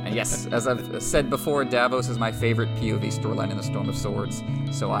 And yes, as I've said before, Davos is my favorite POV storyline in The Storm of Swords.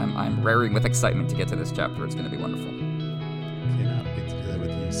 So I'm raring with excitement to get to this chapter. It's going to be wonderful. Cannot wait to do that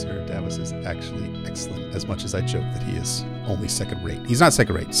with you, sir. Davos is actually excellent, as much as I joke that he is only second rate. He's not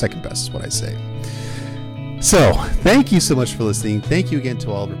second rate, second best is what I say. So, thank you so much for listening. Thank you again to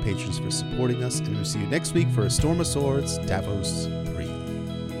all of our patrons for supporting us, and we'll see you next week for A Storm of Swords Davos